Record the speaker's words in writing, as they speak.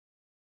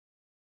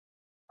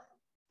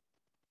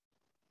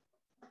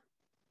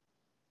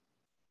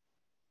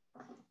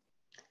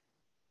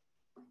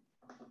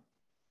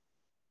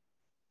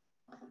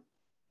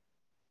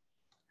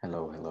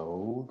Hello,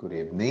 hello. Good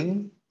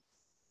evening.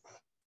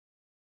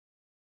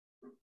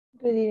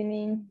 Good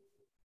evening.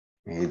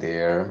 Hey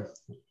there.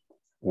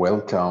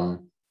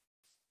 Welcome.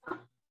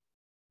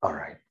 All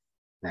right.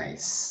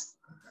 Nice.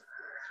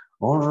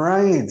 All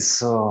right.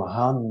 So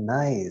how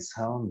nice,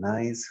 how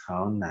nice,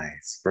 how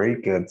nice.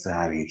 Very good to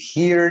have you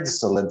here.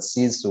 So let's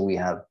see. So we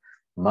have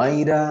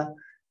Mayra,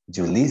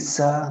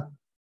 Julissa,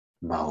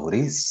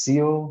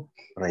 Mauricio,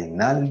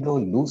 Reinaldo,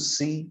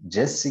 Lucy,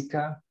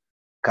 Jessica,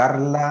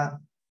 Carla,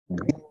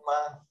 Vilma,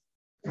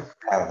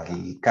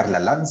 Carla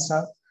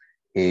Lanza,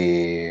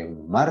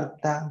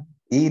 Marta,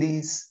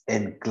 Iris,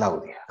 and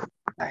Claudia.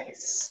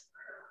 Nice.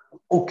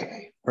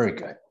 Okay, very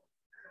good.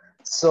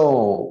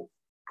 So,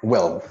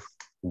 well,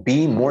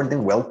 be more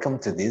than welcome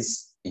to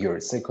this,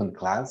 your second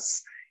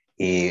class.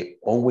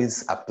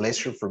 Always a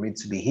pleasure for me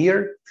to be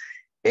here.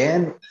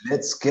 And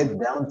let's get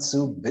down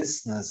to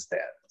business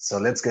then. So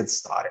let's get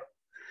started.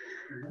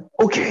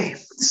 Okay,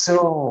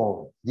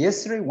 so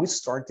yesterday we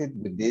started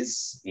with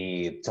these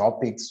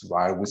topics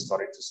while we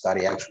started to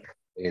study actually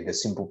the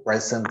simple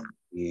present.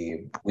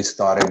 We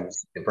started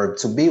with the verb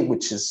to be,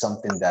 which is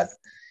something that,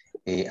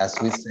 as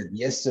we said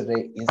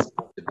yesterday, is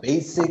the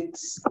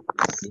basics.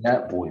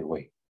 Yeah,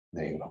 wait,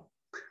 there you go.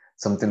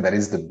 Something that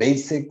is the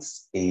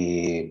basics,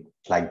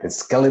 like the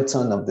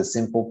skeleton of the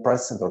simple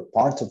present or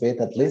part of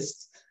it at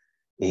least.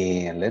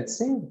 And let's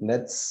see,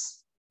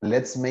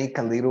 let's make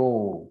a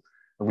little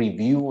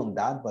review on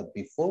that. But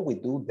before we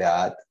do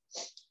that,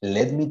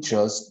 let me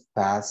just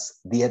pass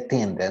the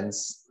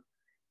attendance.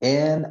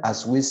 And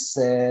as we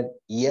said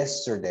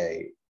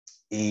yesterday,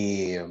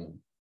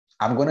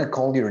 I'm gonna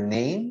call your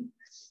name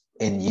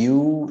and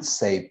you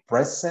say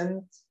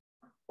present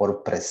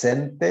or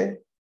presente.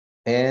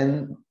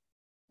 And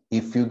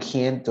if you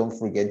can, don't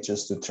forget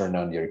just to turn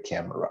on your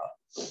camera.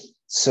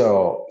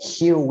 So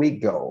here we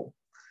go.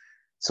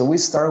 So we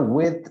start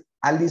with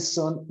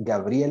Alison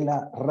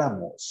Gabriela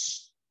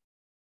Ramos.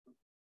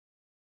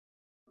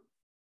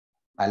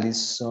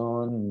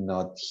 Alison,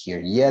 not here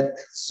yet.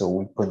 So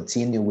we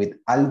continue with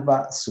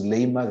Alba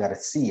Zuleima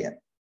Garcia.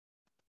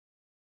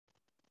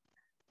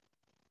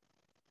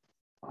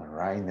 All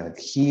right, not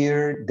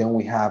here. Then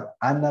we have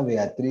Ana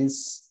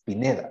Beatriz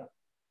Pineda.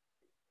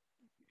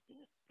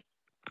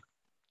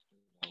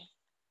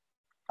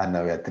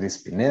 Ana Beatriz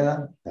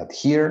Pineda, not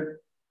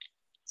here.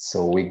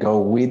 So we go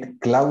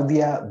with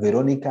Claudia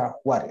Verónica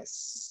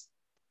Juárez.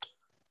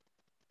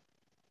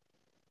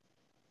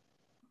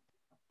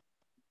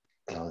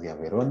 Claudia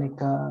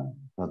Verónica,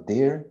 not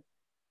there.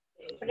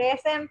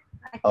 Present.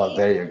 Oh,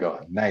 there you go.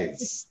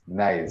 Nice,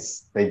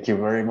 nice. Thank you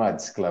very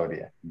much,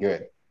 Claudia.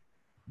 Good.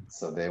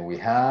 So then we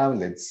have,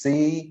 let's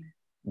see,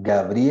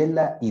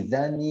 Gabriela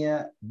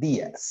Idania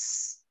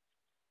Díaz.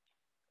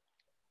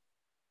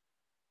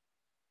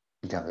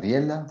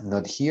 Gabriela,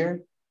 not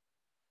here.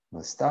 No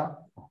está.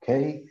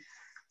 Okay.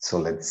 So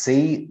let's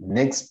see.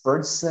 Next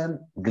person,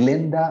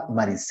 Glenda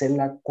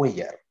Marisela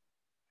Cuellar.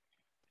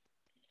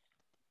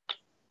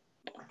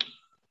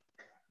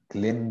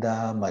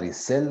 Glenda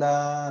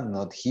Marisela,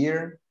 not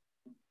here.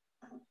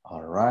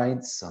 All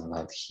right, so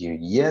not here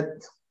yet.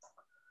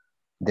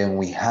 Then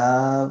we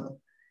have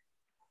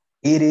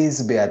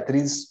Iris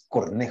Beatriz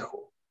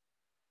Cornejo.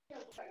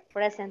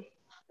 Present.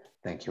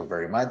 Thank you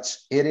very much.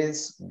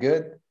 Iris,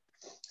 good.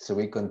 So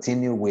we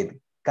continue with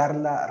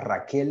Carla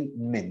Raquel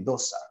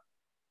Mendoza.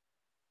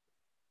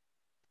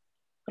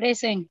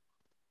 Present.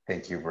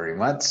 Thank you very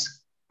much.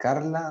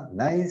 Carla,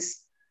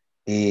 nice.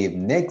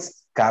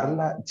 Next,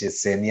 Carla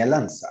Yesenia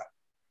Lanza.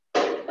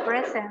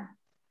 Present.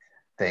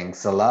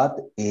 Thanks a lot.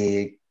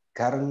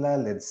 Carla,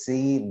 let's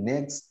see.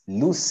 Next,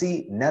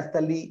 Lucy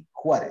Natalie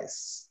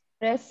Juárez.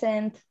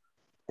 Present.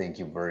 Thank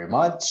you very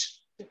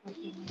much.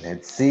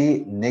 Let's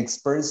see. Next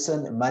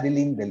person,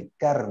 Marilyn del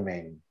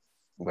Carmen.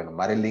 Bueno,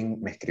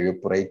 Marilyn me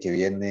escribió por ahí que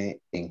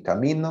viene en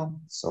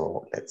camino.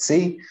 So, let's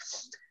see.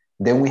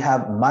 Then we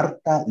have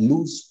Marta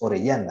Luz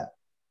Orellana.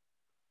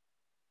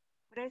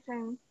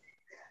 Present.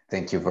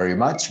 Thank you very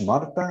much,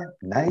 Marta.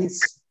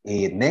 Nice.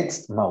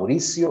 Next,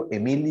 Mauricio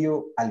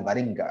Emilio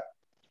Alvarenga.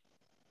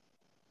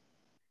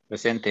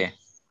 Presente.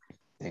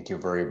 Thank you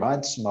very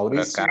much,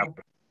 Mauricio.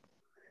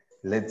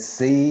 Let's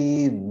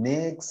see.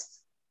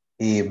 Next,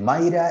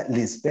 Mayra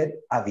Lisbeth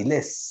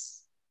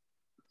Avilés.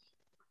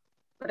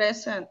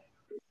 Present.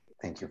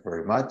 Thank you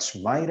very much,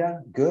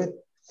 Mayra. Good.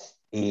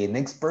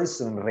 Next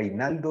person,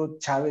 Reinaldo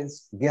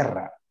Chávez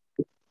Guerra.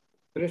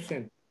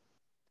 Present.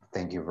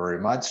 Thank you very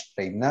much,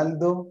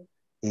 Reinaldo.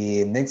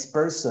 Next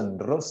person,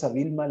 Rosa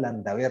Vilma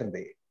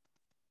Landaverde.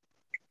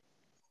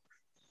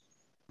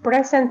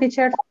 Present,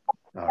 teacher.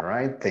 All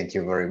right, thank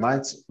you very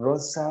much,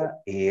 Rosa.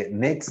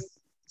 Next,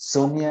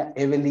 Sonia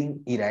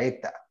Evelyn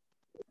Iraeta.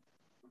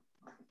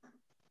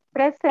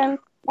 Present.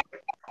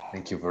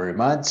 Thank you very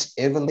much,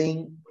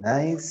 Evelyn.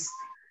 Nice.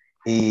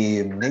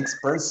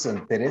 Next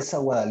person, Teresa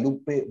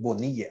Guadalupe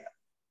Bonilla.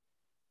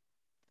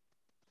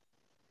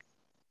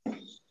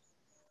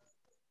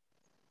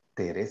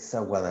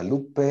 Teresa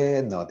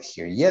Guadalupe, not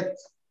here yet.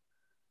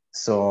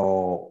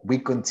 So we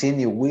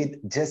continue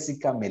with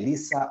Jessica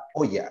Melissa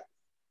Oya.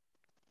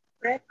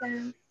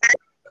 Present.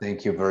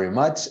 Thank you very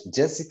much,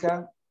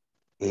 Jessica.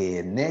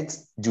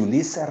 Next,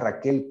 Julissa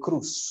Raquel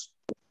Cruz.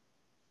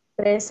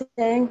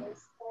 Present.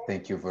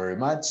 Thank you very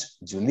much,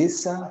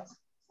 Julissa.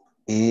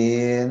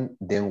 And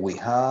then we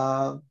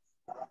have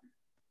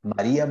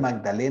María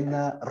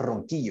Magdalena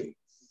Ronquillo.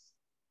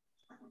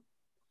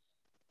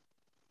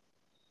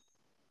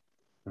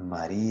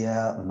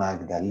 María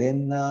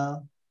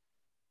Magdalena,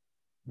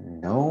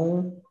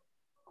 no.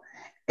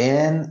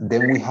 And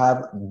then we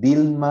have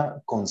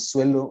Vilma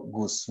Consuelo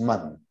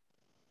Guzmán.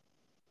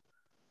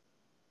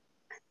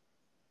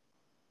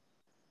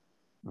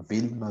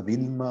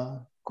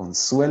 Vilma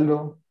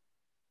Consuelo,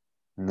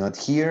 not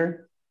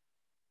here.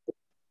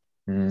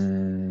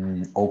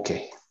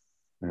 Okay,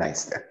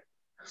 nice then.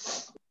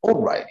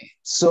 All righty,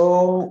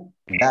 so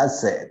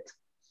that's it.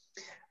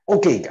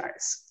 Okay,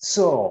 guys,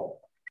 so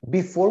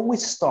before we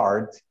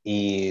start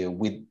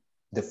with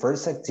the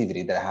first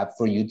activity that I have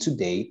for you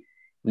today,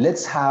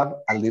 let's have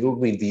a little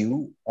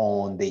review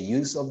on the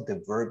use of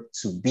the verb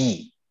to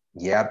be.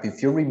 Yeah,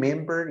 if you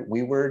remember,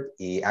 we were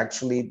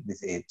actually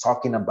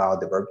talking about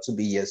the verb to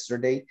be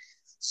yesterday.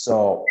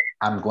 So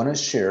I'm gonna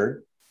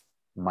share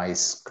my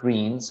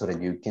screen so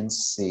that you can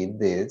see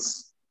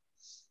this.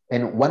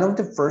 And one of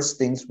the first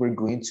things we're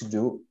going to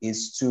do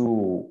is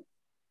to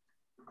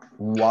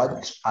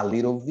watch a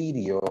little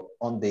video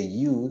on the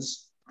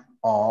use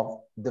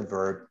of the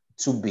verb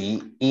to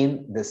be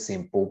in the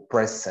simple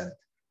present.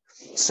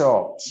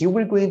 So here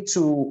we're going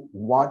to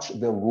watch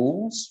the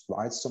rules,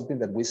 right? Something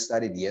that we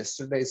studied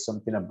yesterday,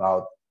 something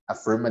about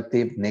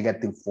affirmative,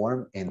 negative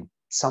form, and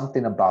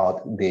something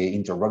about the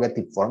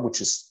interrogative form,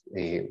 which is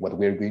what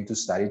we're going to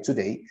study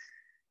today.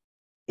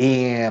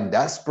 And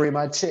that's pretty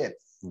much it,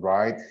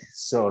 right?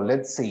 So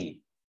let's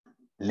see.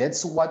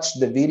 Let's watch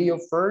the video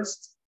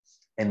first,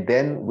 and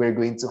then we're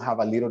going to have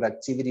a little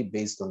activity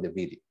based on the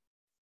video.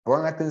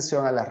 Pongan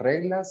atención a las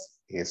reglas,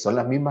 son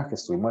las mismas que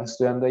estuvimos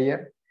estudiando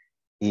ayer,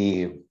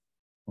 y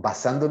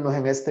basándonos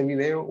en este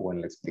video o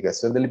en la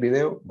explicación del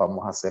video,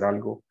 vamos a hacer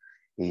algo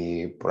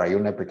y por ahí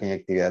una pequeña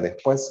actividad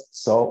después.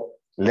 So,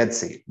 let's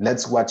see.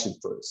 Let's watch it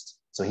first.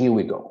 So, here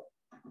we go.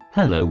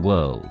 Hello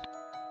world.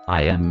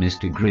 I am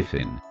Mr.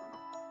 Griffin.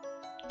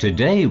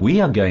 Today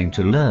we are going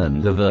to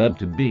learn the verb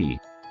to be.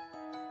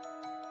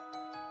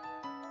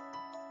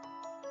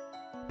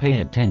 Pay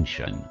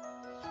attention.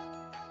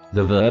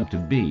 The verb to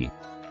be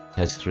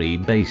has three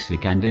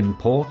basic and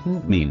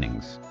important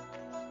meanings.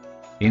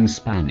 In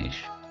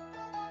Spanish,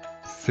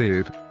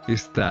 ser,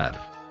 estar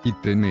y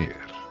tener.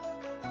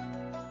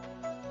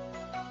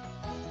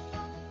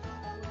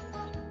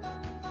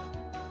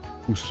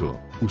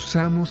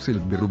 Usamos el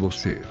verbo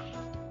ser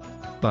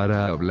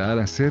para hablar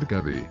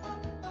acerca de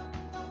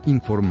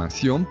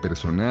información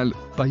personal,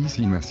 país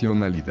y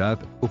nacionalidad,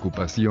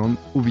 ocupación,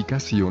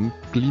 ubicación,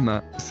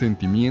 clima,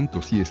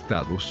 sentimientos y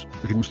estados,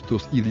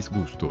 gustos y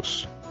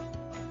disgustos.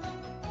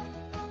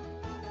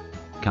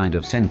 kind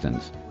of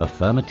sentence,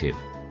 affirmative.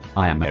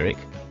 I am Eric.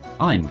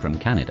 I'm from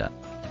Canada.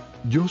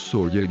 Yo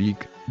soy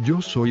Eric,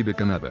 yo soy de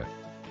Canadá.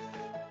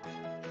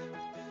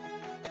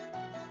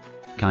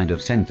 Kind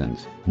of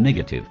sentence,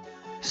 negative.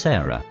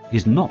 Sarah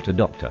is not a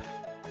doctor.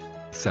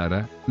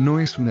 Sara no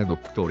es una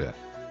doctora.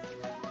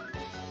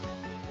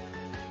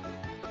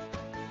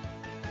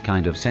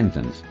 Kind of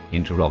sentence,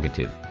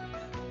 interrogative.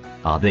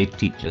 Are they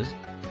teachers?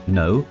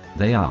 No,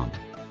 they aren't.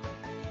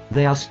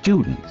 They are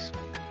students.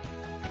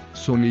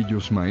 ¿Son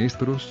ellos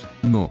maestros?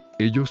 No,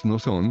 ellos no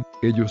son,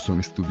 ellos son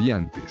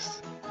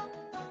estudiantes.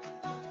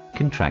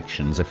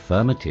 Contractions,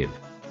 affirmative.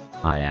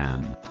 I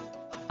am.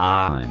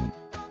 I'm.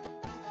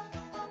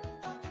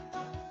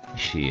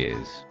 She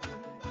is.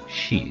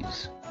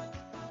 She's.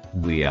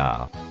 We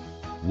are.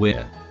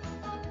 We're.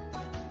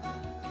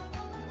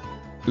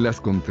 Las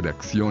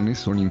contracciones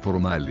son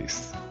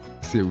informales.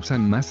 Se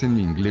usan más en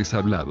inglés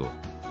hablado.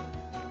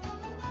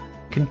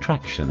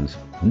 Contractions,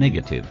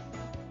 negative.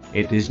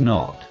 It is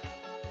not.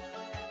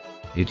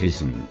 It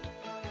isn't.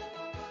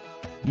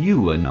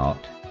 You are not.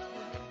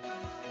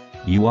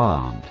 You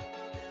aren't.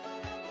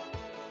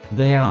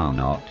 They are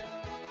not.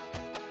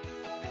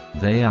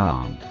 They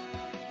aren't.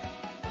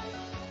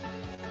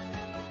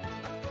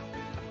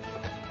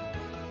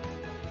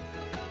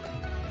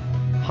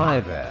 Hi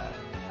there.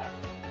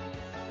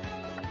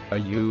 Are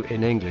you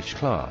in English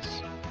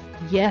class?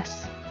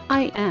 Yes,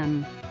 I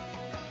am.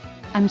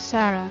 I'm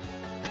Sarah.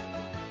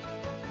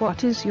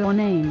 What is your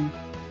name?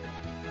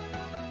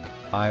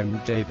 I'm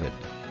David.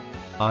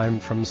 I'm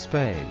from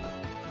Spain.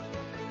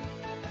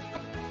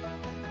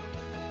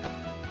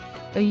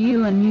 Are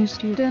you a new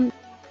student?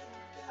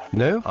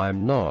 No,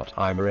 I'm not.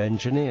 I'm an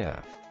engineer.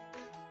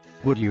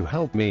 Would you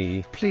help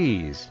me,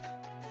 please?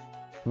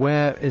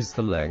 Where is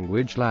the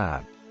language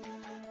lab?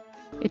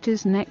 It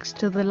is next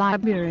to the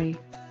library.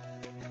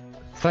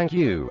 Thank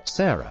you,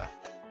 Sarah.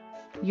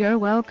 You're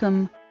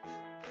welcome.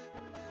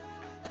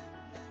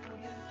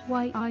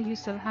 Why are you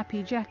so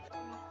happy, Jack?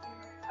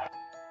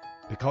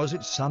 Because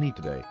it's sunny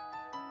today.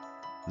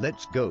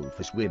 Let's go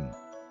for a swim.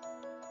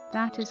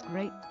 That is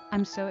great.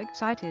 I'm so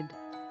excited.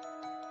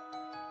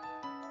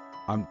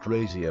 I'm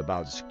crazy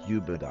about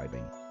scuba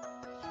diving.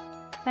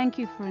 Thank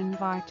you for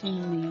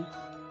inviting me.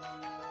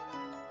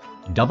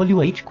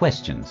 WH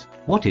questions.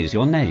 What is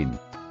your name?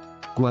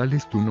 ¿Cuál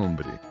es tu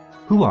nombre?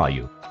 Who are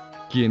you?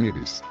 ¿Quién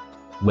eres?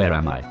 Where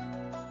am I?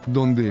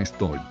 ¿Dónde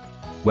estoy?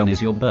 When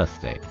is your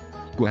birthday?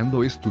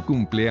 ¿Cuándo es tu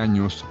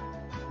cumpleaños?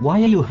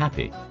 Why are you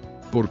happy?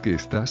 Porque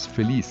estás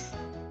feliz.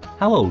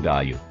 How old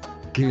are you?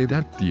 ¿Qué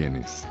edad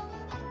tienes?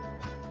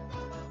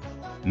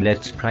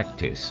 Let's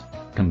practice.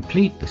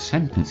 Complete the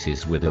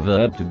sentences with a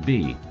verb to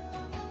be.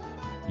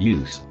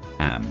 Use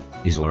am,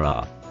 is or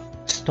are.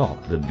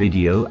 Stop the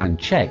video and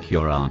check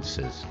your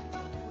answers.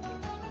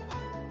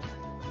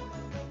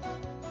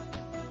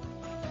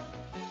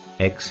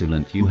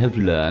 Excellent, you have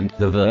learned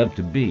the verb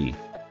to be.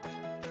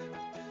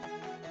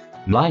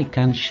 Like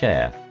and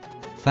share.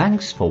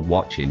 Thanks for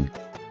watching.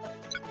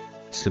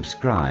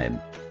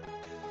 Subscribe.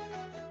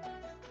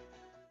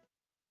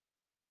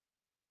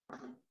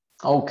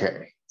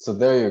 Okay, so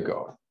there you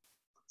go.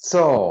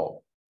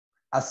 So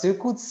as you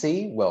could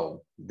see,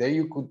 well, there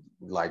you could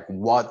like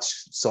watch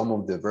some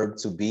of the verb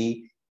to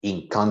be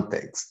in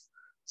context.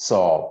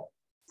 So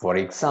for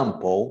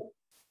example,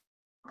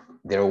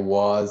 there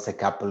was a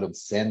couple of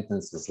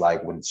sentences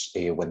like when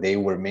they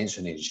were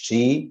mentioning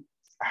she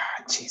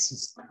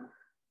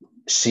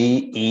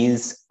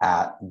is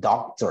a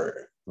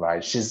doctor,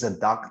 right? She's a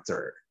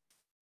doctor.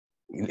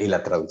 Y la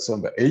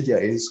traducción, ella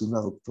es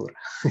una doctora.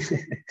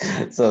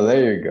 So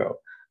there you go.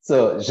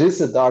 So she's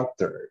a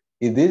doctor.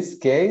 In this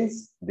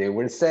case, they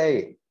were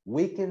saying,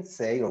 we can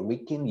say, or we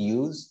can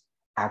use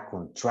a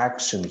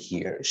contraction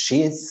here.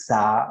 She's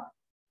a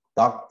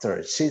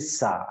doctor.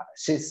 She's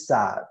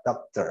a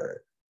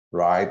doctor,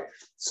 right?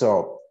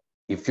 So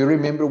if you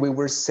remember, we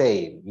were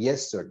saying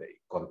yesterday,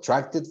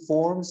 contracted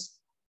forms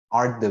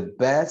are the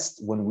best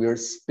when we're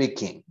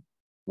speaking.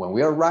 When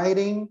we are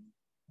writing,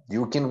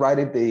 you can write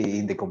it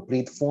in the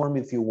complete form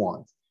if you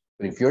want.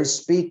 But if you're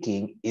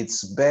speaking,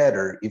 it's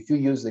better if you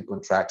use the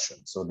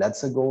contraction. So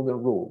that's a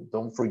golden rule.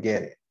 Don't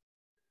forget it.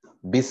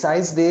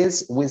 Besides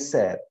this, we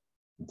said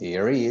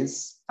there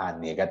is a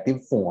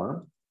negative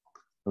form,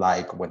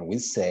 like when we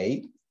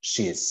say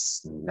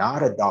she's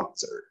not a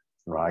doctor,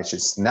 right?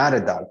 She's not a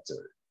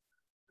doctor,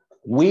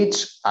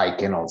 which I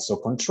can also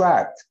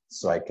contract.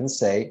 So I can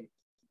say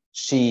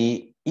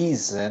she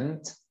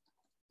isn't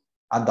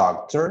a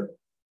doctor,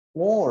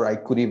 or I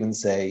could even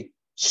say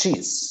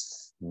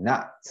she's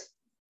not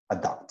a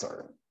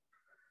doctor.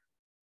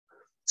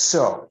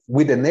 So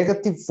with the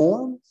negative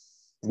form,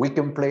 we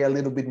can play a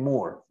little bit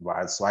more,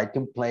 right? So I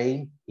can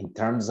play in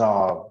terms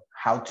of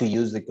how to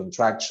use the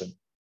contraction.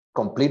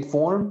 Complete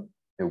form,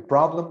 no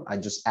problem. I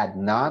just add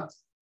not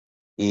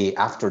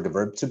after the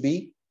verb to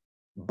be.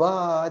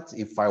 But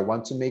if I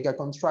want to make a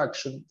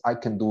contraction, I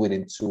can do it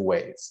in two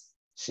ways.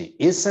 She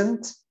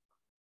isn't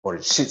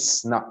or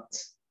she's not.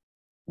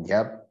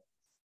 Yep.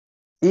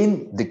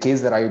 In the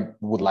case that I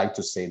would like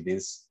to say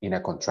this in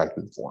a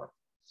contracted form.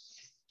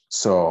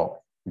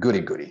 So, goody,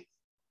 goody.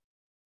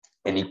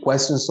 Any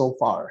questions so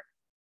far?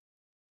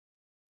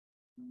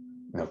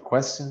 No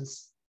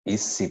questions?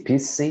 Easy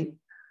peasy?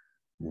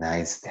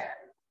 Nice then.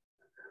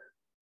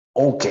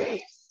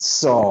 Okay,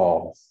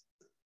 so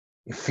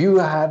if you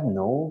have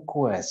no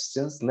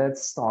questions,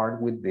 let's start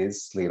with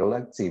this little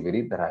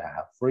activity that I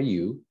have for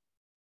you.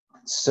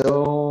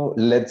 So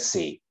let's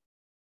see.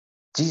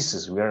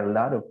 Jesus, we are a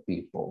lot of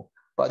people.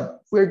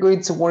 But we're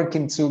going to work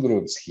in two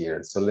groups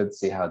here. So let's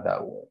see how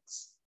that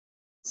works.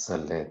 So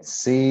let's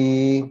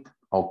see.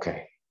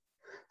 Okay.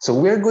 So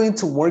we're going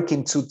to work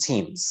in two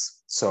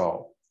teams.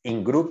 So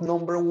in group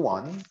number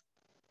 1,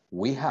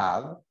 we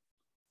have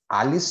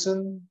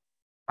Alison,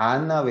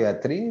 Ana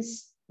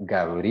Beatriz,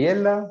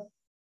 Gabriela,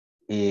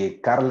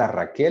 Carla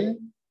Raquel,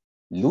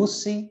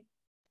 Lucy,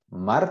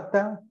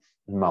 Marta,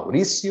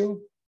 Mauricio,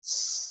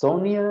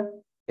 Sonia,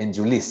 and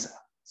Julissa.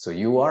 So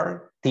you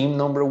are team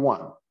number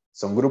 1.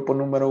 Son grupo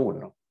número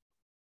 1.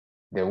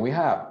 Then we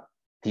have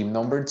team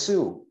number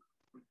 2,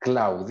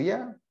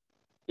 Claudia,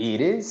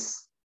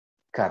 Iris,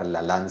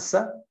 Carla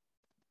Lanza,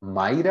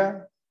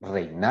 Mayra,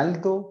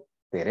 Reinaldo,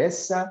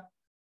 Teresa,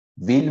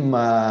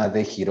 Vilma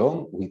de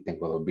Girón. Uy,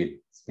 tengo dos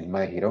Vilmas. Vilma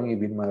de Girón y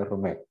Vilma de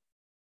Romero.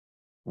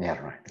 Yeah,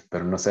 right.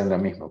 Pero no sean la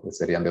misma, pues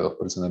serían de dos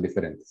personas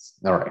diferentes.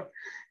 All right.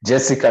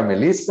 Jessica,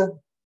 Melissa.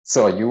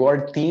 So you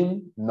are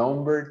team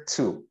number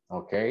 2,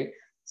 okay?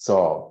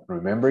 So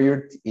remember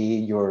your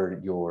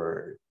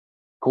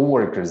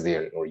co-workers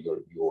there, or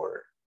your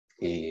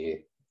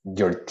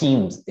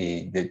teams,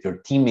 your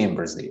team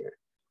members there.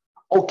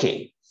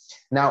 Okay,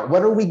 now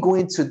what are we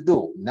going to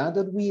do? Now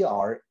that we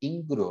are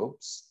in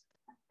groups,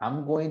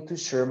 I'm going to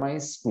share my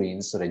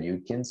screen so that you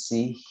can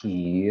see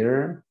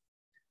here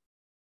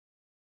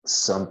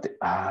something.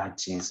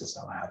 Jesus,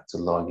 I'll have to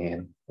log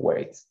in.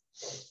 Wait.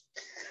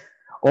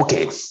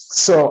 Okay,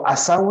 so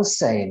as I was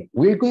saying,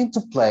 we're going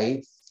to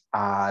play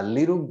a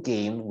little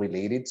game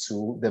related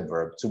to the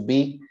verb to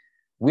be.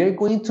 We're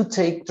going to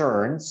take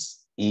turns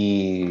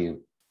to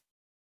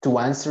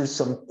answer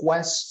some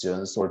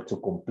questions or to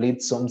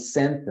complete some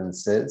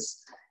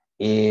sentences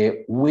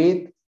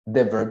with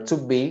the verb to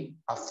be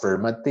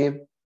affirmative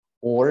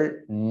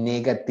or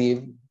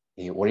negative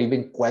or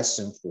even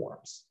question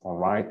forms, all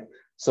right?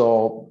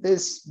 So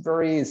this is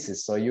very easy,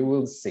 so you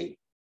will see.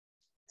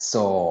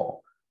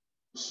 So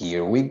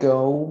here we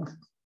go.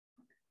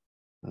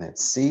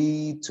 Let's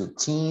see, 2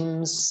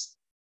 teams.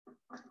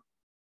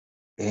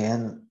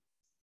 And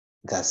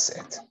that's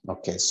it.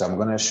 Okay, so I'm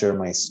gonna share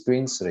my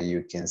screen so that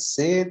you can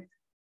see it.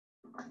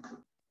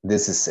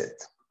 This is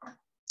it.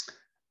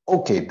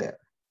 Okay then.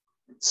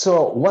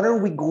 So what are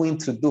we going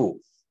to do?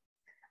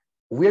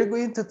 We're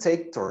going to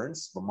take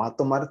turns. Vamos a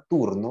tomar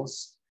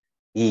turnos.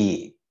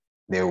 Y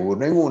de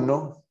uno en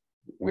uno,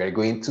 we're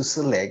going to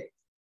select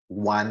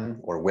one,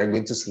 or we're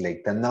going to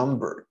select a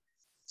number.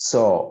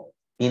 So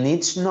in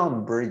each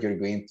number, you're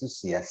going to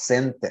see a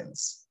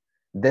sentence.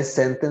 The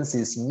sentence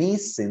is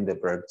missing the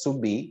verb to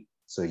be,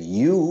 so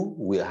you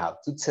will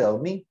have to tell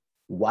me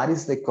what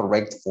is the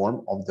correct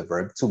form of the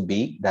verb to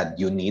be that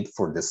you need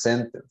for the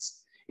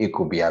sentence. It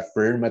could be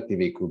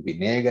affirmative, it could be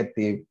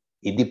negative,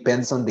 it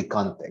depends on the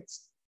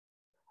context.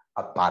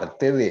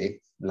 Aparte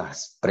de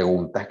las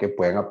preguntas que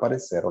pueden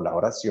aparecer o las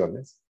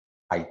oraciones,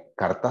 hay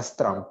cartas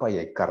trampa y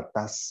hay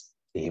cartas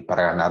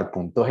para ganar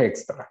puntos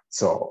extra.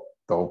 So,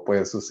 todo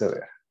puede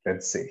suceder.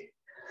 Let's see.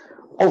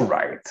 All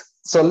right.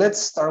 So let's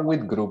start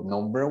with group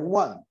number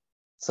 1.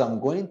 So I'm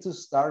going to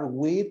start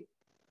with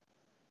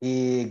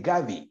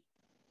Gaby.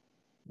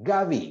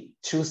 Gaby,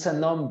 choose a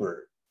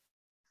number.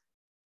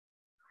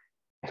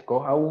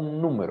 Escoja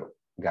un número,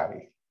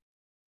 Gaby.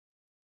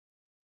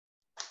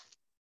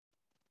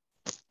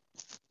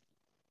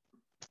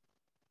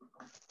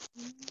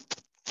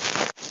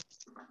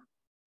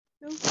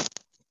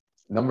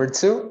 Number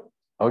 2?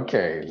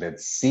 Okay,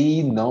 let's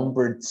see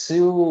number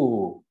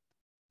 2.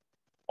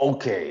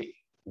 Okay,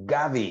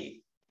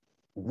 Gaby,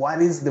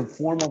 what is the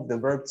form of the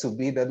verb to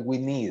be that we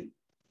need?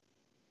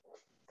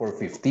 For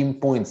 15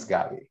 points,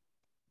 Gaby.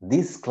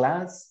 This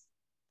class,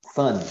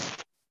 fun.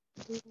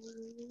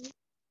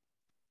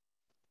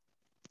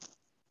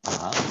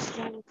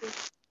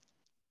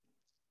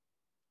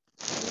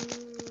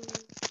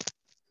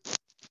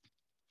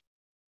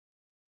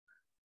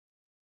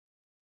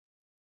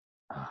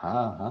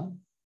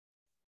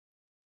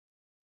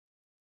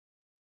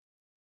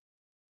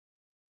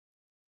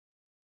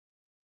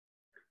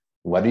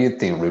 What do you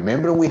think?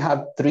 Remember, we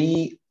have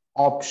 3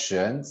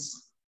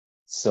 options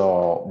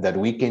so that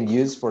we can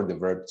use for the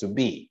verb to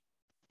be.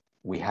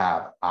 We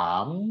have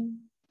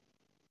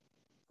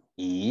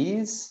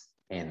is,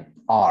 and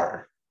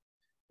are.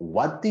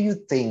 What do you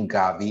think,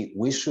 Gaby,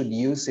 we should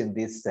use in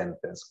this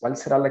sentence? ¿Cuál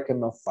será la que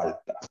nos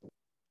falta?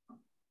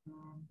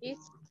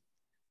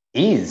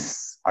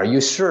 Is. Are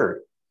you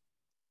sure?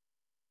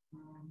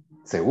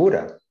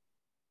 ¿Segura?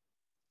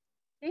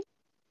 Sí.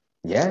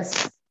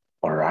 Yes.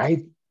 All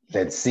right.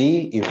 Let's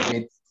see if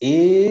it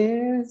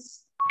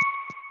is.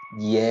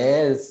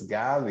 Yes,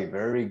 Gaby,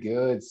 very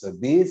good. So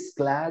this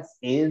class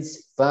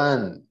is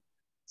fun.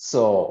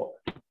 So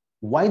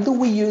why do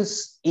we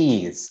use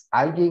is?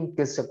 ¿Alguien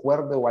que se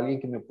acuerde o alguien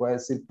que me pueda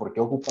decir por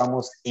qué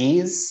ocupamos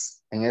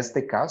is en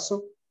este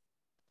caso?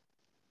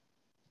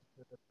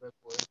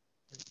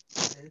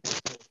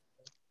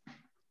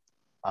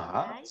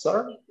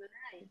 Sorry.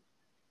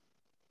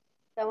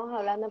 Estamos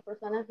hablando de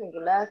personas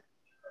singulares.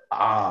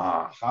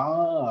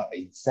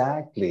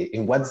 Exactly.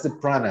 And what's the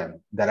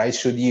pronoun that I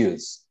should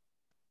use?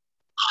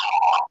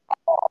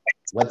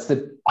 What's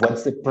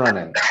the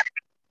pronoun?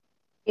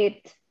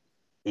 It.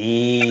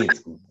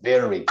 It.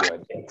 Very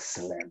good.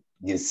 Excellent.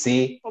 You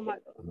see?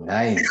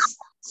 Nice.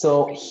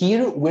 So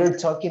here we're not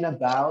talking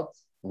about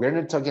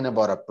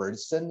a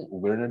person.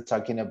 We're not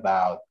talking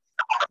about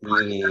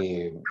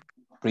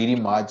pretty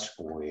much,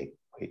 wait.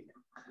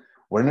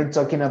 We're not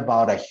talking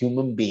about a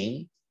human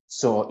being.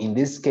 So in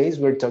this case,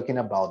 we're talking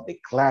about the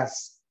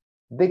class.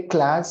 The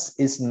class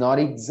is not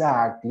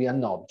exactly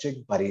an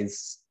object, but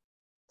it's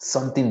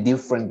something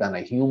different than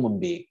a human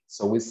being.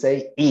 So we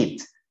say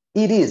it.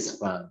 It is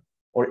fun,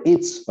 or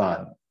it's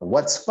fun.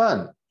 What's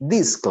fun?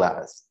 This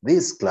class.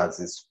 This class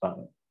is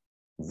fun.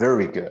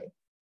 Very good.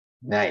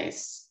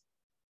 Nice.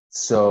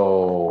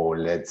 So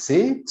let's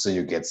see. So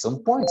you get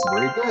some points.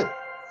 Very good.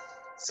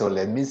 So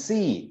let me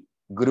see.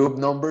 Group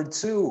number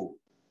 2.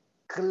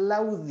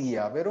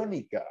 Claudia,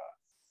 Verónica.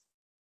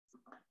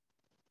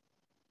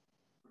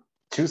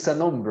 Choose a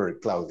number,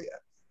 Claudia.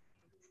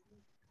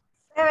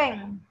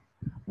 7.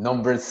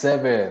 Number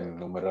 7.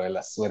 Número de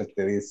la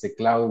suerte, dice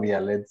Claudia.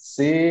 Let's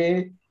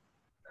see.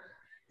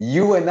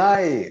 You and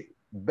I,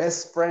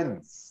 best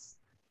friends.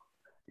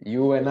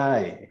 You and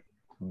I,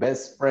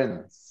 best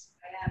friends.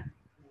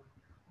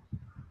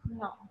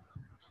 No.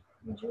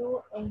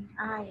 You and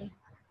I.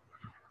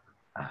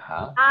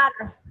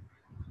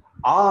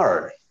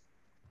 Are.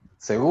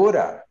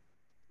 ¿Segura?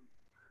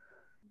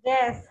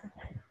 Yes.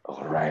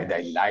 All right,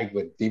 I like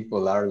when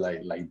people are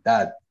like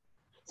that.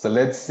 So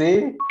let's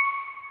see.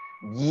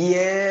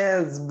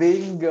 Yes,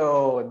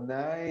 bingo,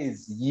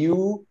 nice.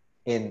 You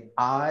and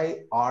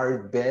I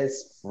are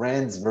best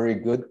friends. Very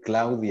good,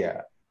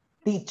 Claudia.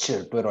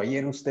 Teacher, pero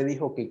ayer usted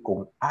dijo que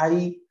con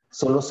I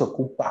solo se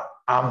ocupa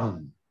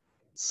am.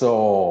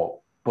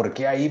 So ¿Por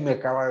qué ahí me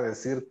acaba de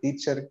decir,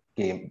 teacher,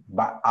 que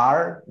va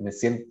are? Me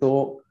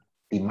siento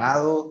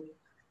timado.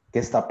 ¿Qué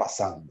está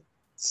pasando?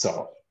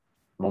 So,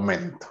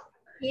 momento.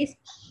 Is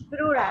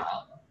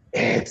plural.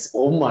 It's,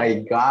 oh my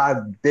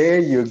God, there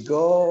you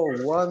go.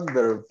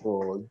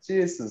 Wonderful.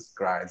 Jesus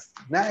Christ.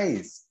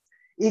 Nice.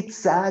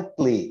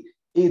 Exactly.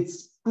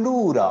 It's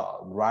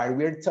plural, right?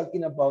 We're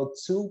talking about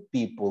two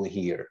people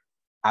here.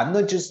 I'm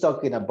not just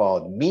talking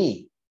about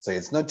me. So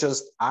it's not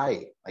just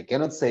I. I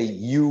cannot say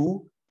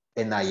you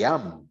and I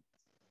am.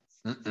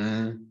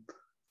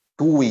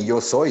 Tú y yo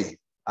soy.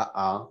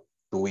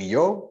 Tú y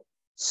yo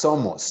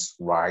somos,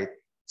 right?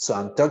 So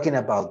I'm talking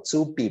about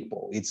two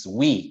people. It's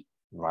we,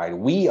 right?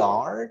 We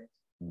are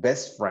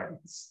best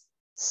friends.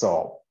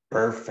 So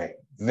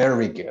perfect.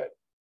 Very good.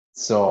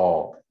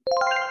 So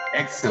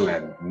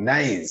excellent.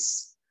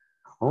 Nice.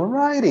 All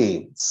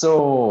righty.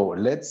 So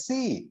let's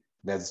see.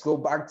 Let's go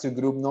back to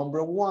group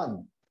number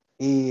 1.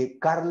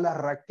 Carla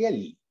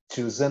Raquel,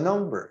 choose a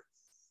number.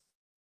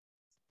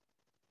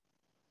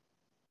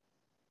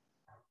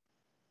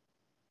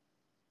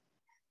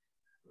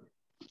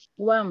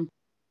 One.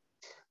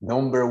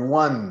 Number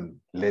 1.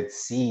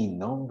 Let's see.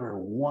 Number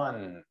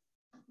 1.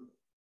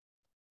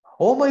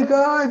 Oh my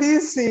God,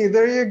 easy.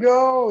 There you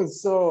go.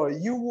 So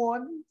you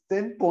won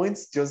 10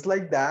 points just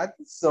like that.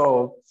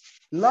 So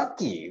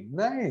lucky.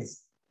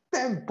 Nice.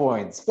 10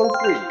 points for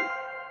free.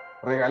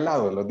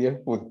 Regalado los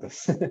 10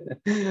 puntos.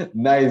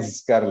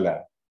 Nice,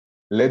 Carla.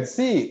 Let's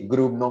see.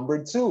 Group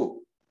number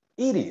 2.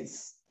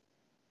 Iris.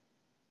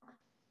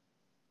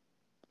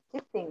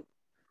 15.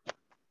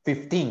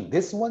 15.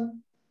 This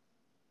one?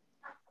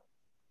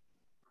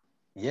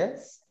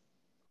 Yes?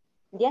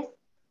 Yes.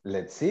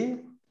 Let's see.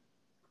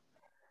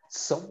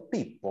 Some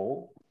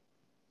people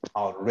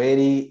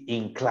already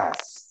in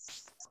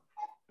class.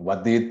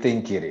 What do you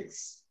think it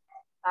is?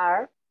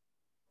 Are.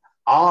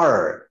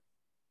 Are.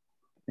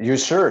 You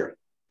sure?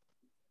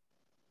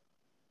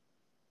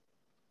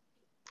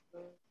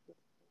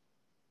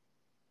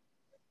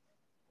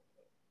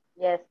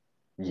 Yes.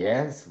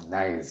 Yes,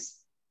 nice.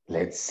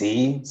 Let's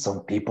see.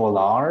 Some people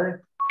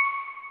are.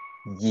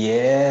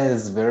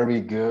 Yes,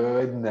 very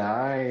good.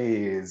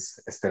 Nice.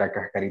 Esta era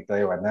cascarita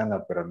de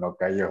banana, pero no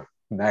cayó.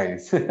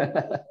 Nice.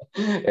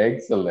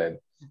 Excellent.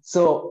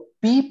 So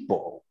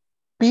people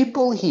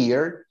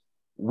here,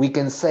 we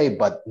can say,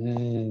 but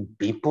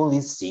people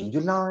is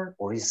singular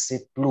or is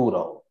it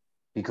plural?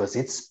 Because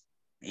it's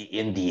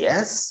in the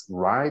S,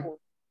 right?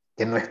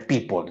 Que no es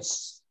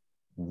people's.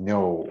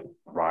 No,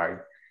 right?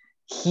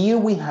 Here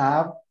we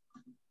have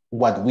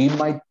what we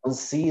might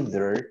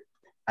consider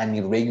an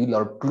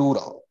irregular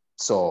plural.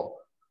 So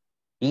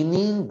in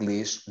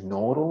English,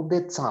 not all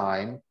the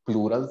time,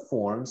 plural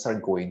forms are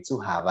going to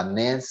have an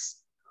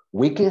S.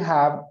 We can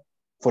have,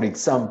 for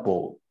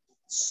example,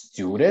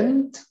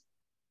 student,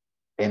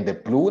 and the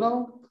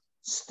plural,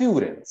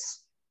 students.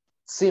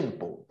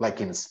 Simple, like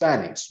in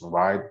Spanish,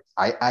 right?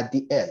 I add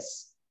the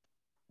S.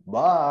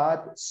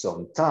 But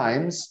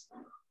sometimes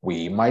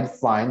we might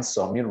find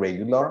some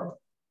irregular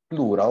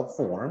plural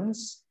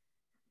forms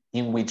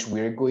in which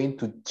we're going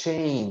to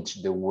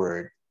change the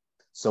word.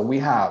 So we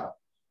have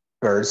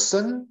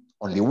person,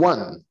 only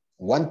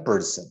one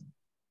person.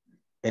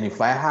 And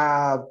if I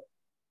have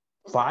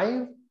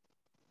 5,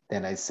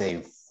 then I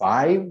say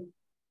 5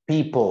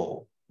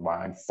 people,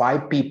 right?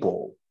 5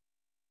 people.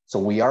 So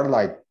we are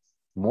like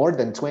more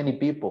than 20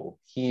 people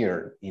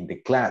here in the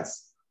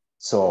class.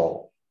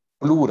 So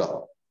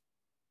plural.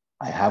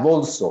 I have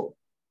also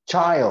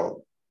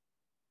child,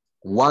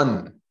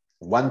 one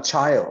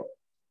child,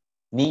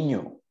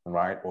 niño,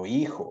 right? O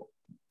hijo,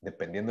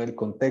 dependiendo del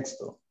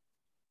contexto.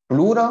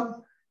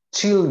 Plural,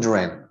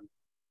 children.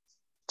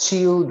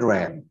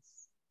 Children.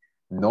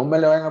 No me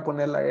le van a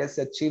poner la S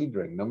a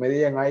children. No me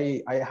digan,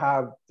 I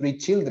have 3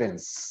 children.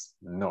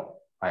 No,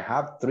 I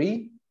have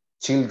 3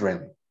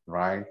 children,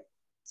 right?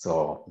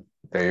 So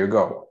there you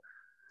go.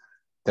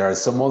 There are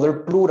some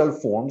other plural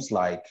forms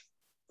like,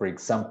 for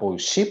example,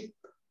 sheep.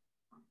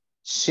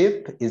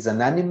 Sheep is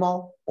an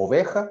animal,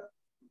 oveja.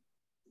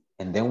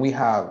 And then we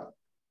have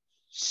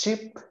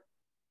sheep,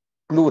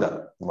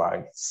 plural,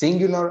 right?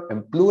 Singular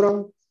and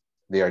plural,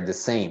 they are the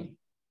same.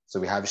 So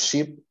we have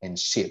sheep and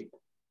sheep.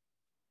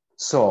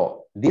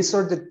 So these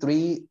are the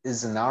 3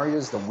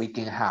 scenarios that we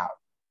can have.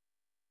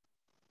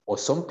 O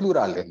son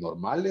plurales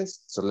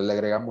normales, solo le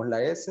agregamos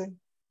la S,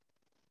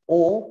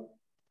 o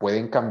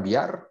pueden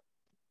cambiar,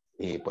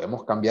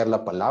 podemos cambiar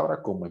la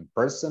palabra como en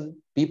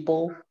person,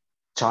 people,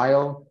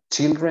 child,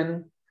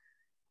 children,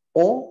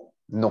 o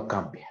no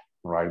cambia,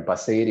 right? Va a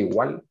seguir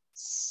igual,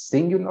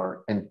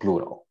 singular and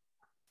plural.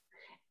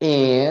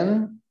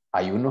 And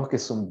hay unos que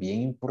son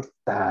bien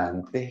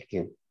importantes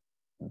que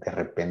de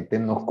repente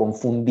nos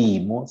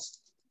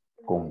confundimos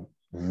con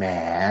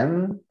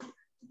man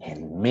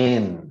and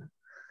men.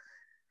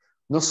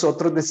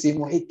 Nosotros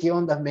decimos, hey, ¿qué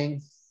onda,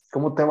 men?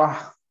 ¿Cómo te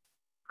va?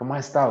 ¿Cómo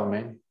has estado,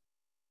 men?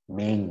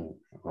 Men,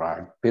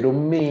 right? Pero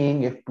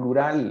men es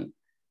plural.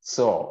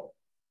 So,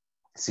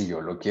 si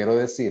yo lo quiero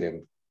decir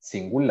en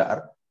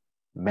singular,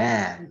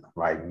 man,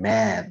 right?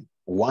 Man.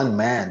 One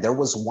man. There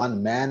was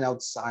one man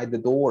outside the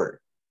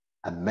door.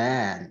 A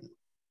man.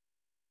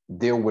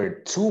 There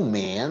were two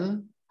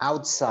men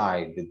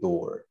outside the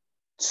door.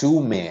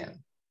 Two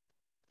men.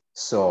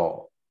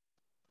 So,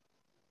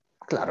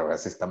 claro,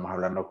 si estamos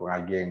hablando con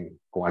alguien,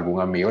 con algún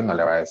amigo, no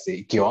le va a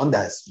decir, ¿qué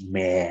onda,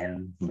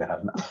 man?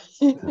 No,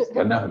 ¿qué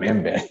onda,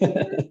 man?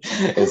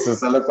 Eso es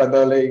solo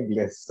cuando habla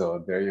inglés.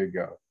 So, there you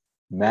go.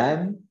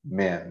 Man,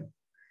 man.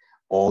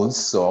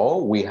 Also,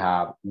 we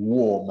have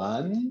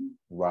woman,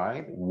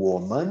 right?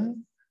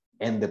 Woman.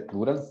 And the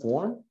plural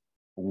form,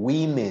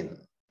 women.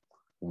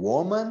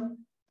 Woman,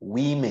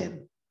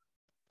 women.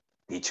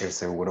 Teacher,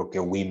 seguro que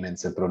women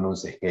se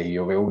pronuncia. Es que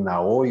yo veo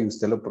una O y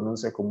usted lo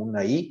pronuncia como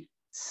una I.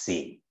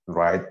 Sí,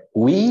 right?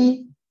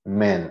 We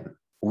men.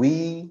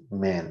 We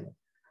men.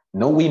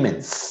 No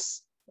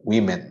women's.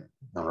 Women,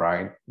 all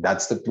right?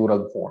 That's the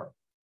plural form.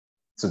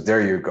 So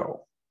there you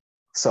go.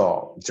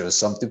 So just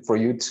something for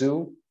you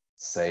to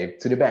save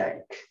to the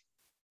bank.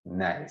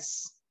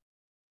 Nice.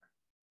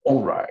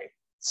 All right.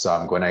 So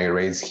I'm going to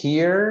erase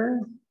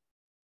here.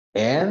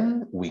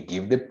 And we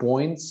give the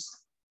points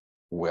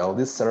well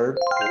deserved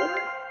for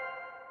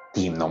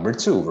team number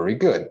 2. Very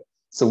good.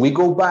 So we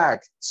go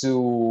back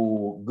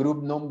to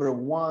group number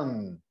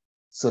 1.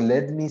 So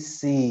let me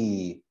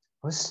see.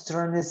 Whose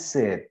turn is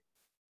it?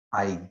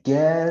 I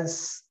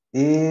guess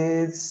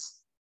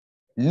it's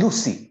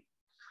Lucy.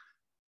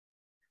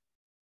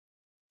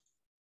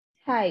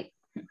 Hi.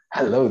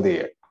 Hello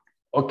there.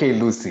 Okay,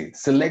 Lucy,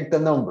 select the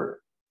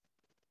number.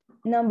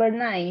 Number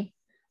 9.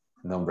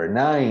 Number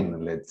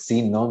 9. Let's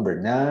see, number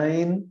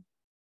 9.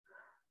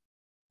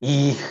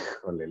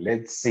 Híjole,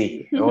 let's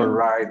see. All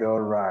right,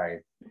 all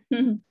right.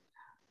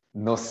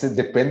 No sé,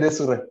 depende de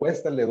su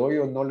respuesta, le doy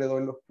o no le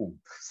doy los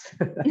puntos.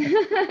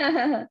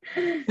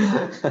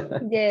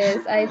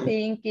 Yes, I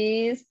think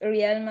is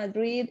Real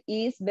Madrid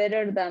is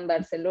better than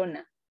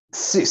Barcelona.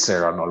 Sí, se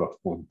ganó los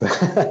puntos.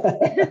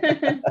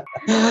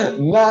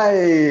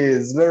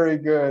 Nice, very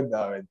good.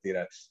 No,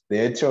 mentira.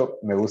 De hecho,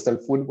 me gusta el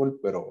fútbol,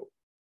 pero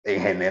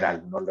en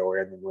general no le voy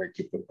a ningún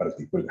equipo en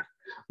particular.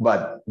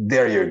 But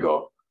there you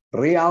go.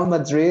 Real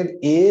Madrid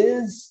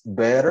is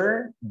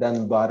better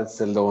than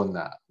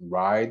Barcelona,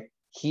 right?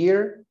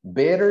 Here,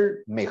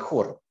 better,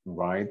 mejor,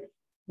 right?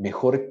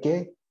 Mejor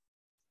que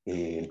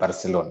el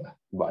Barcelona.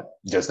 But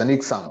just an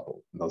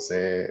example. No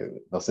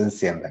se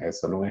enciendan, es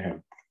solo un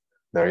ejemplo.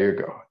 There you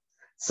go.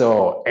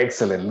 So,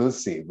 excellent,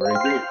 Lucy. Very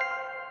good.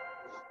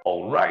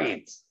 All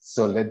right.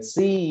 So, let's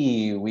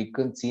see. We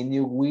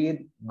continue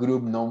with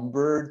group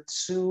number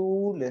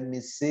 2. Let me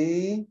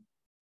see.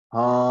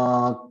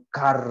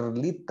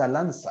 Carlita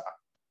Lanza.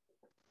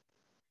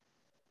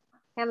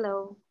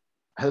 Hello.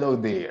 Hello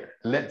there.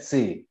 Let's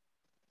see.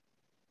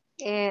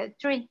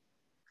 3.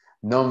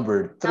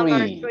 Number 3.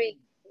 Number 3.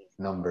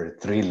 Number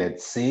 3,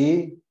 let's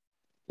see.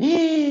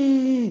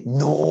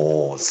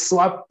 No,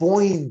 swap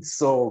points.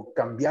 So,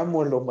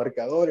 cambiamos los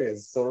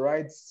marcadores. So,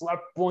 right,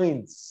 swap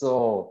points.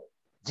 So,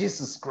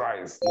 Jesus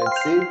Christ,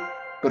 let's see.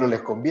 Pero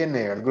les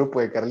conviene al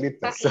grupo de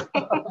Carlitas. So.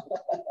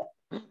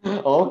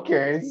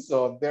 Okay,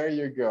 so there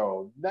you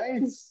go.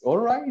 Nice. All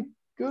right,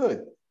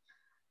 good.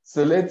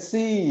 So, let's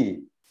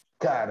see.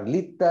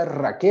 Carlita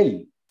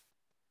Raquel.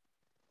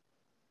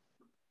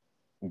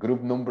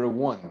 Group number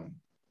 1.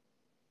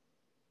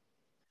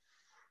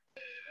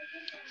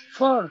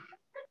 4.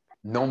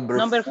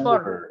 Number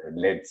 4.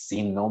 Let's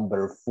see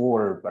number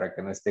 4. Para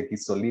que no esté aquí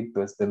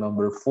solito este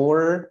number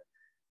 4.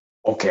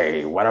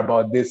 Okay, what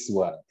about this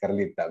one,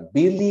 Carlita?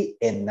 Billy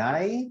and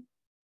I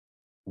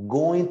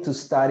going to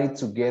study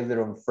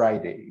together on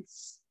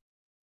Fridays.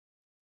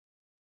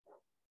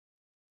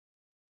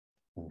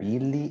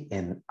 Billy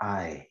and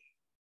I.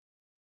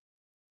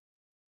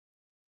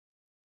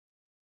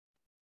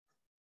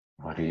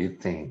 What do you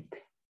think?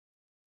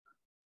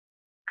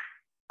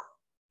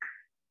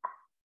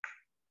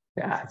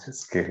 Yeah,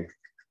 just kidding.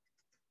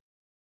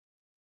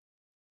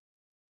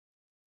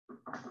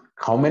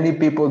 How many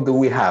people do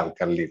we have,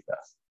 Carlita?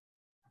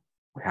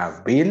 We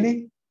have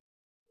Billy.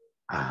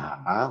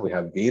 We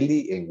have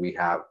Billy and we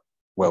have,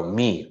 well,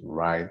 me,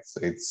 right?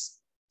 So it's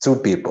 2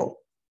 people.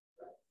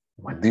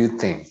 What do you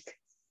think?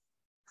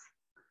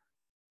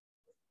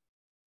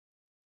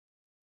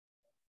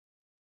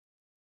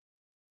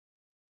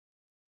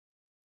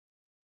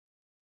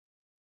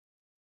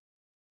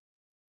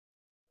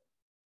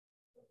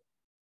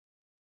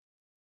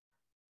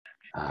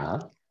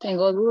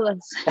 Tengo dudas.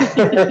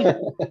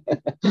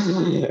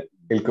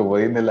 El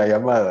comodín de la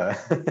llamada.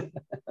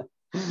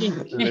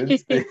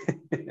 Let's see.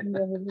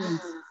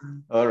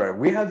 All right,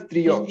 we have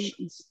 3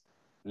 options.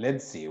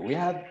 Let's see, we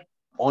have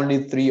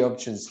only 3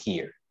 options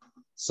here.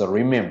 So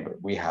remember,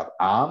 we have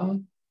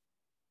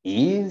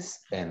is,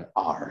 and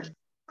are.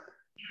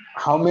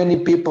 How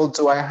many people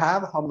do I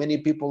have? How many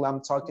people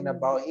I'm talking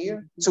about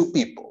here? 2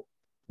 people,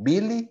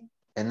 Billy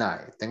and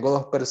I. Tengo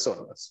 2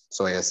 personas.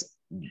 So es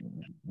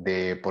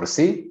de por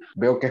sí,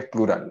 veo que es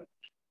plural.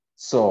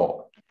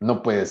 So,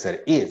 no puede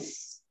ser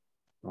is,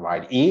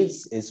 right?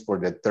 Is for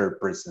the 3rd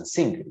person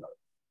singular.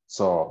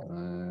 So,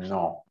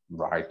 no,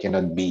 right,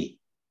 cannot be.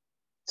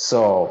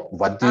 So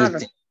what do you Are.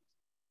 think?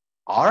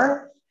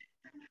 Are?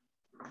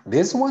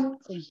 This one?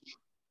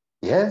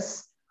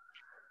 Yes.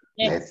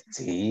 Yes. Let's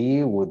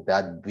see. Would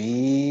that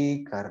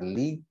be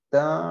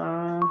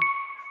Carlita?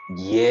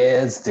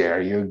 Yes,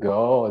 there you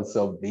go.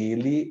 So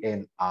Billy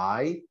and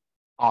I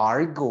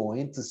are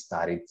going to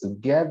study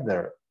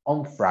together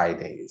on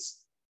Fridays.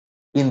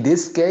 In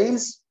this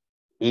case,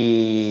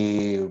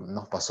 y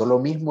nos pasó lo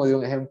mismo de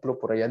un ejemplo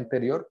por allá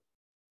anterior,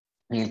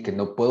 en el que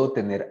no puedo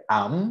tener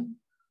am,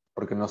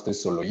 porque no estoy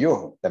solo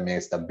yo, también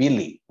está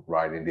Billy,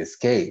 right, in this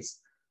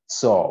case.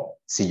 So,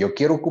 si yo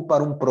quiero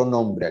ocupar un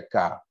pronombre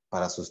acá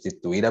para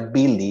sustituir a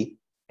Billy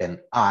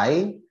en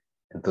I,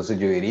 entonces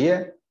yo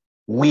diría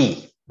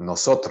we,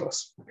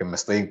 nosotros, que me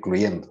estoy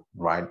incluyendo,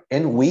 right?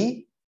 And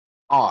we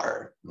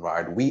are,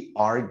 right? We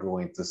are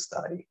going to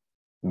study.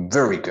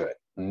 Very good.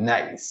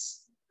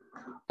 Nice.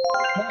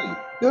 Okay,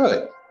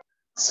 good.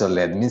 So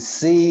let me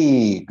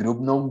see. Group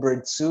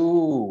number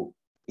 2.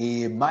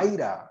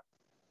 Mayra.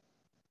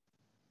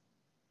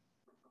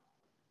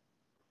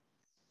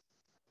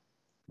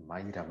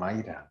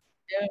 Mayra.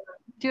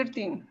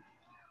 13.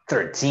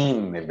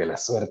 13, el de la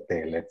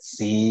suerte. Let's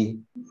see.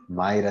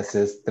 Mayra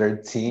says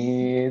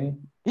 13.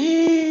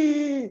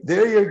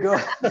 There you go.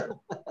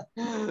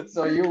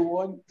 So you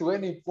won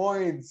 20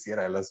 points.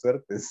 Era la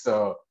suerte.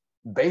 So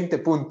 20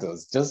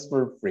 puntos just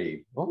for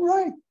free. All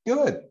right,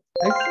 good.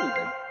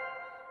 Excellent.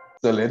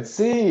 So let's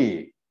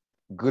see.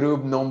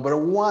 Group number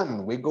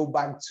 1. We go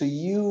back to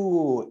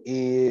you.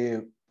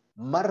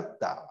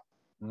 Marta.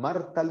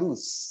 Marta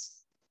Luz.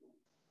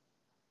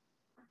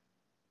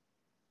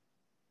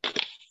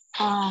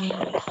 5.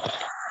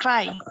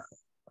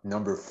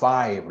 Number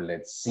 5.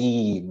 Let's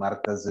see.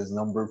 Marta says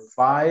number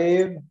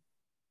 5.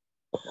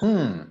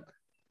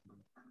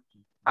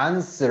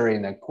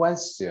 Answering a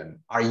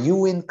question. Are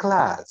you in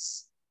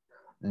class?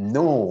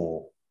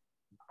 No.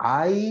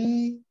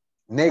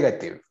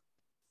 Negative.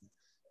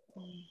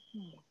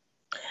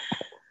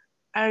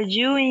 Are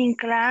you in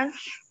class?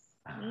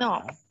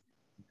 No.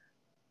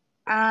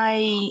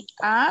 I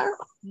are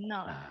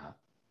not.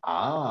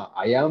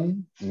 I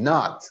am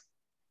not.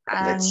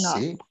 I'm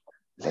not.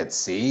 Let's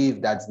see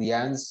if that's the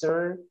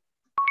answer.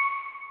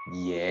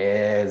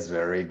 Yes,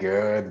 very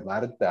good,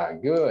 Marta.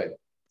 Good.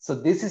 So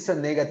this is a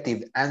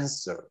negative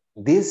answer.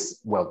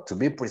 Well, to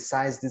be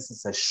precise, this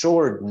is a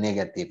short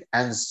negative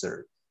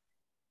answer.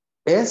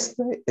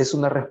 Este es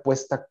una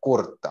respuesta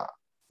corta,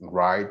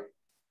 right?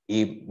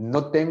 Y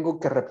no tengo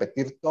que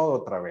repetir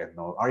todo otra vez,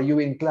 ¿no? Are you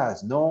in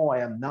class? No, I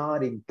am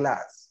not in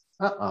class.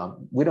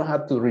 We don't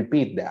have to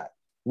repeat that.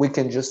 We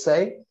can just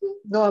say,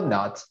 no, I'm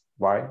not,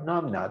 right? No,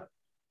 I'm not.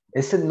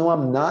 Ese no,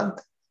 I'm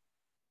not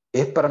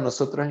es para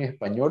nosotros en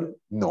español,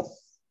 no.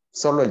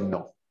 Solo el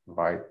no,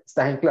 right?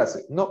 ¿Estás en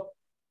clase? No.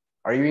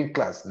 Are you in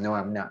class? No,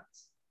 I'm not.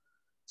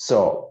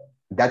 So,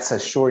 that's a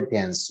short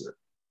answer.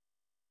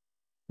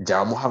 Ya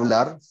vamos a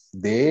hablar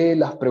de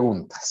las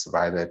preguntas,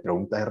 right? De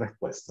preguntas y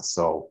respuestas.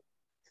 So,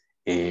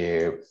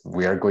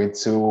 we are going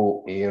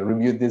to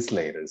review this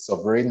later.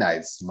 So, very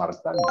nice,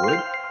 Marta.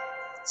 Good.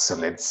 So,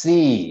 let's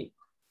see.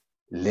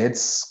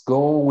 Let's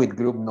go with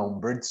group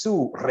number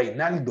 2.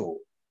 Reinaldo.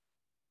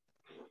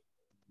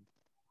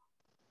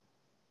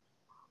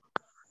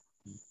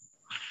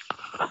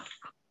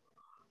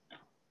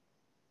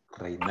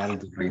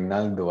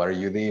 Reinaldo, are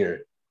you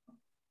there?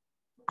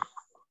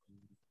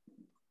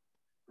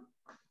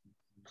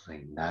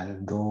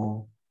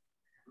 Reinaldo.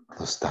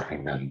 ¿Dónde está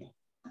Reinaldo?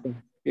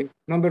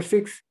 Number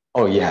 6.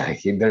 Oh, yeah,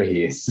 there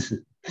he is.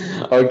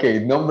 Okay,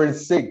 number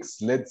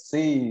 6. Let's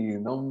see.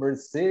 Number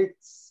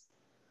 6.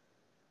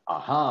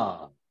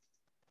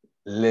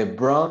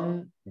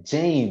 LeBron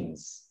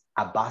James,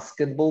 a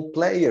basketball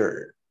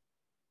player.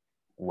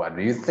 What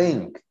do you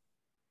think?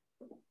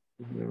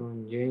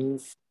 LeBron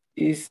James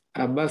is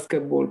a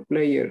basketball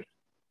player.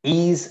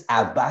 Is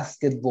a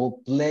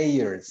basketball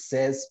player,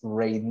 says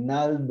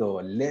Reinaldo.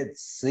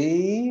 Let's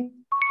see.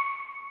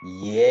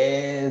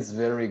 Yes,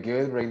 very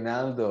good,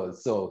 Reinaldo.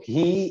 So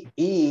he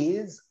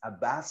is a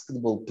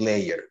basketball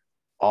player.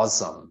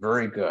 Awesome,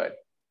 very good.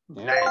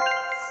 Nice.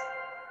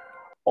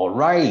 All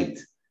right,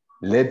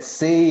 let's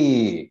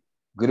see.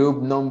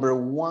 Group number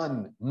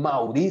 1,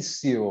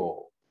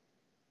 Mauricio.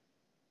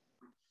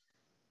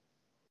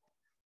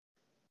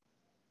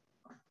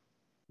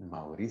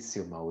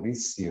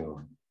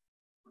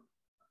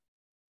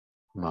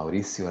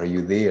 Mauricio, are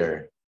you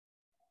there?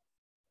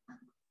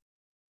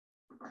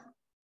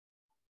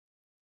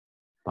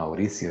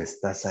 Mauricio,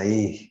 ¿estás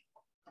ahí?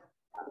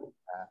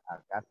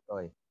 Acá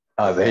estoy.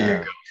 Oh, there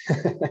you go.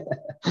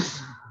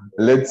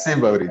 Let's see,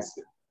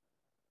 Mauricio.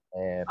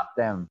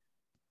 10.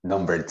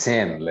 Number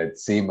 10.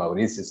 Let's see,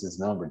 Mauricio is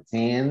number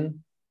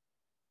 10.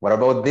 What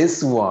about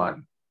this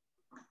one?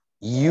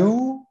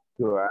 You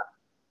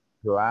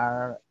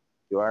are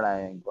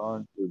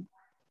going to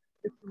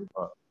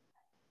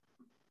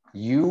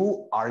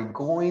You are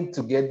going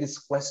to get this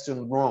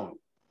question wrong.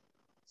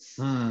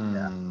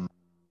 Yeah.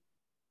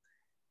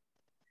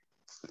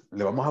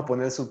 Le vamos a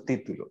poner el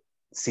subtítulo.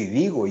 Si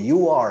digo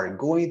you are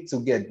going to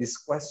get this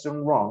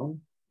question wrong,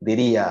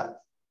 diría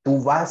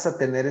tú vas a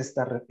tener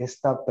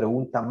esta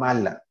pregunta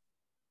mala.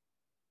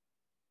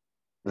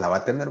 La va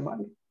a tener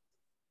mala.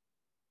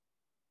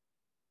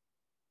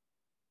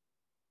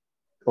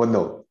 ¿O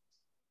no?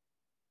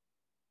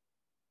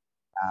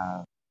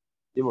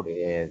 Sí,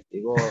 porque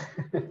digo...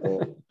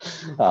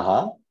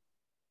 Ajá.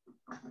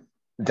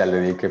 Ya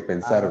le di que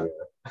pensar,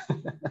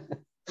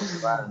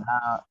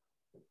 ¿verdad?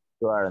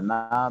 You are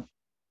not.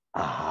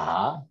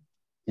 Ajá.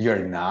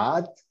 You're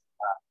not.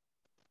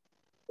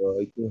 So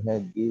it is a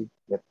good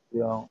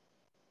question.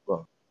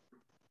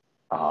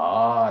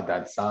 Ah,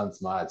 that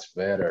sounds much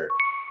better.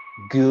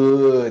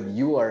 Good.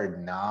 You are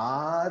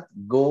not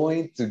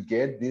going to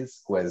get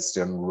this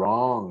question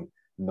wrong.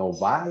 No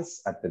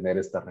vas a tener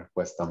esta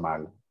respuesta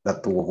mala. La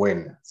tuvo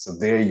buena. So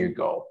there you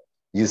go.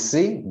 You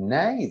see?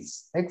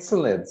 Nice.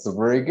 Excellent. So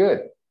very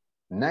good.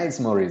 Nice,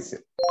 Mauricio.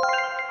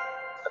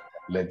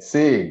 Let's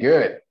see.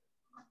 Good.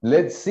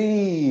 Let's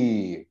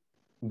see.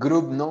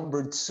 Group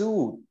number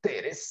 2,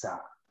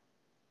 Teresa.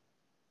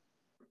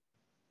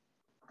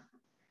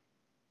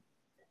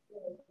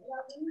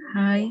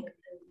 Hi.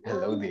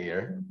 Hello,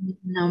 dear.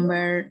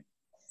 Number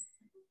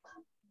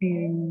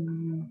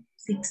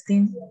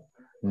 16.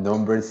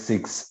 Number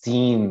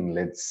 16.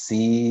 Let's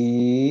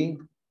see.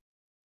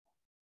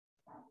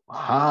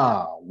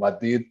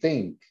 What do you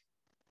think?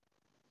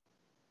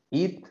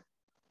 Eat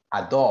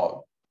a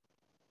dog.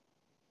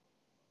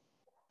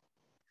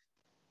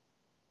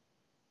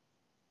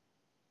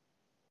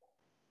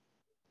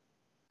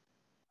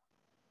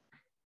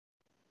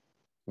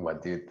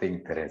 What do you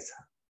think, Teresa?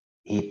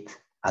 Eat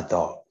a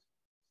dog.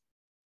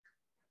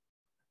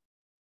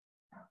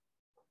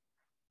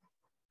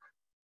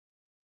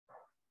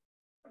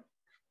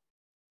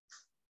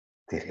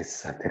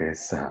 Teresa.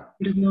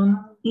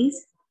 Perdón,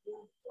 is?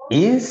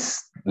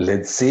 Is,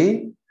 let's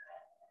see.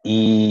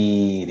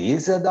 It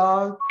is a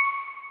dog.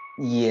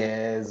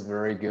 Yes,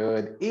 very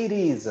good. It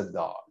is a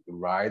dog,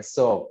 right?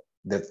 So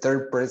the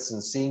third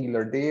person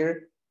singular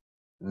there,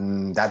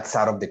 that's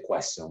out of the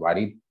question, right?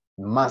 It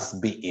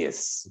must be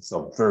is.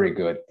 So very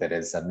good. That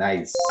is a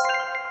nice.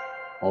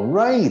 All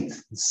right.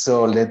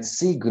 So let's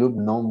see group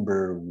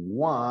number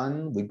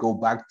 1. We go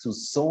back to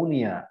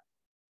Sonia.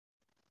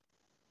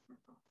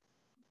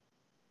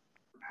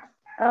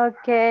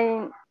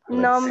 Okay.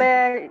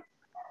 Number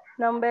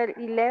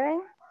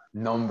 11.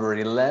 Number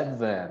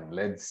 11.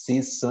 Let's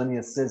see.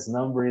 Sonia says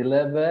number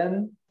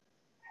 11.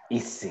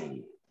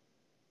 Easy.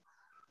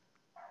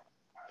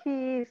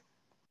 He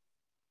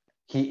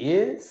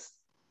is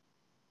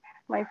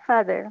my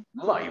father.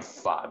 My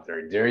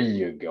father. There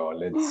you go.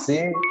 Let's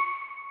see.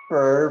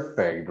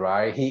 Perfect,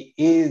 right? He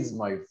is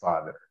my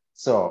father.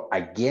 So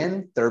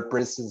again, third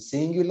person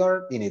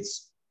singular in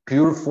its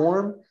pure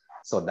form.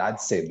 So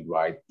that's it,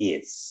 right?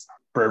 Is.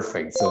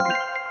 Perfect. So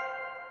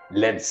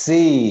let's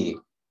see.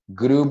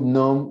 Group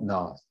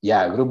number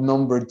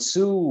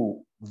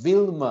 2,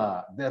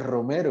 Vilma de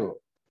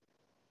Romero.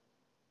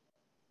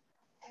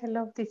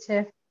 Hello,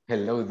 teacher.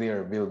 Hello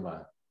there,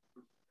 Vilma.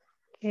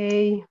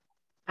 Okay,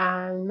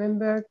 and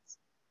number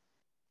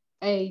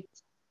 8.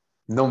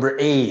 Number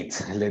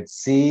 8. Let's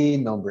see.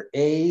 Number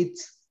 8.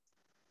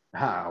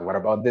 What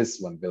about this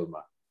one,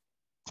 Vilma?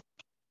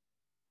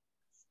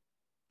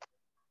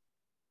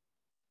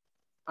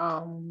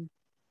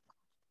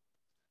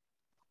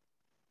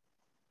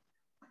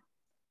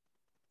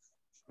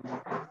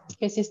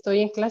 Que si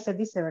estoy en clase,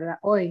 dice, ¿verdad?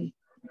 Hoy.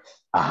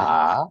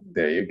 Ajá,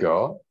 there you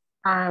go.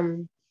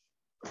 Ajá.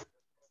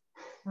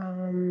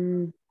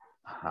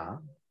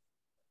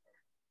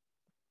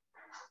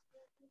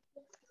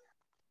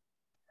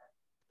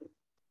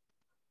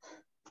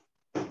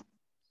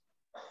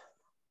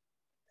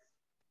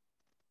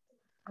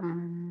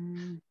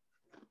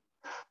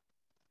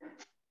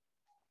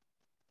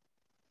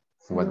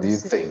 What do you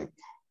think?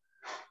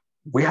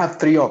 We have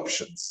 3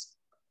 options.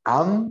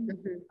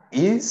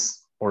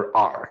 Is, or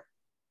are.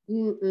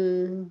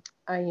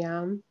 I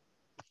am.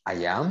 I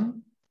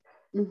am.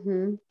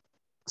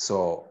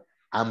 So,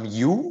 am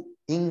you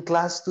in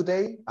class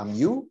today? Am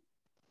you?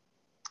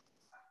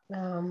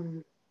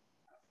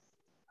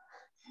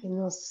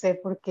 No sé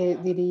por qué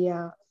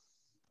diría,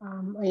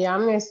 I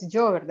am es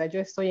yo, ¿verdad? Yo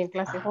estoy en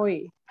clase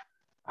hoy.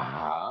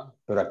 Ajá,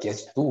 pero aquí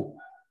es tú.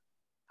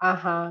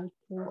 Ajá.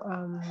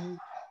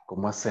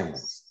 ¿Cómo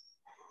hacemos?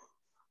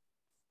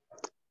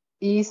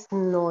 Is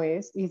no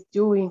es, is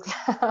you in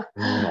class.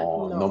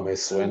 No me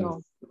suena.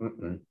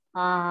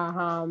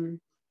 Ajá.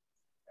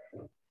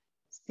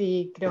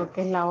 Sí, creo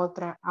que es la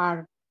otra.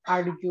 Are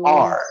you?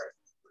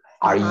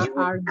 Are you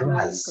in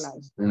class?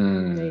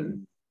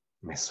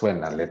 Me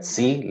suena. Let's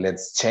see.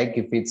 Let's check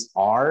if it's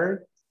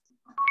are.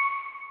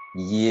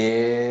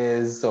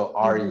 Yes. So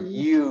are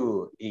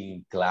you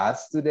in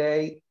class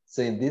today?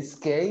 So in this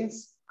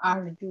case,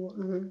 are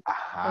you?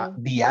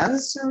 The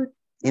answer,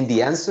 in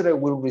the answer I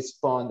will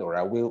respond, or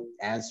I will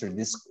answer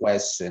this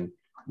question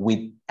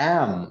with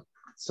am.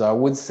 So I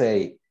would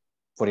say,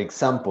 for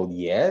example,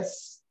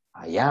 yes,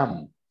 I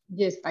am.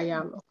 Yes, I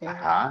am.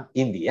 Okay.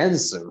 In the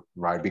answer,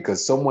 right?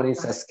 Because someone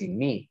is asking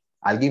me.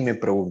 Alguien me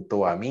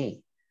preguntó a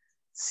mí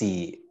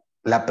si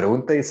La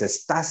pregunta dice,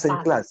 ¿estás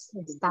en clase?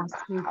 Estás.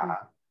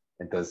 Ajá.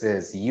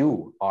 Entonces,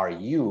 are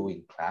you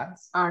in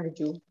class? Are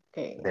you?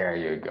 Okay. There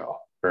you go.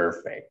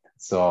 Perfect.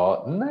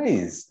 So,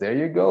 nice. There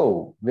you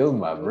go,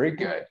 Vilma. Very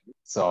good.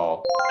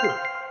 So,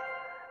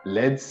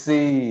 let's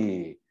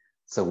see.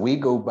 So, we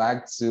go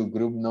back to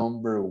group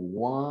number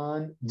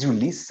 1.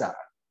 Julissa.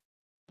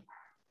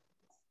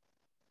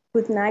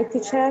 Good night,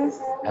 teacher.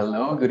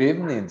 Hello, good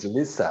evening,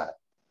 Julissa.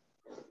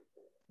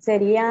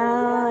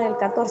 Sería el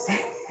 14.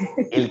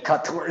 El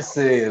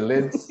 14.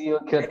 Let's see el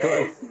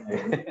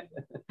 14.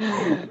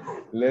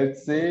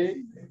 Let's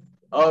see.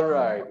 All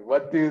right.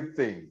 What do you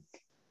think?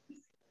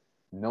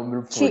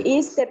 Number 4. She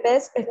is the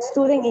best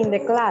student in the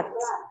class.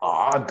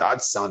 Oh,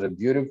 that sounded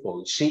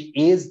beautiful. She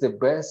is the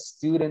best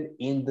student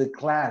in the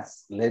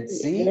class. Let's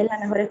see. Ella es la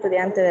mejor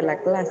estudiante de la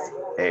clase.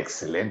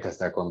 Excelente,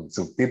 está con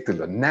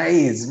subtítulo.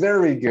 Nice,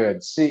 very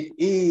good. She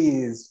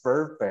is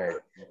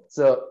perfect.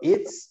 So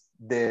it's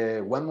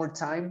the, one more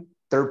time,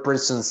 third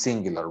person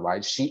singular,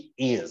 right? She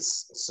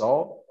is.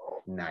 So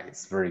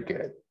nice, very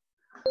good.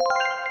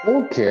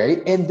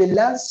 Okay, and the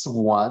last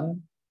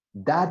one,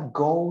 that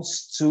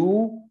goes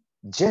to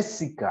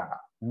Jessica,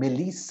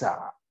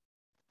 Melissa.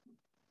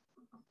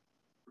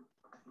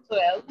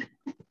 12.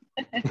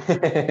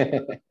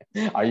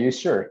 Are you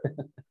sure?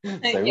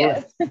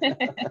 Yes.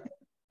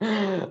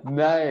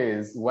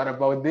 Nice. What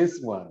about this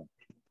one?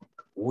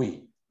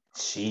 We,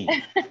 she,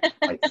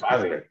 my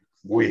father,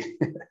 we.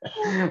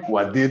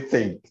 What do you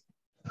think?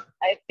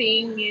 I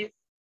think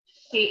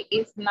he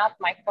is not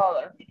my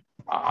father.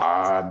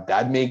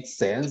 That makes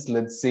sense.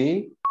 Let's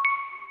see.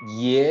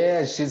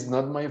 Yeah, she's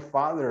not my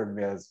father.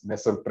 Me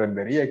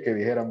sorprendería que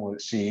dijéramos,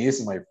 she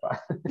is my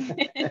father.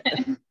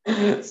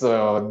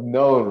 So,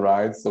 no,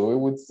 right? So we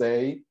would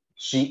say,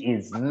 she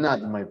is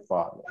not my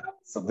father.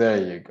 So there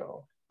you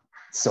go.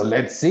 So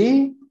let's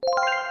see.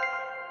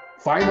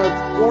 Final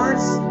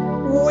scores,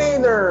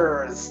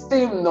 winners,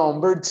 team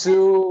number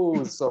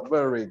 2. So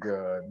very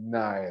good,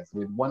 nice,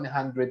 with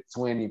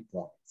 120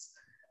 points.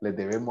 Le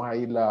debemos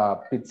ahí la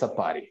pizza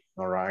party,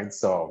 all right?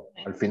 So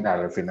al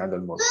final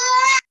del mundo.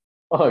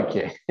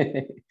 Okay,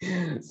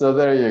 so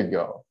there you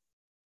go.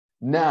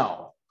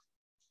 Now,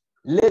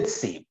 let's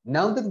see.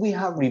 Now that we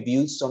have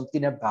reviewed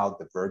something about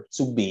the verb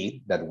to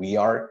be, that we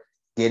are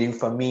getting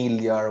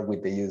familiar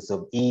with the use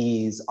of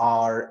is,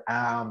 are,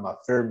 am,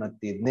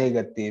 affirmative,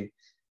 negative,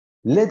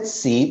 let's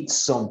see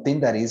something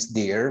that is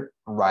there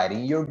right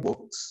in your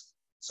books.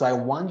 So I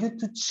want you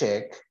to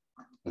check,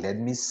 let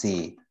me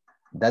see,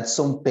 that's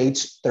on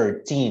page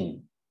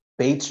 13.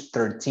 Page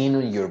 13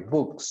 on your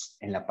books,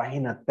 en la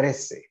página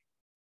 13.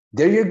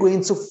 There you're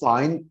going to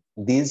find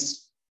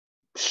this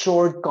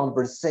short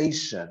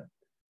conversation.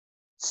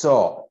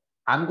 So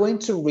I'm going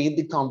to read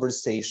the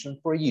conversation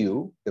for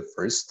you the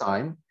first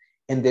time,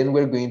 and then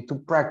we're going to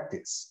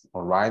practice,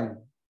 all right?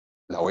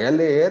 La voy a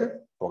leer,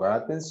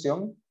 pongan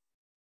atención.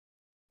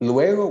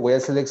 Luego voy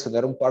a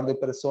seleccionar un par de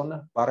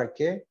personas para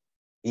que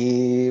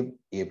y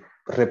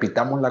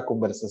repitamos la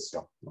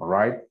conversación, all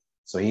right?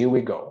 So here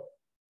we go.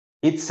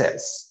 It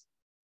says,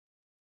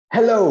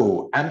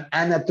 hello, I'm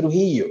Ana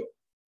Trujillo.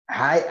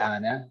 Hi,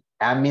 Ana.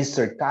 I'm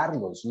Mr.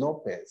 Carlos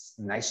Lopez.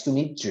 Nice to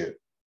meet you.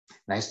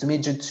 Nice to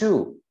meet you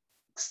too.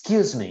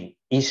 Excuse me,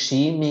 is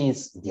she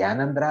Miss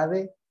Diana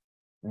Andrade?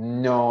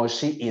 No,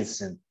 she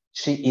isn't.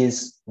 She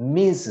is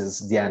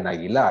Mrs. Diana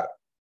Aguilar.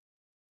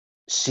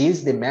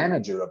 She's the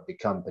manager of the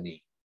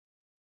company.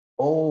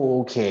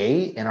 Oh,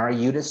 okay. And are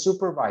you the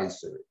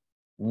supervisor?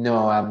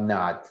 No, I'm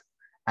not.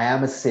 I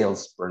am a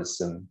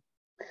salesperson.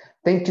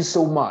 Thank you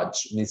so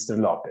much, Mr.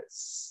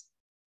 Lopez.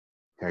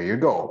 Here you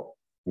go.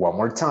 One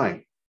more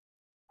time.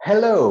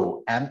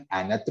 Hello, I'm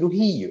Ana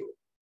Trujillo.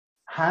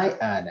 Hi,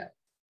 Ana.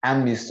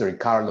 I'm Mr.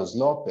 Carlos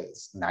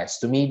Lopez. Nice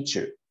to meet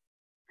you.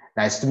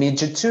 Nice to meet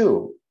you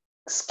too.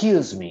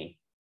 Excuse me,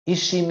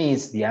 is she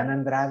Miss Diana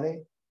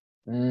Andrade?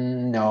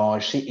 No,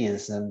 she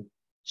isn't.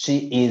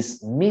 She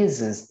is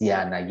Mrs.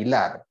 Diana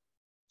Aguilar.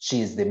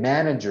 She is the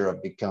manager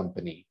of the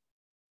company.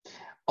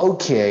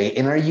 Okay,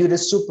 and are you the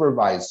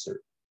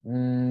supervisor?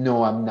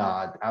 No, I'm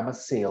not. I'm a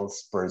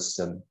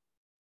salesperson.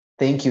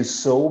 Thank you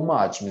so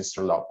much,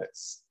 Mr.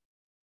 Lopez.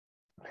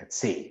 Let's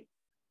see.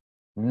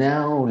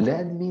 Now,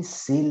 let me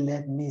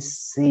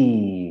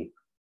see.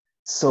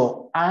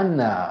 So,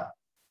 Anna,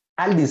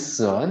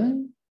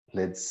 Allison,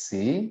 let's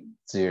see.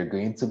 So, you're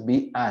going to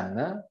be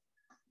Anna.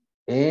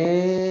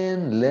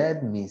 And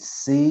let me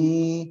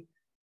see.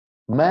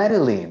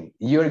 Madeline,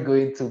 you're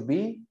going to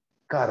be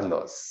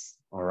Carlos.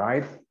 All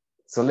right.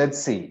 So, let's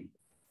see.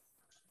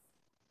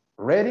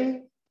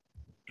 Ready?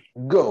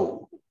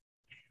 Go.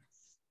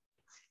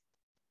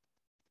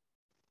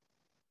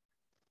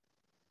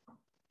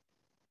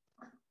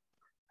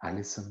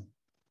 Allison.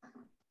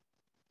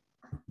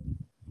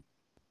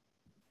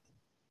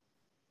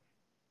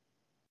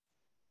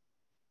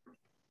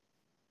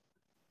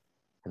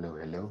 Hello,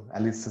 hello,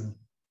 Allison.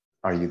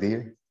 Are you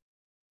there?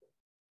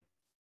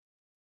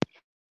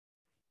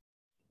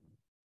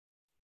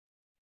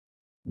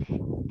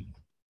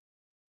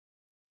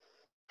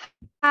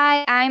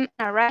 Hi, I'm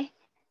Arai.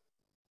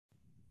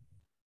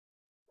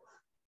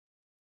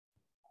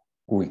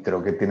 Uy,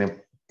 creo que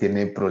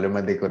tiene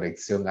problemas de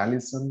conexión,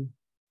 Allison.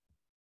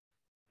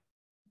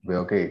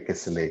 Veo que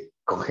se le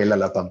congela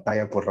la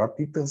pantalla por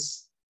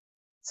ratitos.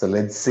 So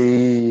let's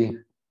see.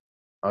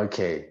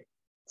 Okay.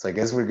 So I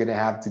guess we're going to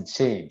have to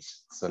change.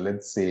 So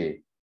let's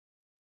see.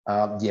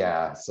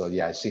 Yeah,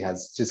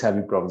 she's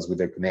having problems with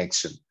the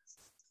connection.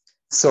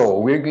 So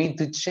we're going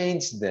to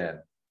change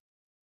then.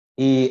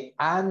 Y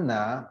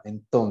Ana,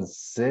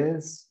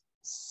 entonces,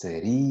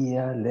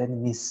 sería, let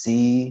me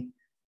see,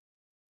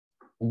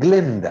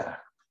 Glenda.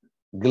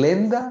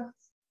 Glenda,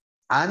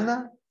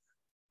 Ana,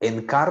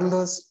 and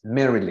Carlos,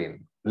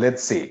 Marilyn.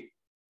 Let's see.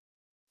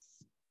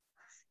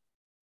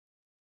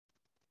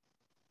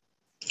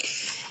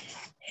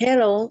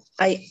 Hello,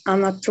 I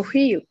am a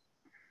Trujillo.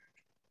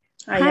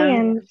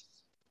 Marilyn.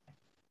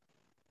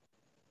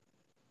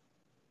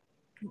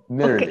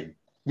 Okay.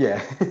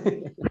 Yeah.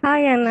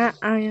 Hi, Anna.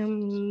 I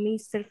am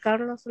Mr.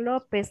 Carlos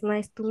Lopez.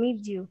 Nice to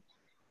meet you.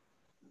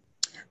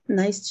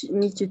 Nice to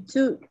meet you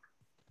too.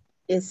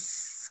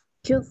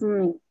 Excuse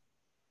me,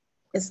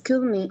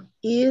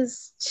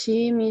 is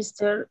she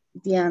Mr.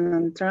 Diana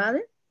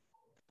Andrade?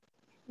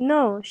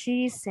 No,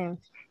 she isn't.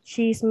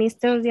 She is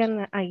Mr.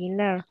 Diana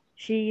Aguilar.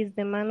 She is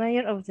the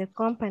manager of the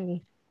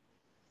company.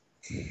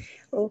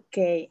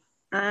 Okay,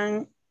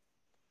 and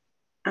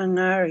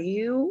are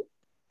you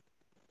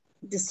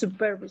the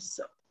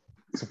supervisor?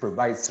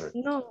 Supervisor.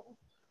 No.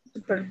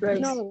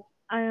 Supervisor. No,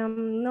 I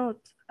am not.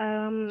 I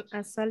am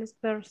a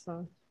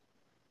salesperson.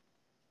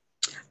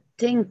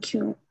 Thank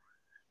you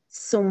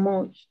so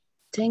much.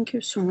 Thank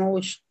you so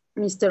much,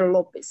 Mr.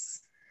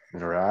 Lopez.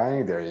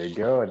 Right, there you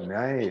go.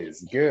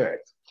 Nice, good.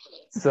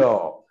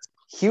 So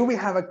here we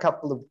have a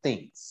couple of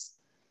things.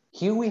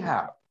 Here we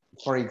have,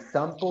 for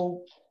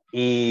example,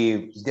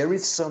 if there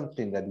is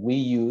something that we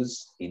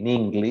use in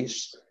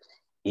English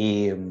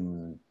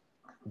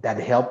that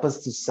help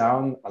us to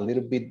sound a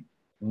little bit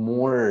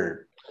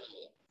more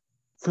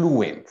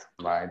fluent,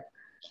 right?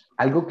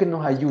 Algo que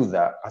nos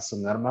ayuda a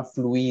sonar más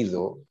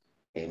fluido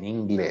en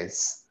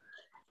inglés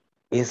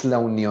es la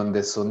unión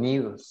de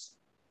sonidos.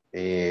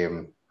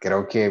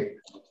 Creo que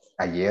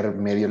ayer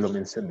medio lo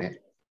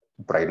mencioné,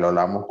 por ahí lo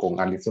hablamos con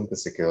Allison, que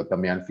se quedó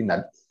también al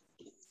final.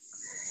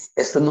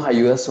 Esto nos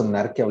ayuda a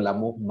sonar que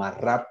hablamos más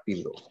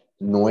rápido.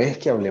 No es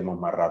que hablemos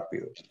más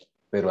rápido,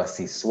 pero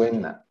así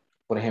suena.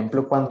 Por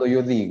ejemplo, cuando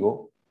yo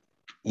digo,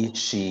 is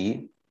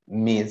she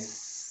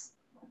Miss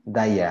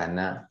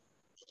Diana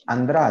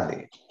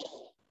Andrade?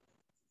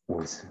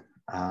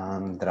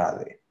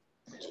 Andrade.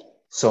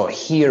 So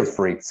here,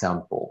 for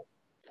example,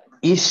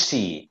 is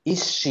she?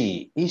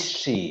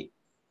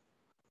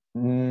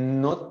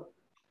 No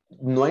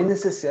hay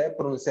necesidad de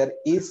pronunciar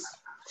is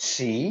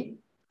she.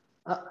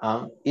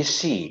 Is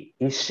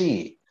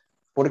she.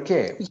 ¿Por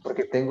qué?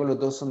 Porque tengo los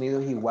dos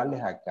sonidos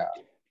iguales acá.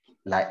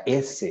 La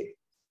S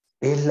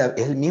es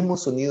el mismo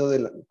sonido de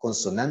la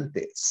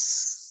consonante.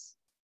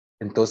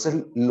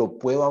 Entonces lo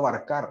puedo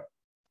abarcar.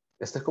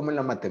 Esto es como en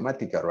la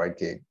matemática, right?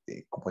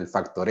 Como el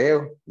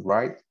factoreo,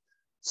 right?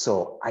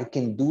 So I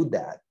can do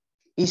that.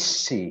 Is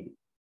she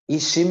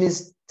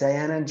Miss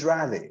Diana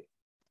Andrade?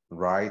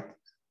 Right?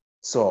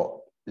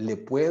 So le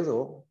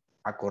puedo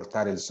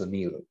acortar el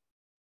sonido.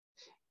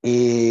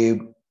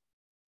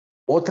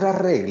 Otra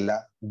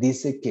regla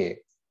dice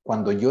que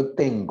cuando yo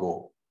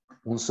tengo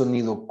un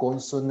sonido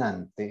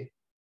consonante,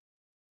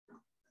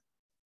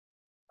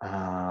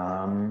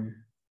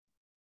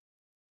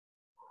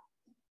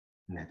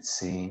 let's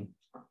see.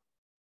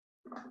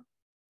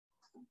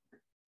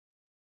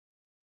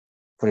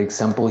 For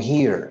example,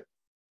 here.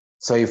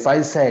 So if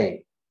I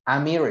say,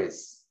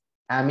 Amiris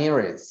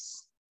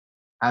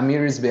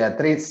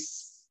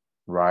Beatriz,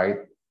 right?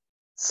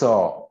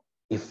 So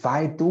if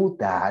I do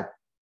that,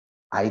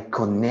 I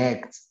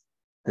connect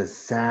the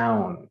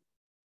sound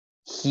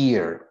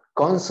here,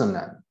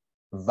 consonant,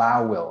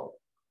 vowel,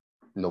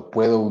 lo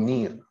puedo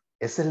unir.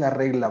 Esa es la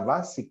regla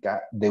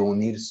básica de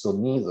unir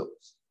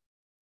sonidos.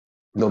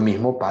 Lo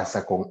mismo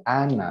pasa con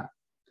Ana.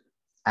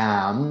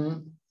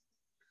 I'm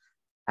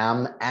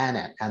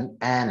Anna.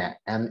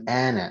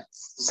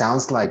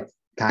 Sounds like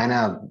kind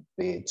of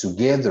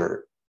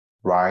together,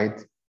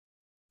 right?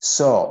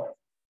 So,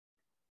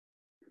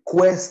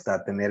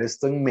 cuesta tener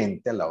esto en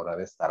mente a la hora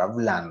de estar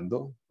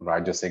hablando,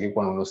 right? Yo sé que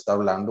cuando uno está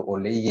hablando o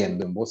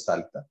leyendo en voz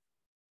alta,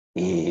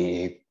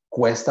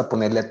 cuesta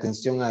ponerle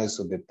atención a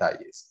esos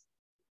detalles.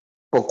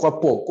 Poco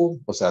a poco,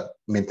 o sea,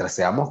 mientras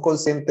seamos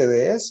conscientes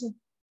de eso,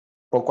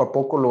 poco a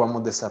poco lo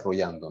vamos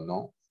desarrollando,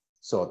 ¿no?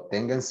 So,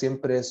 tengan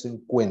siempre eso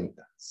en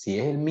cuenta. Si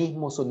es el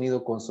mismo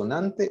sonido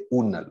consonante,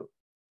 únalo.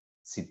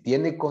 Si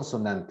tiene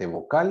consonante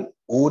vocal,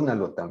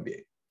 únalo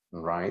también,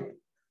 right?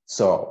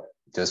 So,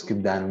 just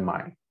keep that in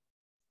mind.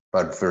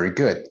 But very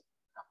good.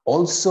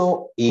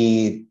 Also,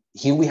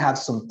 here we have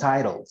some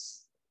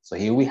titles. So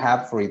here we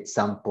have, for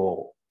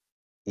example,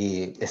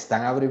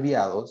 están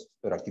abreviados,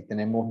 pero aquí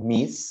tenemos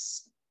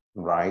Miss,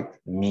 right?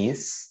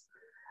 Miss.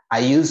 I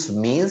use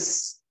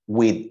Miss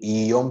with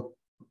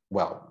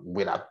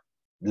with a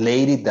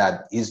lady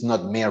that is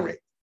not married.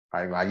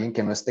 Right? Alguien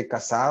que no esté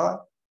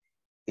casada,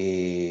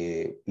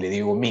 le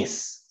digo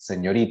Miss.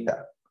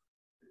 señorita.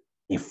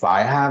 If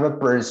I have a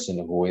person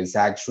who is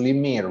actually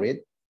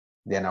married,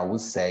 then I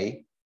would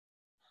say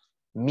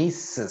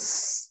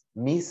Mrs.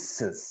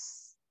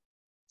 Mrs.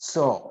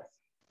 So,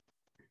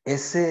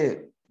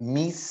 ese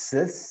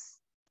Mrs.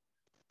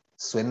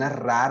 suena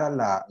rara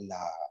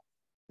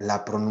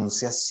la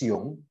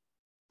pronunciación,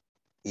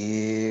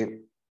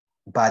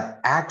 but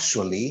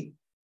actually,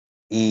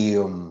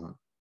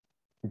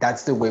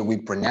 that's the way we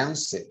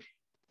pronounce it.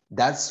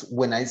 That's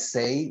when I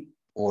say,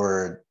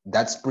 or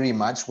that's pretty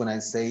much when I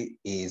say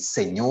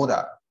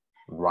señora,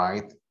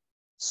 right?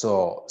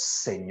 So,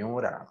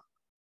 señora.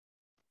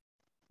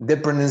 The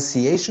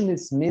pronunciation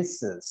is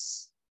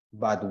Mrs.,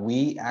 but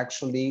we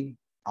actually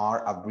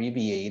are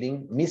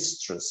abbreviating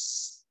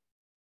mistress.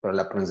 Pero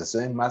la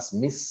pronunciación es más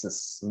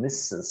Mrs.,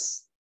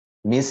 Mrs.,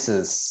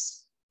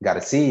 Mrs.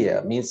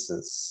 García,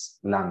 Mrs.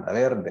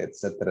 Landaverde,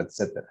 etc.,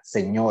 etc.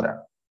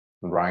 Señora,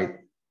 right?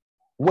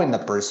 When a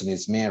person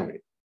is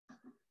married.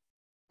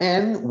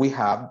 And we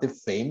have the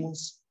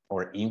famous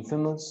or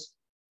infamous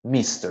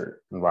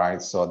Mr.,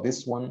 right? So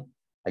this one,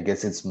 I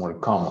guess it's more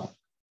common.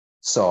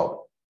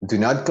 So do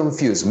not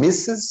confuse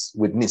Mrs.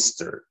 with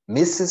Mr.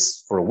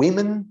 Mrs. for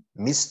women,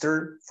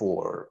 Mr.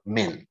 for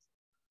men.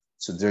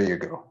 So there you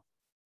go.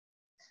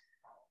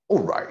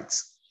 All right.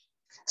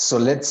 So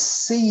let's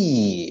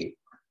see.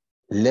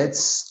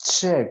 Let's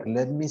check.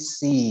 Let me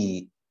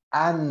see.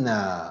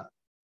 Anna.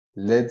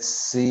 Let's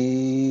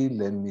see.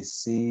 Let me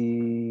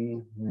see.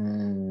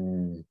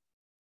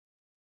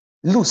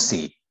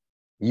 Lucy.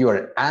 You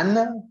are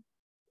Anna.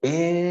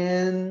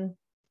 And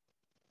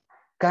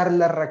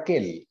Carla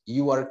Raquel.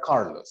 You are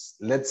Carlos.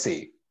 Let's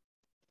see.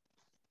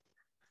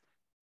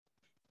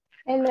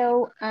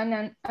 Hello,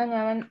 Anna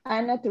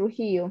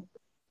Trujillo.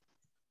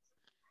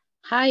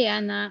 Hi,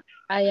 Anna.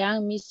 I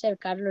am Mr.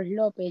 Carlos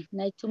Lopez.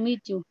 Nice to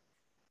meet you.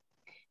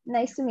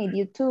 Nice to meet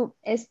you too.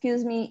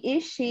 Excuse me,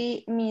 is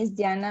she Miss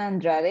Diana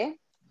Andrade?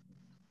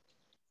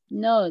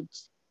 No,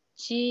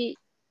 she's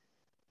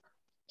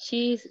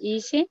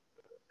easy.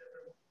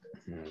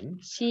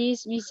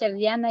 She's Mr.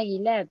 Diana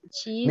Aguilar.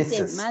 She's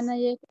the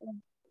manager.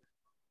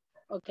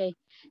 Okay.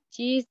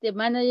 She's the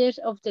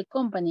manager of the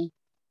company.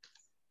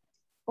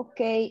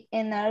 Okay,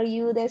 and are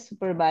you the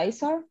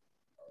supervisor?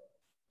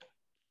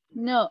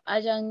 No, I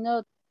am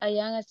not. I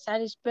am a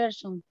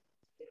salesperson.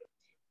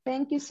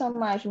 Thank you so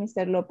much,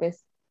 Mr.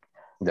 Lopez.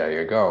 There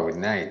you go.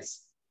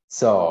 Nice.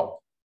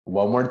 So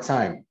one more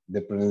time,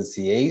 the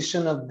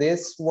pronunciation of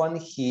this one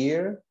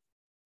here,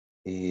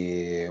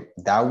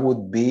 that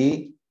would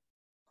be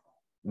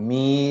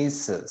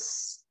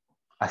Mrs.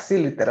 Así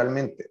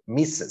literalmente,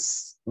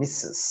 Mrs.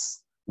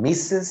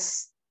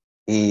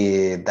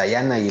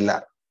 Diana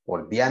Aguilar,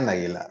 or Diana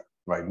Aguilar,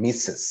 right?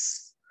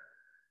 Mrs.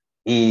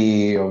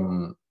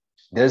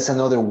 There's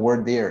another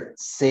word there,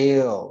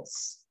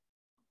 sales.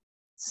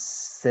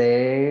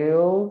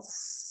 Sales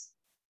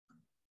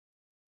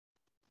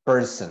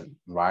person,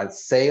 right?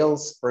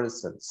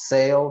 Salesperson.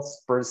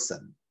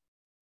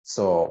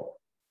 So,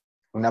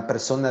 una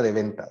persona de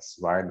ventas,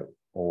 right?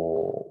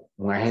 O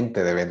un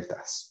agente de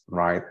ventas,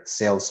 right?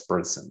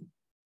 Salesperson.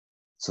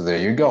 So there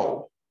you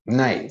go.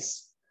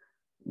 Nice.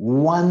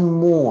 One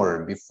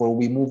more before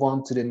we move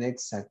on to the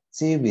next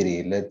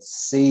activity. Let's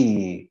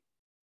see.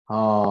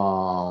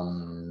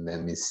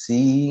 Let me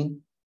see.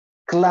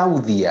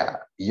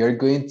 Claudia, you're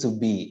going to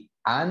be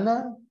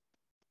Anna.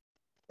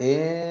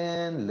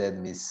 And let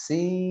me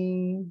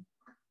see.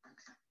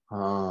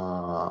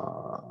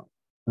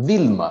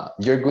 Vilma,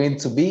 you're going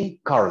to be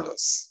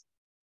Carlos.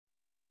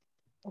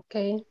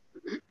 Okay.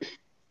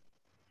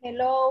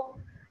 Hello,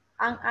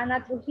 I'm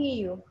Ana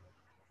Trujillo.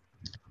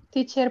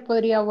 Teacher,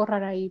 ¿podría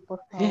borrar ahí, por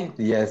favor?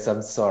 Yes,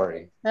 I'm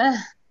sorry.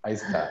 Ahí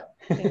está.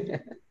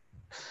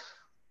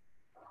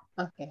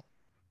 Okay.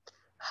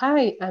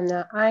 Hi,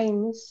 Anna.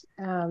 I'm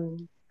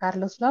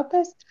Carlos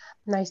Lopez.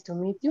 Nice to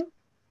meet you.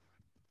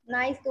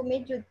 Nice to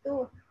meet you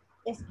too.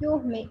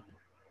 Excuse me,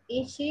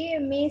 is she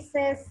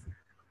Mrs.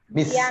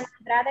 Miss. Diana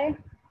Andrade?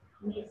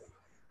 Miss.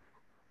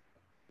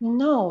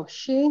 No,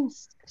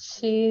 she's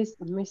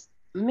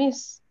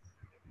Miss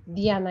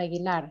Diana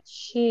Aguilar.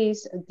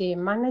 She's the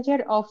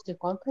manager of the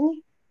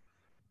company.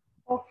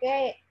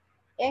 Okay,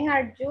 and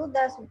are you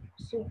the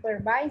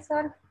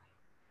supervisor?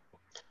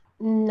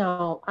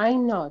 No,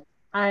 I'm not.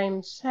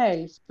 I'm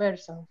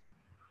salesperson.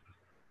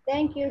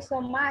 Thank you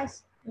so much,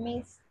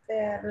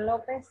 Mr.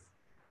 Lopez.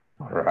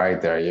 All right,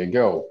 there you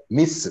go.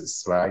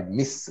 Mrs., right?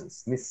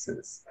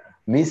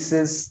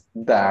 Mrs.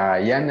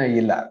 Diana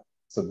Aguilar.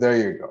 So there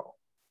you go.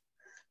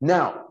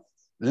 Now,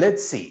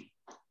 let's see.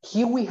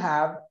 Here we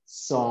have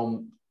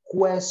some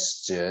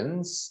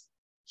questions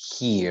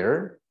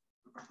here.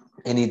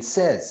 And it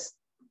says,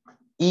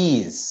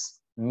 is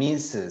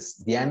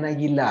Mrs. Diana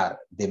Aguilar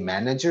the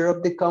manager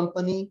of the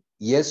company?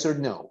 Yes or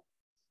no?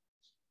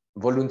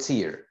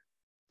 Volunteer.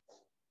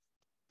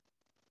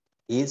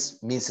 Is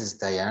Mrs.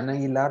 Diana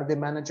Aguilar the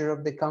manager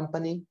of the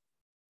company?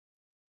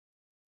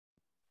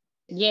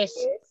 Yes.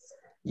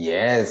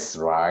 Yes,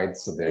 right.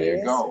 So there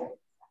you go.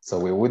 So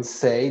we would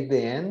say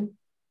then,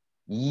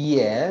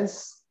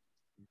 yes,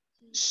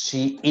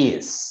 She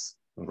is,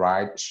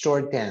 right?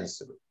 Short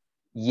answer.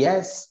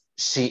 Yes,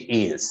 she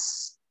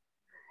is.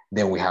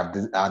 Then we have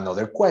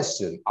another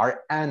question.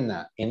 Are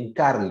Ana and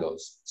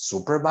Carlos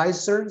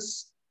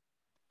supervisors?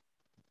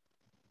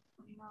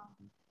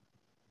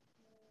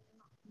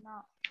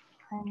 No,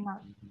 I'm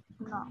not.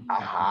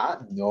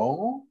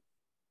 No.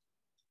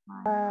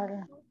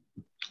 No.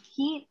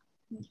 He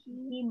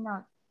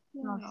not.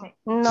 No sé.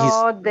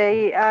 No,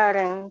 they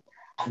aren't.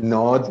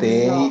 No,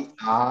 they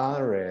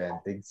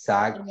aren't.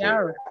 Exactly. They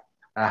are.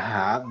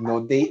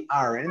 No, they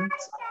aren't.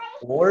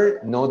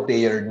 Or no,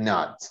 they are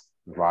not.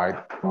 Right?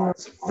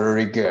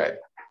 Very good.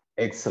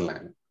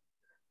 Excellent.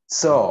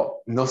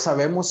 So, no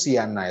sabemos si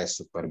Ana es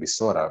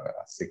supervisora,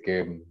 ¿verdad? Así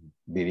que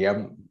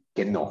diría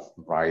que no,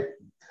 right?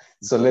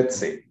 So, let's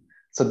see.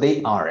 So,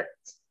 they aren't.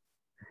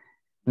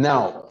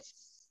 Now,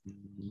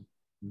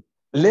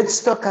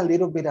 let's talk a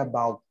little bit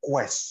about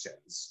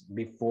questions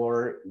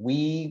before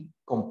we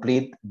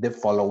complete the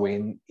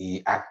following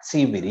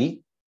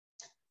activity.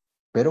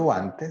 Pero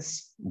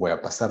antes, voy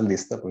a pasar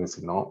lista porque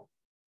si no,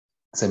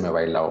 se me va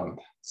a ir la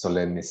onda. So,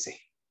 let me see.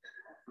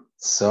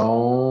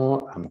 So,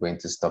 I'm going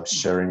to stop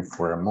sharing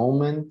for a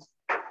moment.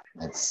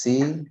 Let's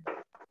see.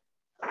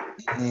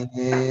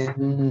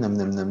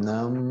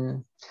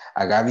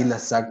 A Gaby la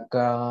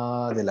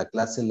saca de la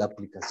clase la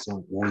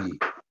aplicación. Uy,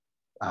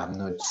 I'm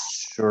not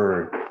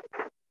sure.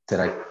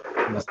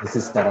 No sé si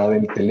estará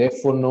del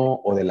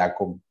teléfono o de la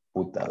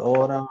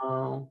computadora.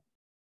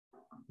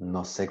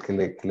 No sé qué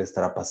le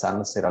estará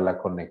pasando. ¿Será la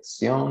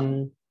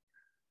conexión?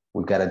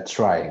 We gotta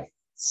try.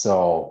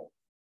 So,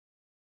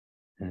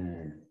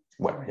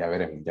 bueno, ya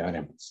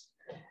veremos.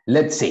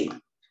 Let's see.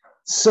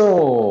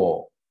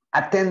 So,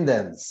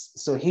 attendance.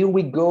 So here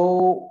we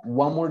go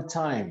one more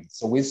time.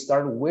 So we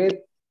start with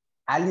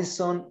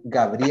Alison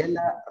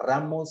Gabriela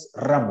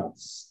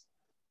Ramos.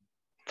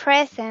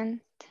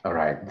 Present. All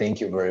right,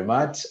 thank you very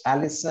much,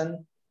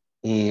 Alison.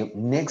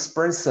 Next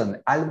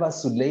person, Alba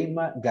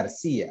Zuleima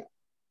Garcia.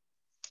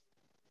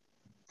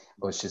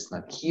 Oh, she's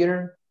not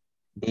here.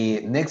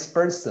 Next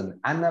person,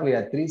 Ana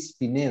Beatriz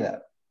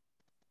Pineda.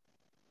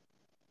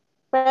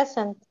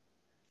 Present.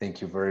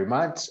 Thank you very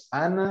much,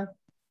 Ana.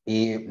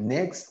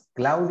 Next,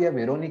 Claudia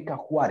Verónica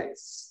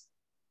Juárez.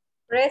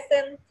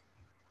 Present.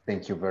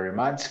 Thank you very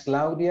much,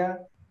 Claudia.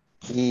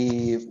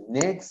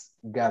 Next,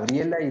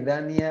 Gabriela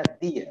Idania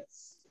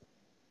Díaz.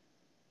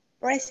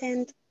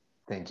 Present.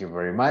 Thank you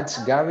very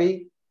much,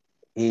 Gaby.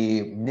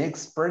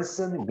 Next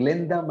person,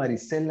 Glenda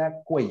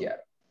Marisela Cuellar.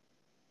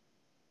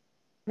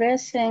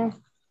 Present.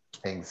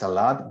 Thanks a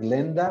lot,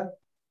 Glenda.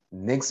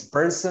 Next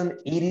person,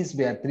 Iris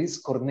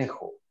Beatriz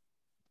Cornejo.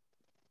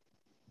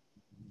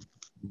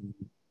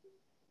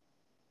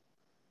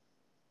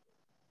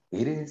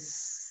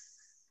 Iris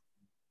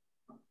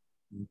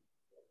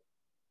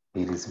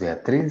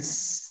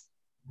Beatriz.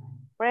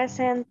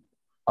 Present.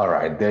 All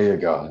right, there you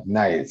go.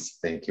 Nice.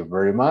 Thank you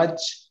very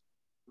much.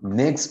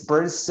 Next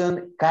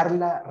person,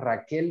 Carla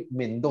Raquel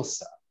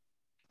Mendoza.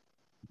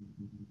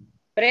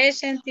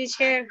 Present,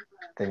 teacher.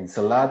 Thanks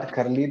a lot,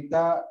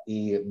 Carlita.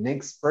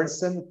 Next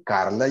person,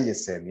 Carla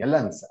Yesenia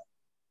Lanza.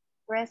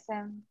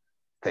 Present.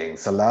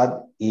 Thanks a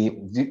lot.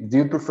 Do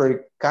you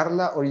prefer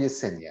Carla or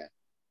Yesenia?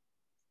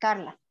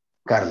 Carla.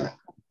 Carla.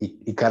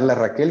 ¿Y Carla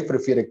Raquel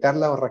prefiere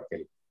Carla o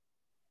Raquel?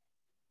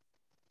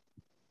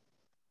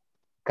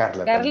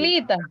 Carla.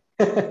 Carlita.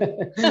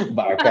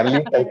 Va,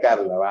 Carlita y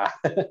Carla, va.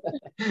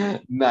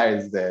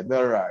 Nice then.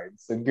 All right.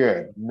 So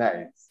good.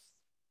 Nice.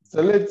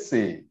 So let's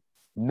see.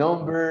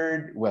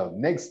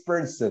 Next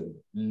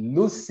person,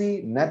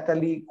 Lucy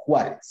Natalie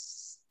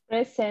Juárez.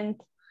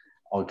 Present.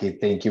 Okay,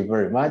 thank you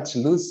very much,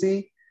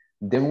 Lucy.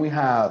 Then we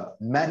have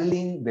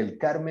Madeline del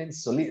Carmen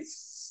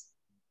Solís.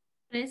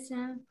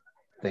 Present.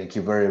 Thank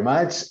you very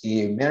much.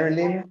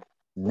 Marilyn.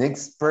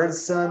 Next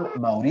person,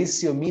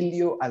 Mauricio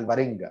Emilio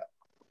Alvarenga.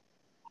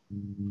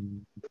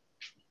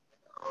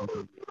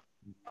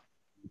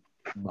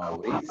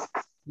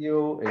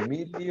 Mauricio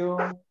Emilio,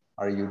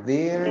 are you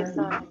there?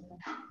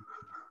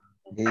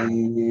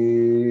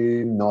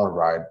 No,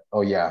 right.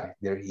 Oh yeah,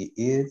 there he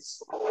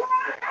is.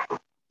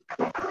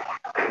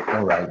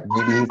 All right,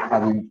 maybe he's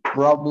having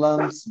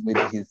problems with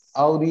his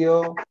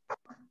audio,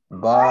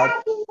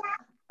 but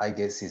I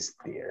guess he's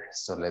there.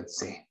 So let's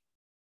see.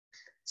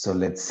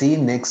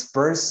 Next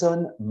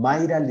person,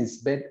 Mayra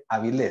Lisbeth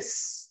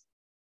Avilés.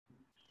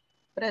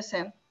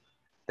 Present.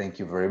 Thank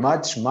you very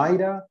much,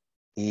 Mayra.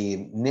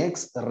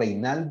 Next,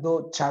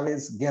 Reinaldo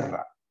Chávez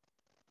Guerra.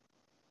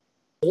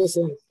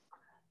 Present.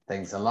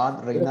 Thanks a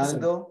lot,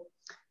 Reinaldo.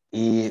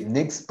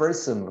 Next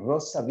person,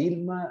 Rosa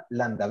Vilma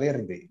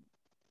Landaverde.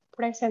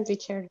 Present,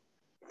 teacher.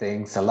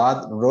 Thanks a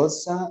lot,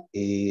 Rosa.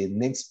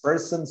 Next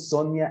person,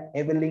 Sonia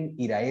Evelyn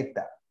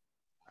Iraeta.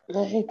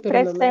 Ay,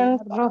 pero no me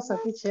gusta Rosa,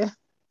 teacher.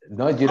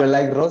 No, you don't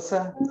like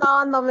Rosa?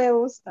 No, no me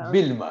gusta.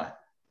 Vilma.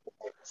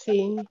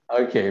 Sí.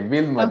 Ok,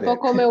 Vilma.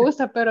 Tampoco me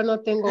gusta, pero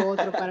no tengo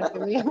otro para que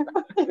me llame.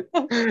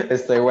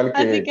 Está igual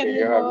que que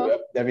yo.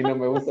 A mí no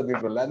me gusta ni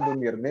Rolando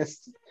ni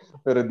Ernesto,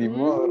 pero ni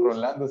modo,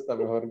 Rolando está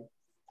mejor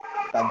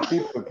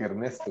Tantito que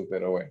Ernesto,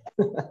 pero bueno.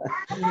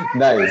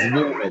 Nice,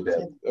 good with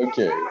that.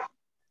 Okay.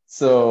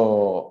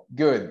 So,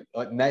 good.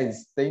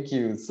 Nice. Thank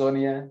you,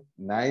 Sonia.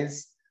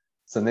 Nice.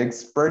 So,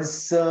 next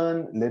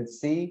person, let's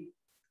see.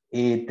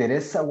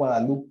 Teresa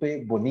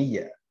Guadalupe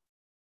Bonilla.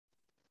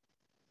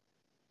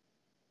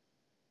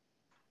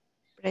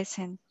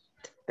 Present.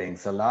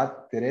 Thanks a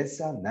lot,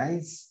 Teresa.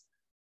 Nice.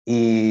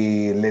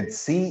 Let's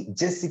see.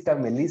 Jessica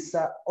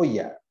Melissa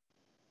Oya.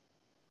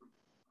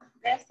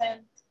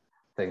 Present.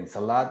 Thanks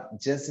a lot,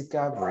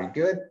 Jessica. Very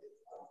good.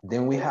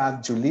 Then we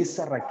have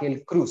Julissa Raquel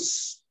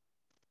Cruz.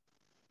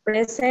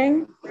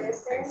 Present.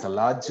 Thanks a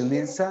lot,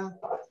 Julissa.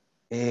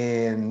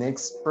 And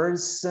next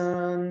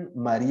person,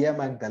 Maria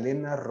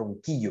Magdalena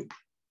Ronquillo.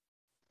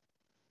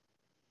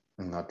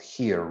 Not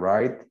here,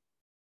 right?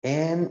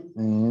 And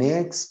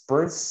next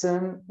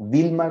person,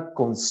 Vilma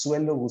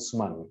Consuelo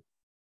Guzmán.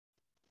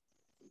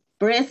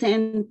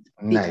 Present,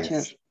 Nice.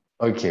 teacher.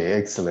 Okay,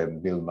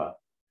 excellent, Vilma.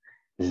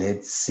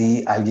 Let's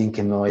see, alguien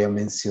que no haya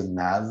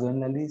mencionado en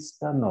la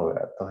lista. No,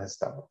 ¿verdad? Todos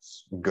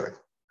estamos. Good.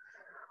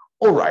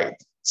 All right.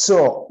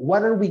 So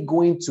what are we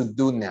going to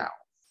do now?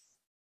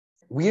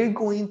 We are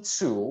going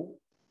to,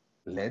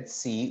 let's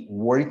see,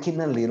 work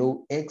in a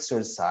little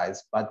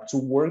exercise, but to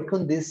work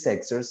on this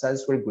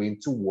exercise, we're going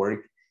to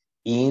work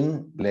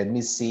in, let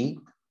me see,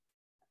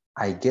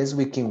 I guess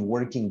we can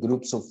work in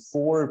groups of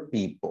 4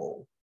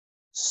 people.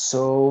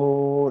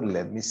 So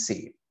let me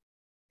see.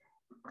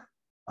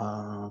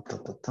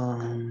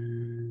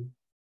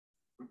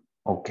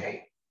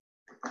 Okay.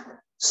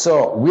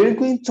 So we're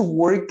going to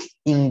work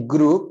in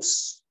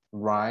groups,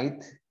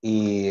 right?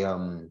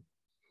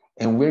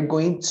 And we're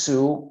going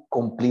to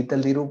complete a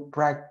little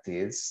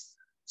practice.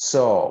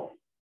 So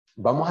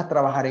vamos a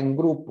trabajar en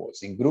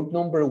grupos. In group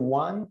number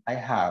 1, I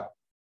have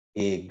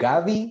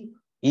Gaby,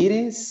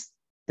 Iris,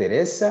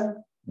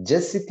 Teresa,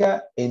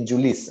 Jessica, and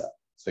Julissa.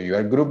 So you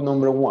are group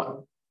number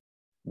 1.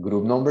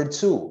 Group number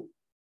 2,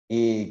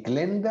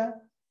 Glenda,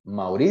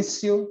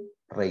 Mauricio,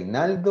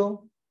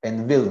 Reinaldo,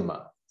 and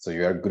Vilma. So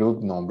you are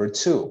group number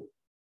 2.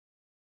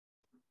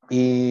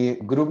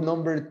 Group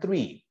number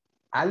 3,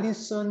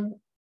 Allison,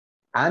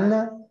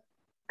 Ana,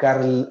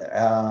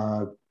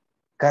 Carla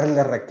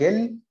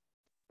Raquel,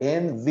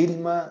 and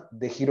Vilma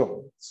de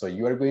Girón. So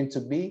you are going to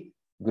be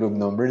group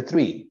number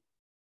 3.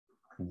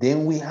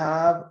 Then we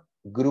have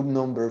group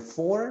number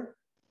 4,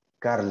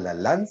 Carla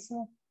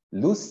Lanza,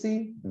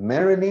 Lucy,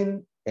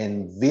 Marilyn,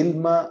 and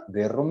Vilma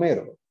de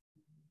Romero.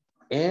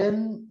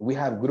 And we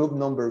have group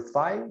number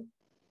 5,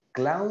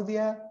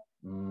 Claudia,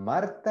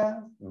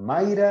 Marta,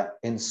 Mayra,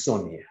 and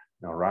Sonia.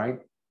 All right.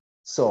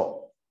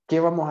 So,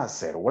 ¿qué vamos a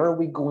hacer? What are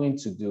we going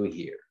to do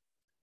here?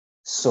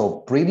 So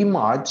pretty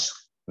much,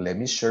 let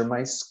me share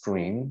my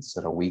screen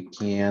so that we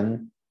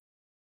can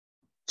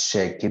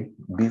check it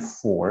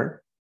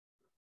before.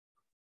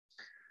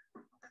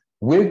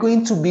 We're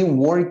going to be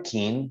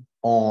working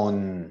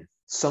on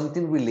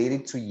something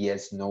related to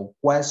yes, no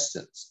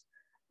questions.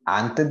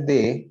 Antes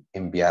de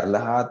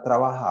enviarlas a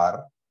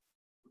trabajar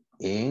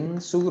en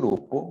su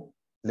grupo,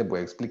 les voy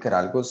a explicar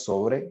algo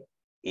sobre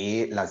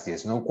las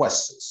yes, no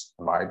questions,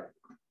 right?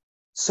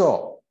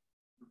 So,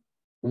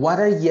 what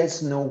are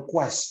yes, no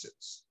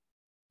questions?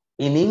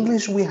 In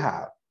English, we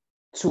have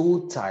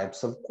 2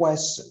 types of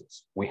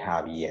questions. We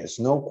have yes,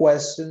 no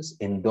questions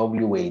and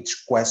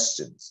WH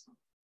questions.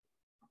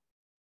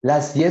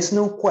 Las yes,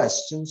 no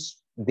questions,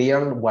 they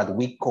are what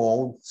we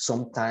call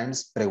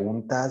sometimes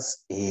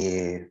preguntas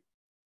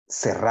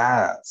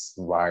cerradas,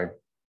 right?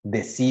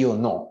 De sí o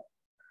no.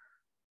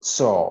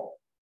 So,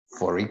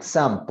 for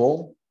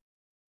example,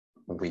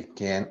 we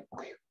can,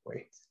 wait.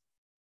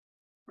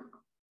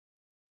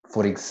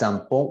 For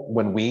example,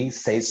 when we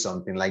say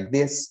something like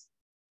this,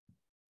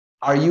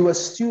 are you a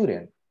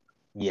student?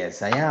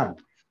 Yes, I am.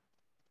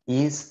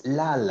 Is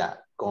Lala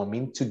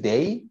coming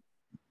today?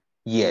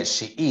 Yes,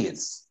 she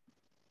is.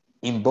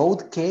 In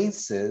both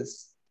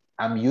cases,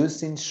 I'm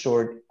using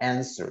short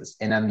answers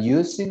and I'm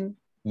using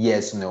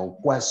yes, no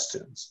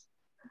questions.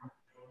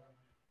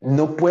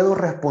 No puedo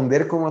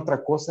responder con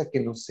otra cosa que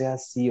no sea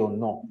sí o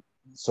no.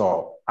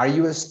 So, are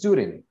you a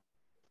student?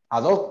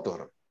 A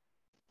doctor.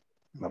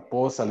 No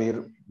puedo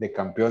salir de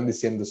campeón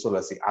diciendo solo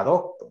así, a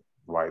doctor,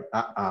 right?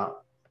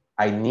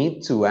 I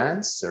need to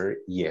answer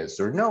yes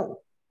or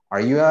no.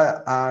 Are you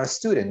a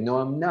student? No,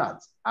 I'm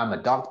not. I'm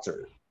a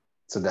doctor.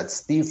 So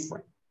that's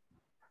different.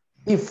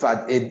 If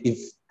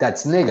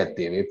that's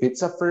negative, if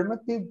it's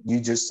affirmative, you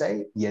just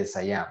say, yes,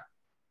 I am.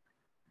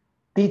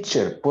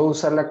 Teacher, ¿puedo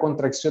usar la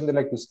contracción de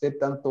la que usted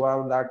tanto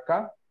habla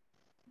acá?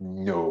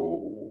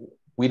 No,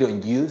 we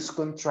don't use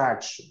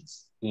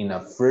contractions in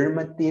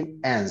affirmative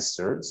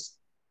answers,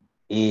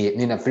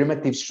 in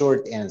affirmative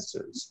short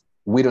answers.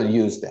 We don't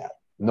use that.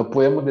 No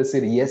podemos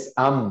decir yes,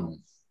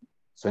 am.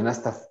 Suena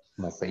hasta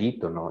como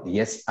feíto, ¿no?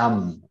 Yes,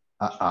 am.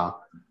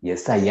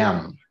 Yes, I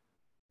am.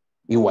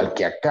 Igual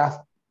que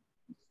acá.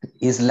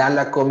 Is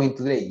Lala coming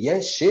today?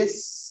 Yes,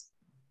 she's.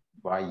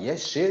 Why,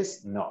 yes,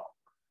 she's? No.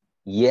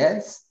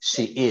 Yes,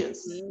 she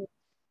is.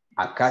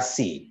 Acá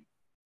sí.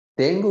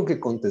 Tengo que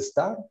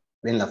contestar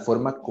en la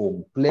forma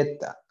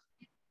completa.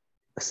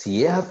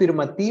 Si es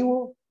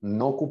afirmativo,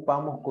 no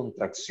ocupamos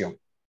contracción,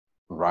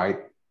 right?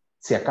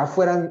 Si acá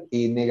fueran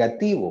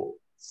negativo,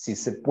 sí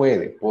se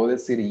puede. Puedo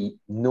decir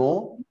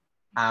no,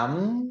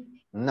 am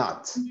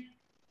not.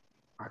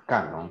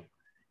 Acá no.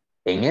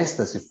 En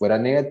esta, si fuera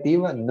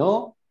negativa,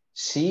 no,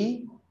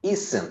 she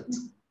isn't,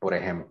 por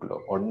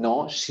ejemplo. O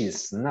no,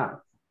 she's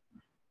not.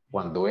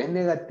 Cuando es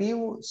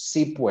negativo,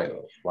 sí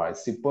puedo. Right?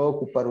 Sí puedo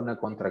ocupar una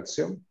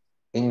contracción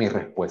en mi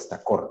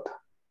respuesta corta.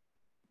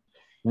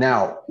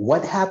 Now,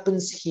 what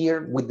happens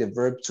here with the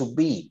verb to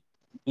be?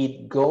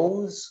 It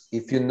goes,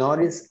 if you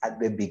notice, at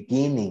the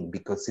beginning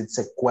because it's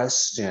a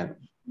question.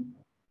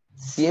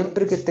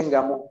 Siempre que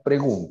tengamos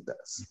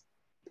preguntas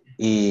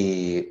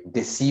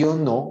de sí o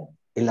no,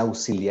 el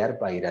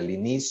auxiliar va a ir al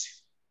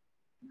inicio.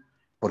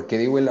 ¿Por qué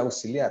digo el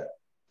auxiliar?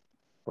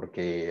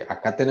 Porque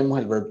acá tenemos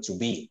el verb to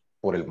be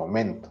por el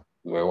momento.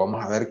 Luego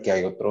vamos a ver que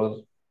hay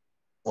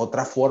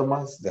otras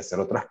formas de hacer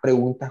otras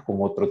preguntas con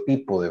otro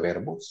tipo de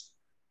verbos,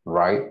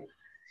 right?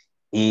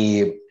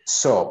 Y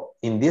so,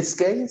 in this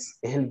case,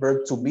 es el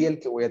verb to be el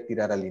que voy a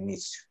tirar al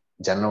inicio.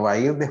 Ya no va a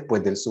ir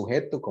después del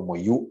sujeto como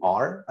you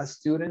are a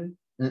student.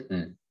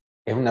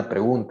 Es una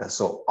pregunta.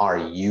 So,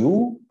 are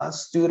you a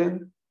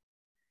student?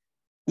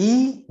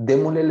 Y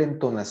démosle la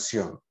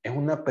entonación. Es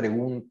una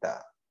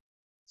pregunta.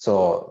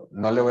 So,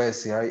 no le voy a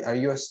decir, are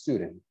you a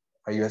student?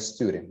 Are you a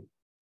student?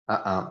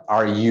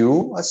 Are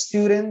you a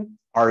student?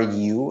 Are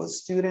you a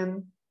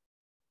student?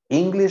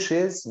 English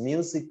is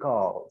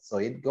musical, so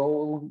it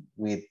goes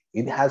with,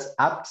 it has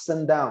ups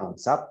and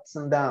downs, ups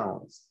and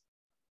downs.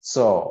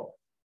 So,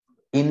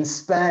 in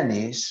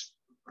Spanish,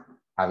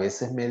 a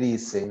veces me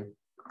dicen,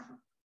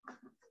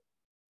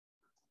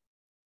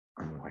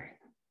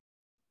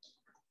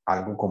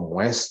 algo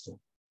como esto.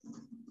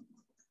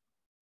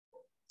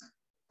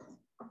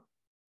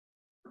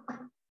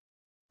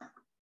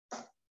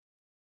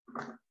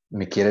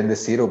 Me quieren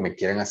decir o me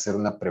quieren hacer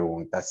una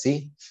pregunta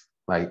así,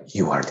 like,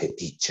 you are the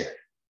teacher.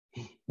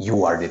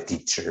 You are the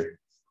teacher.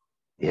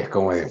 Y es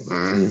como de,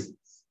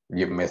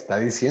 ¿me está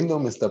diciendo o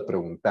me está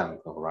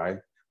preguntando, right?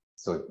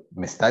 So,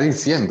 me está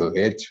diciendo,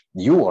 de hecho,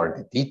 you are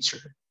the teacher.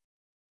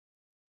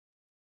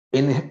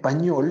 En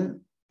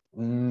español,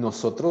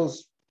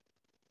 nosotros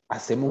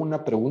hacemos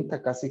una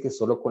pregunta casi que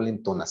solo con la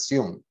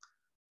entonación.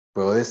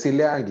 Puedo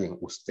decirle a alguien,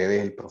 usted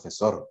es el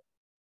profesor.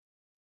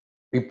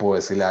 Y puedo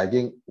decirle a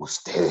alguien,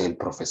 usted es el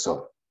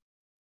profesor.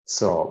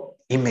 So,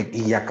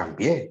 y ya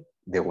cambié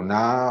de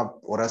una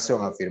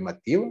oración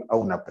afirmativa a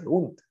una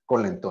pregunta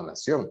con la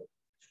entonación.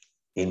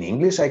 In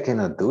English, I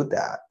cannot do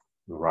that,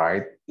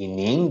 right? In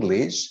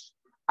English,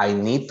 I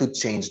need to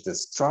change the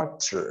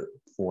structure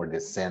for the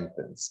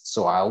sentence.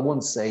 So I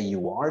won't say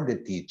you are the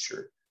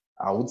teacher.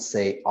 I would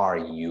say, are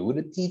you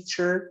the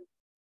teacher?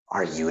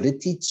 Are you the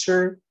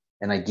teacher?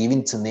 And I give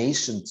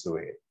intonation to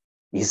it.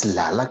 Is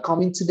Lala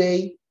coming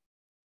today?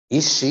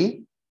 Is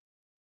she?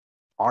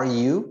 Are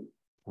you?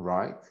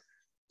 Right?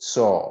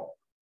 So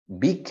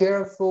be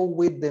careful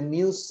with the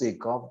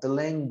music of the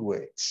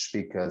language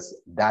because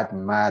that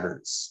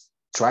matters.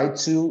 Try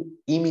to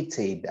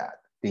imitate that,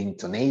 the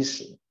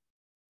intonation.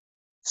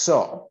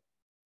 So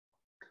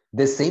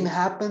the same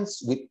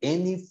happens with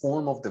any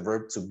form of the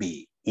verb to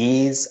be.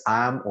 Is,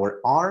 am, or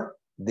are,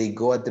 they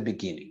go at the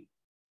beginning.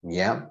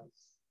 Yeah?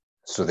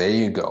 So there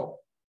you go.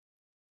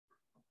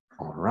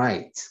 All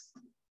right.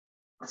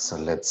 So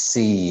let's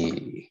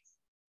see.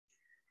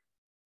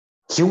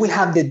 Here we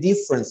have the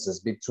differences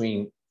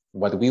between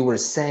what we were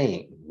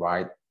saying,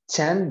 right?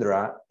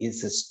 Chandra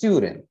is a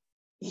student.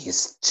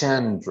 Is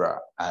Chandra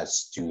a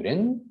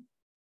student?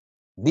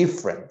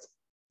 Different.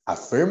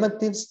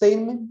 Affirmative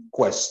statement,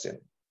 question.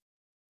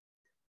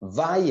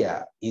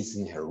 Vaya is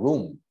in her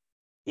room.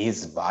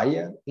 Is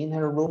Vaya in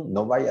her room?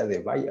 No vaya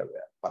de vaya,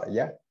 para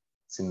allá.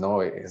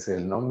 Sino es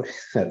el nombre.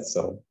 That's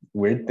a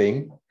weird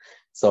thing.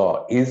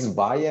 So, is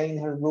Vaya in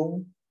her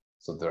room?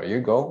 So, there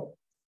you go.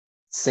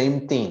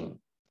 Same thing.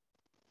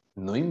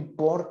 No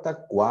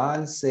importa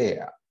cuál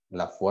sea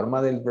la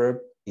forma del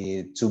verb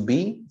to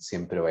be,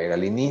 siempre va a ir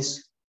al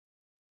inicio.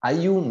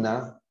 Hay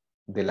una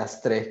de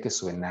las tres que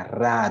suena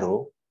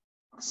raro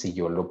si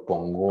yo lo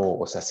pongo,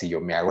 o sea, si yo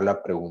me hago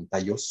la pregunta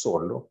yo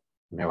solo,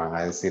 me van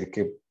a decir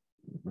que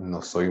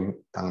no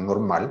soy tan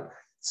normal.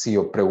 Si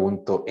yo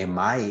pregunto, am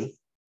I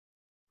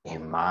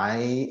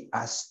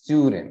a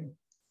student?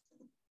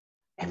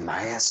 Am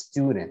I a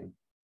student?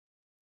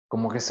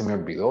 Como que se me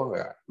olvidó,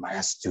 ¿verdad? Am I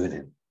a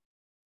student?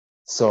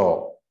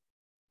 So,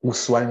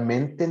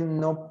 usualmente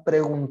no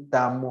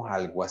preguntamos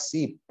algo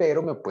así,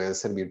 pero me puede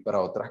servir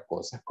para otras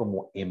cosas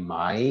como am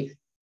I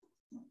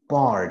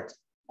part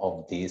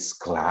of this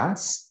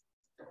class?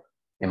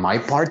 Am I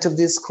part of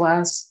this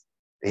class?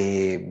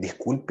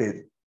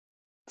 Disculpe,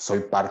 ¿soy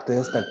parte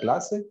de esta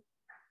clase?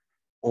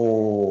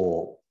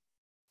 O,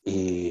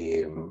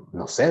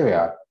 no sé,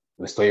 vea,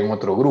 estoy en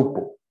otro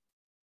grupo.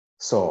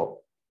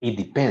 So, it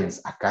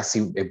depends. Acá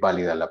sí es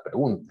válida la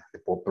pregunta. Le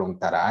puedo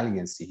preguntar a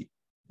alguien si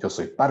yo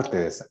soy parte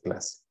de esa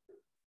clase.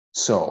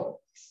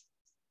 So,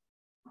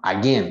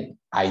 again,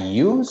 I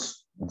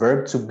use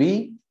verb to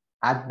be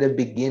at the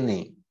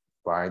beginning,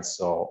 right?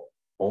 So,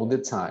 all the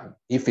time,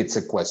 if it's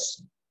a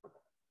question.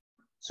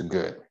 So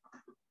good.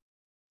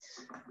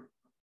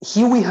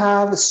 Here we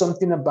have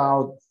something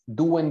about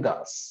do and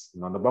does.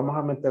 No nos vamos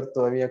a meter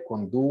todavía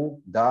con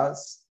do,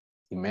 does,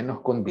 y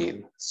menos con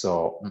did.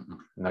 So,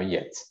 not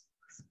yet.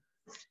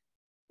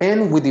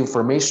 And with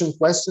information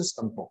questions,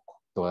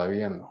 tampoco.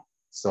 Todavía no.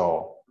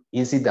 So,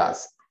 easy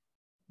does.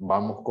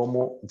 Vamos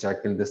como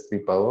Jack el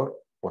Destripador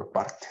por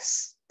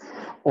partes.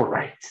 All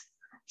right.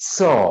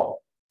 So,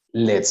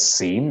 let's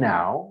see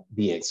now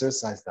the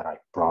exercise that I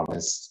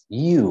promised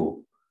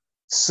you.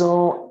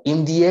 So,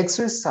 in the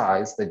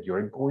exercise that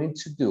you're going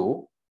to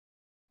do,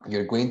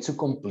 you're going to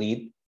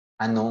complete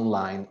an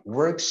online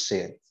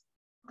worksheet.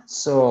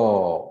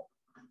 So,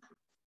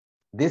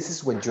 this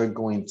is what you're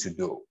going to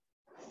do.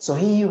 So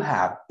here you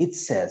have, it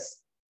says,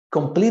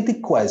 complete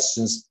the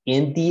questions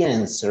and the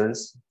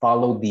answers,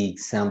 follow the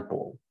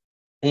example.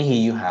 And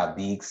here you have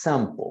the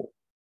example.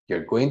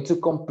 You're going to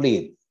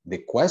complete the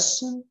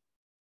question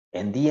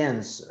and the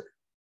answer.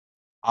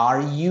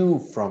 Are you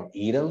from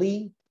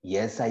Italy?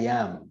 Yes, I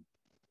am.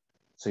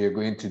 So you're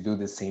going to do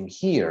the same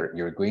here.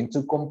 You're going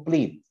to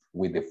complete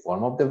with the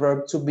form of the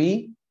verb to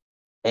be.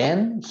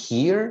 And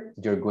here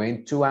you're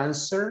going to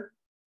answer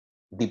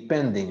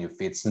depending if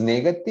it's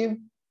negative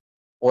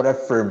or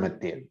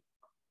affirmative.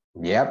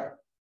 Yep.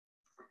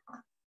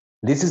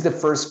 This is the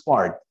first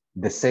part.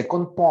 The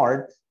second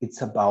part,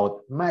 it's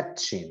about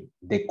matching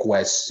the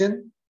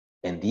question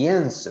and the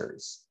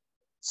answers.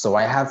 So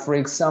I have, for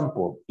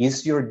example,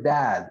 is your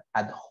dad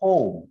at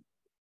home?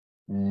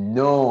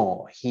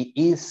 No, he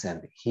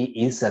isn't. He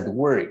is at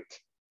work.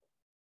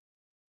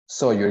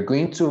 So you're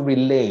going to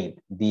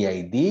relate the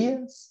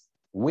ideas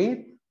with,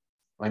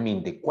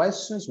 the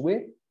questions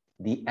with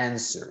the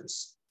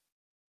answers.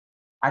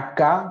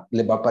 Acá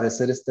le va a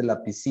aparecer este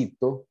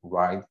lapicito,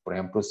 right? Por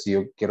ejemplo, si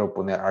yo quiero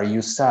poner, are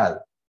you sad?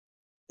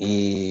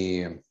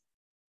 Y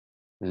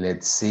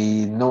let's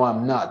see, no,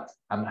 I'm not.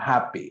 I'm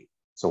happy.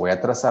 So voy a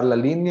trazar la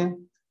línea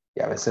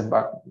y a veces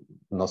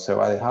no se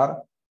va a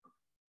dejar.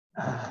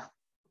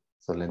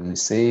 So let me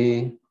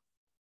see.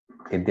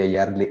 Es de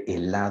hallarle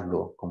el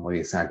lado, como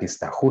dicen, aquí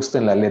está, justo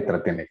en la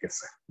letra tiene que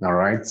ser. All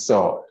right,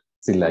 so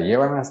si la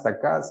llevan hasta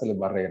acá, se les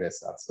va a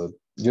regresar. So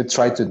you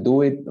try to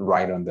do it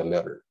right on the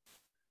letter.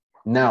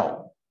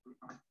 Now,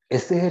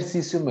 este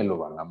ejercicio me lo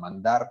van a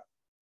mandar.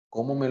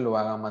 ¿Cómo me lo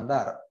van a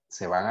mandar?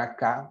 Se van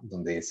acá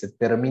donde dice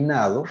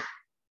terminado.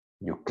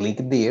 You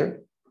click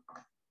there.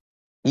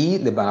 Y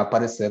les van a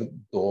aparecer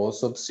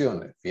dos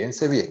opciones.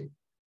 Fíjense bien.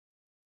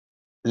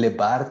 Les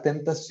va a dar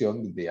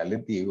tentación, ya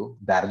les digo,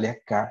 darle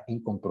acá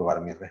en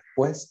comprobar mis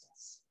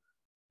respuestas.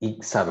 Y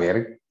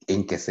saber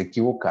en qué se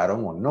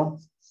equivocaron o no.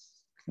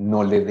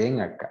 No le den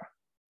acá.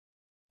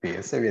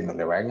 Fíjense bien, no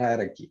le vayan a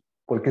dar aquí.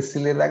 Porque si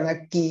le dan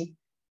aquí,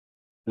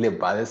 les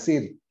va a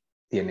decir,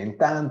 tienen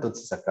tanto,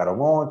 se sacaron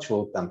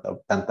 8,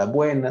 tantas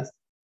buenas,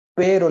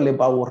 pero les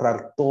va a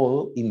borrar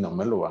todo y no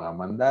me lo van a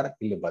mandar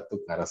y les va a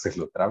tocar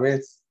hacerlo otra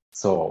vez.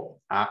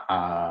 So,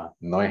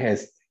 no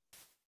es este.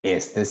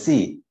 Este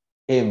sí,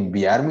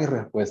 enviar mis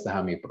respuestas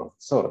a mi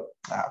profesor.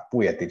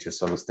 Puya, teacher,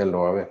 solo usted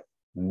lo va a ver.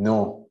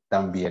 No,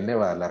 también le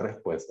va a dar la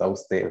respuesta a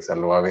usted, o sea,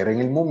 lo va a ver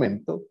en el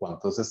momento,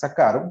 cuántos se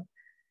sacaron,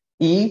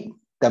 y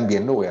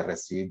también lo voy a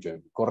recibir yo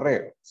en mi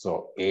correo.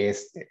 So,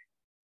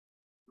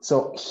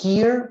 So,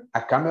 here,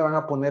 acá me van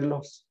a poner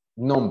los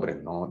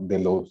nombres, ¿no? De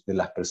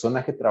las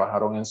personas que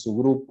trabajaron en su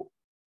grupo.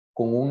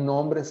 Con un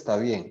nombre está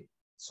bien.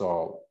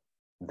 So,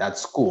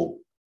 that's cool.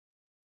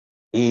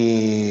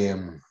 Y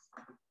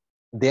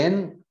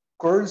then,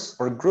 course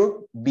or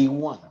group,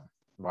 B1,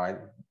 right?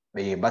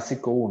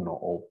 Básico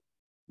 1,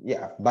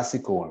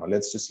 básico 1.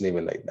 Let's just leave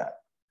it like that.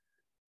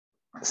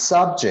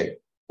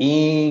 Subject,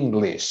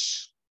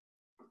 English.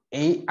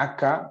 Y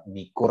acá,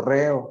 mi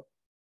correo.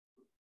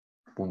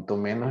 Punto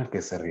menos el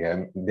que se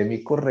ría de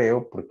mi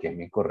correo, porque es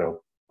mi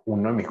correo,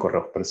 uno de mis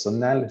correos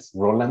personales,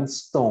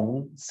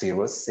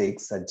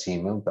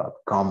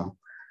 rolandstone06@gmail.com.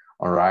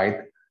 All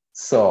right.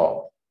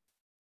 So,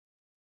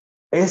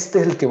 este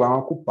es el que van a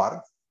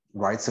ocupar,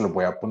 right? Se lo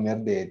voy a poner,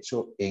 de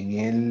hecho, en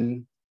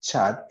el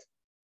chat,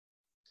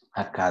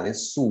 acá de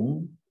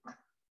Zoom,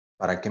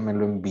 para que me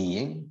lo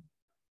envíen.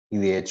 Y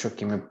de hecho,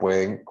 aquí me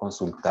pueden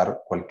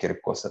consultar cualquier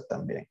cosa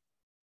también.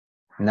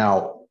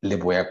 Now, les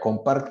voy a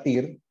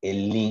compartir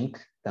el link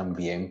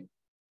también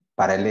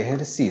para el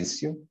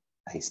ejercicio.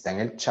 Ahí está en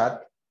el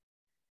chat.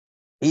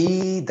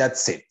 Y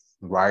that's it,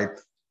 right?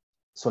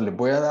 So, les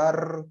voy a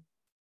dar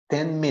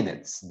 10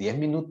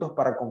 minutos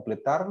para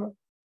completarlo.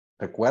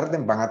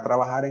 Recuerden, van a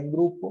trabajar en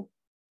grupo.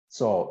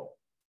 So,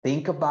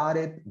 think about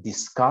it,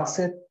 discuss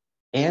it,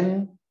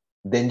 and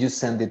then you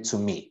send it to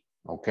me,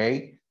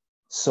 okay?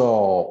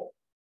 So,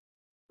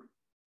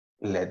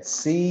 let's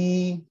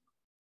see.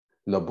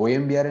 Los voy a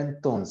enviar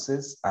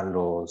entonces a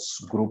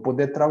los grupos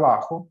de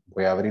trabajo.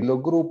 Voy a abrir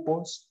los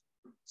grupos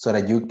so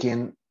that you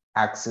can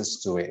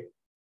access to it.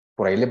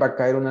 Por ahí les va a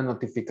caer una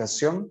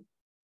notificación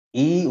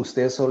y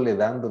ustedes solo le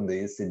dan donde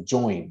dice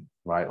join,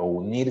 right? O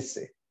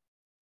unirse.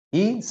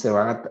 Y se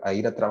van a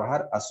ir a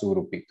trabajar a su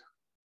grupito.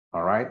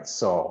 All right?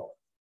 So,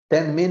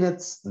 10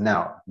 minutes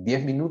now.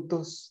 10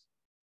 minutos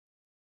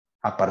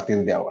a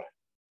partir de ahora.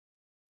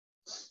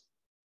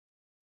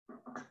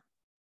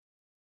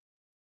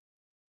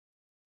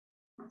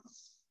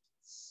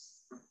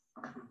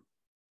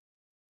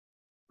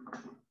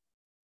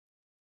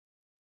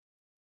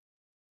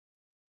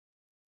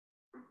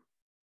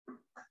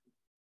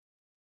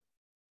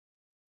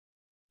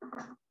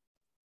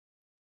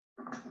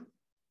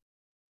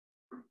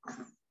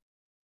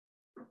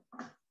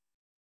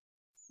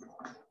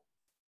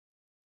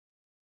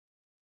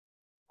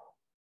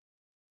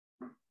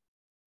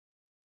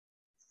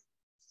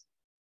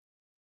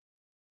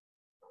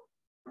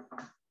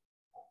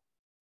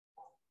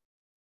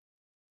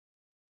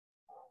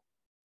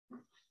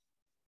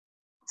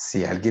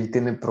 Si alguien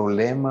tiene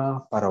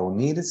problema para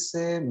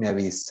unirse, me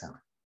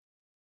avisa.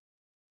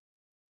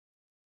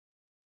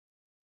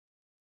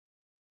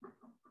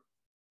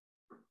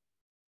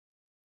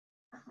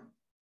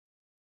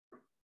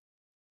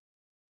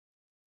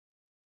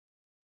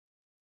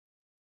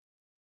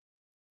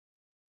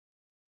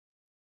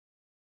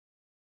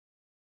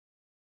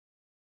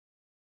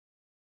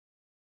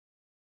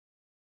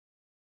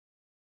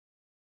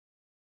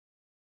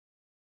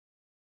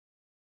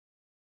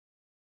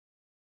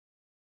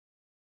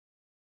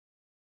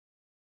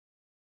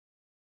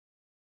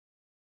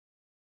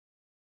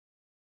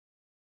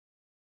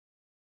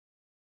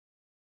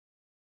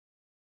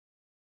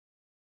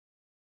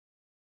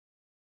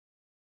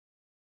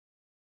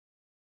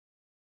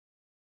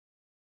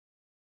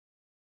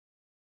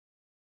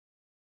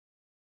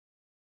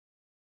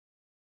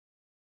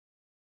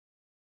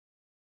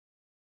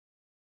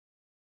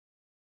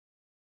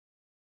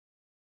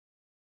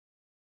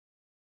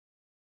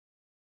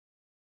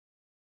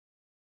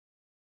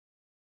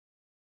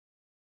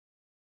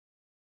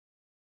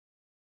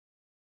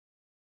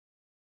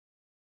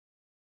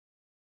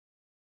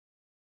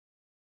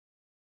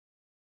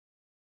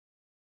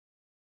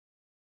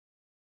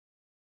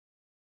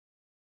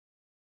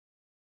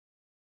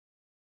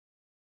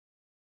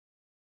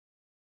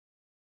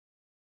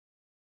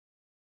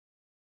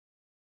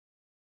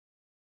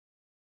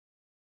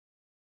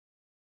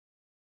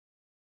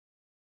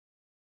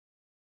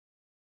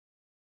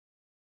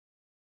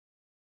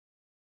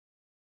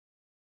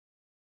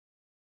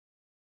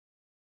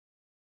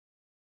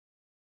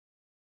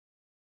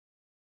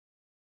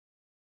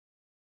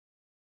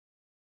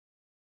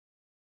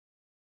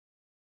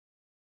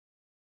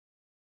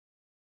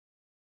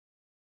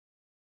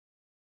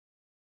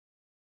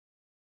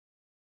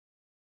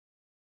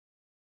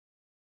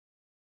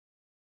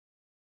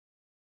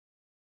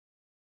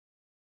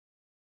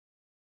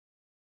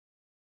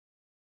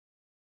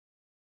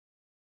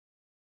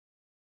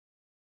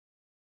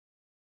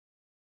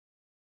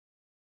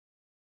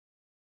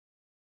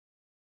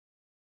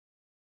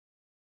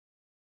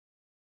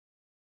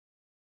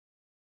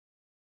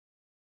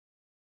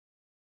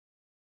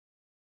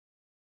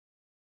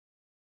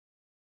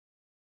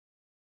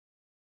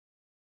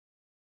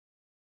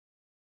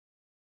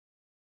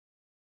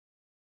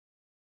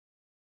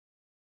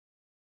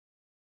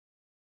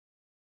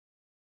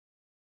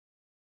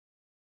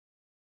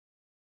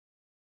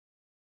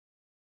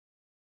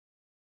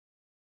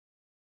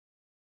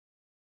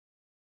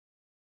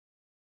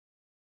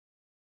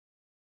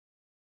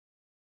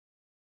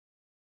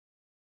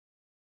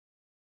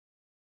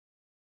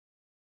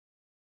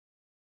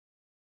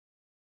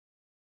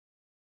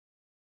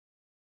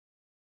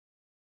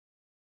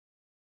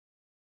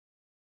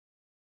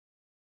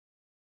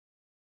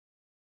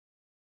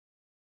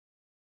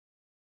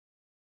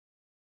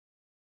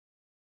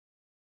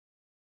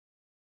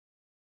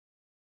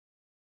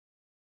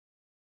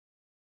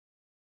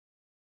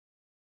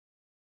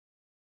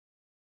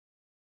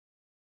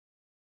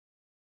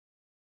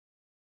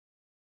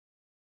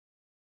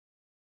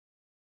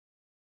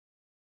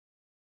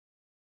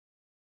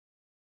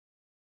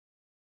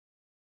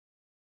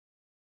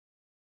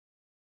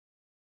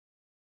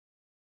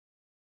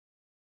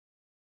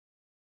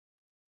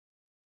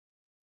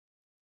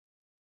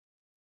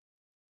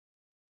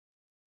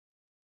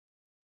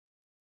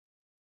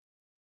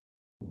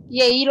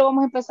 Y ahí lo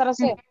vamos a empezar a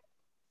hacer.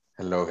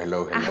 Hello,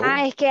 hello, hello.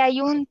 Ajá, es que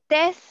hay un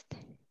test.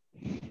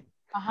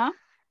 Ajá.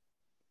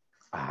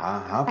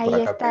 Ajá, por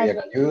Ahí acá está el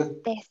pedían ayuda.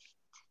 test.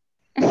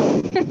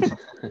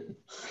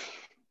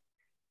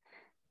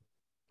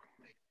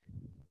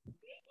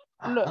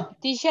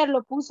 Teacher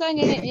lo puso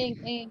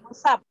en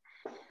WhatsApp,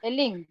 el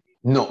link.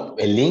 No,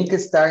 el link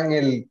está en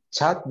el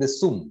chat de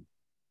Zoom.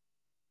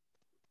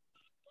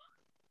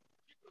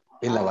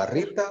 En la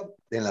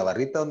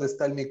barrita donde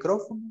está el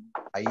micrófono,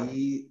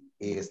 ahí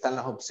están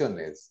las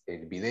opciones,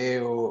 el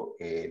video,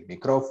 el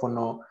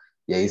micrófono,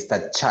 y ahí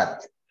está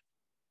chat.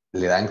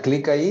 Le dan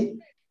clic ahí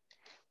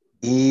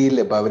y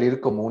le va a abrir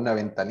como una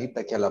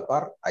ventanita aquí a la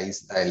par, ahí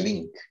está el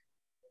link.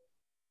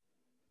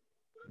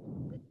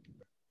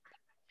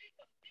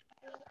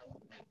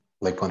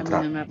 Lo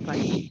encontraron.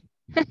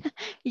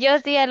 Yo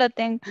sí ya lo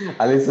tengo.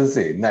 Alison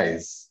sí,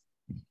 nice.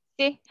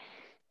 Sí.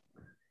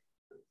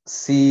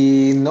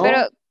 Si no...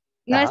 Pero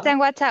no ajá. está en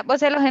WhatsApp, o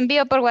se los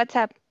envío por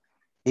WhatsApp.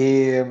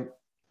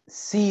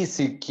 Sí,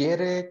 si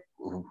quiere,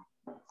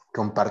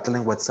 compártelo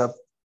en WhatsApp,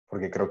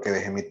 porque creo que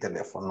dejé mi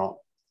teléfono.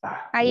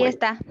 Ahí Wait.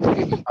 está.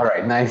 Okay. All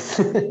right,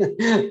 nice.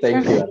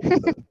 Thank you.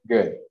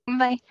 Good.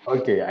 Bye.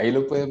 Ok, ahí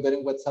lo pueden ver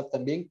en WhatsApp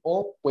también,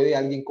 o puede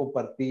alguien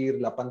compartir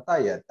la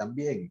pantalla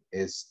también.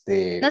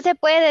 No se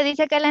puede,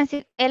 dice que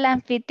el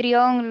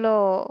anfitrión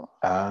no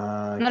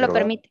lo Quiero ver.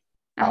 permite.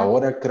 Ajá.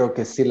 Ahora creo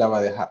que sí la va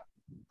a dejar.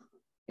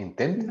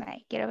 Intente.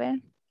 Bye, quiero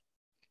ver.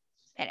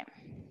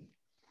 Espérame.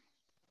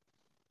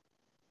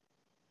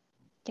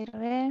 Quiero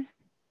ver.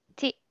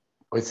 Sí.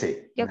 Pues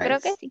sí. Yo Nice. creo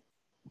que sí.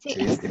 Sí.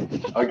 Sí, sí.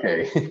 Ok.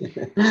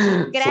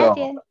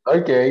 Gracias.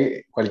 Ok,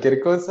 cualquier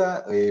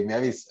cosa me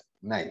avisa.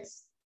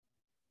 Nice.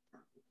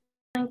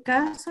 En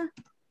casa.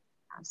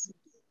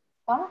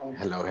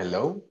 Hello,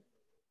 hello.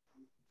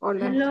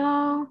 Hola.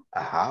 Hello.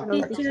 Ajá, Hello,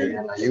 para que teacher.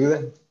 tengan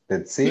ayuda.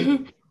 Let's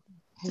see.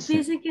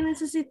 Dice que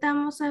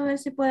necesitamos saber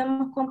si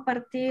podemos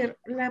compartir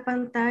la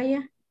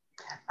pantalla.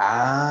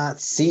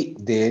 Sí,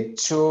 de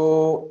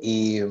hecho,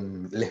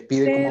 les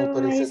pide como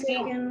Pero me dice que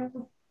autorización.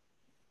 no.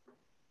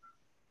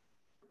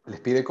 Les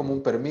pide como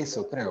un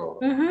permiso, creo.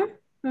 Ujú,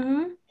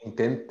 ujú.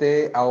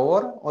 Intente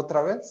ahora,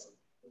 otra vez.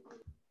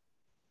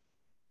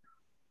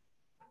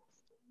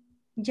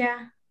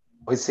 Ya.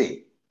 Hoy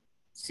sí.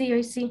 Sí,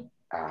 hoy sí.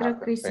 Creo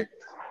que hoy sí.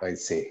 Perfecto. Hoy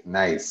sí.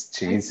 Nice, Hoy sí.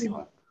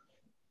 chidísimo.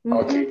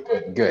 Ok,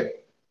 Ujú. good.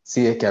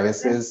 Sí, es que a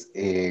veces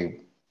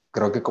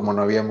creo que como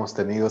no habíamos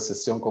tenido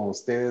sesión con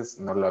ustedes,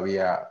 no lo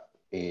había,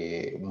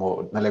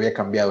 no le había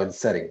cambiado el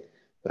setting.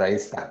 Pero ahí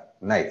está.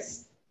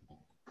 Nice.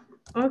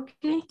 Ok.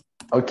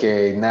 Ok,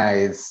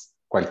 nice.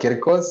 Cualquier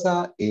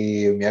cosa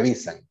me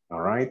avisan.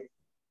 All right.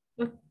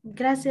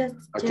 Gracias.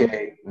 Ok,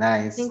 teacher.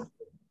 nice.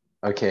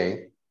 Ok.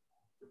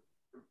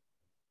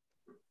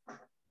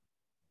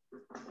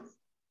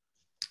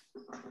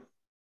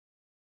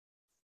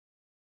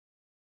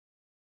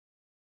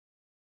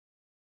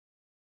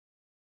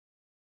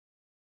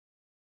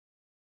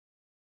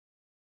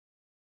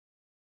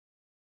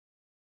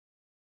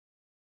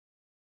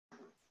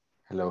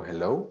 Hello,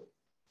 hello.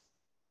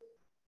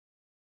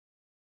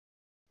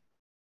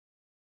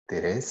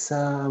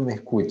 Teresa, ¿me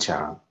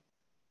escucha?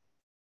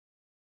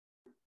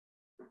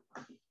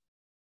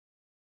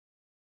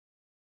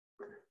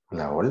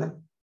 Hola, hola.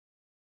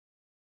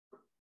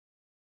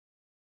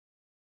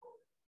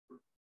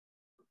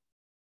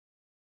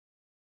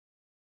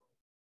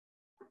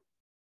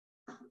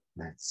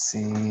 Let's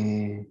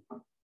see.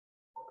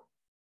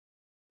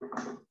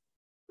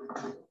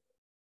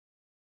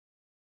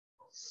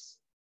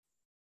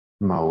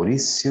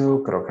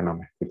 Mauricio, creo que no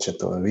me escucha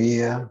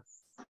todavía.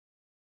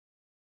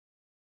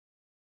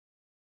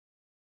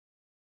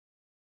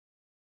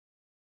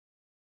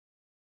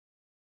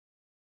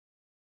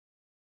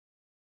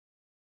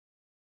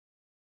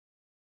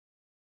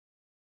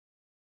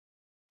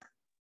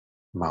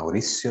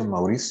 Mauricio,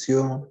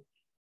 Mauricio.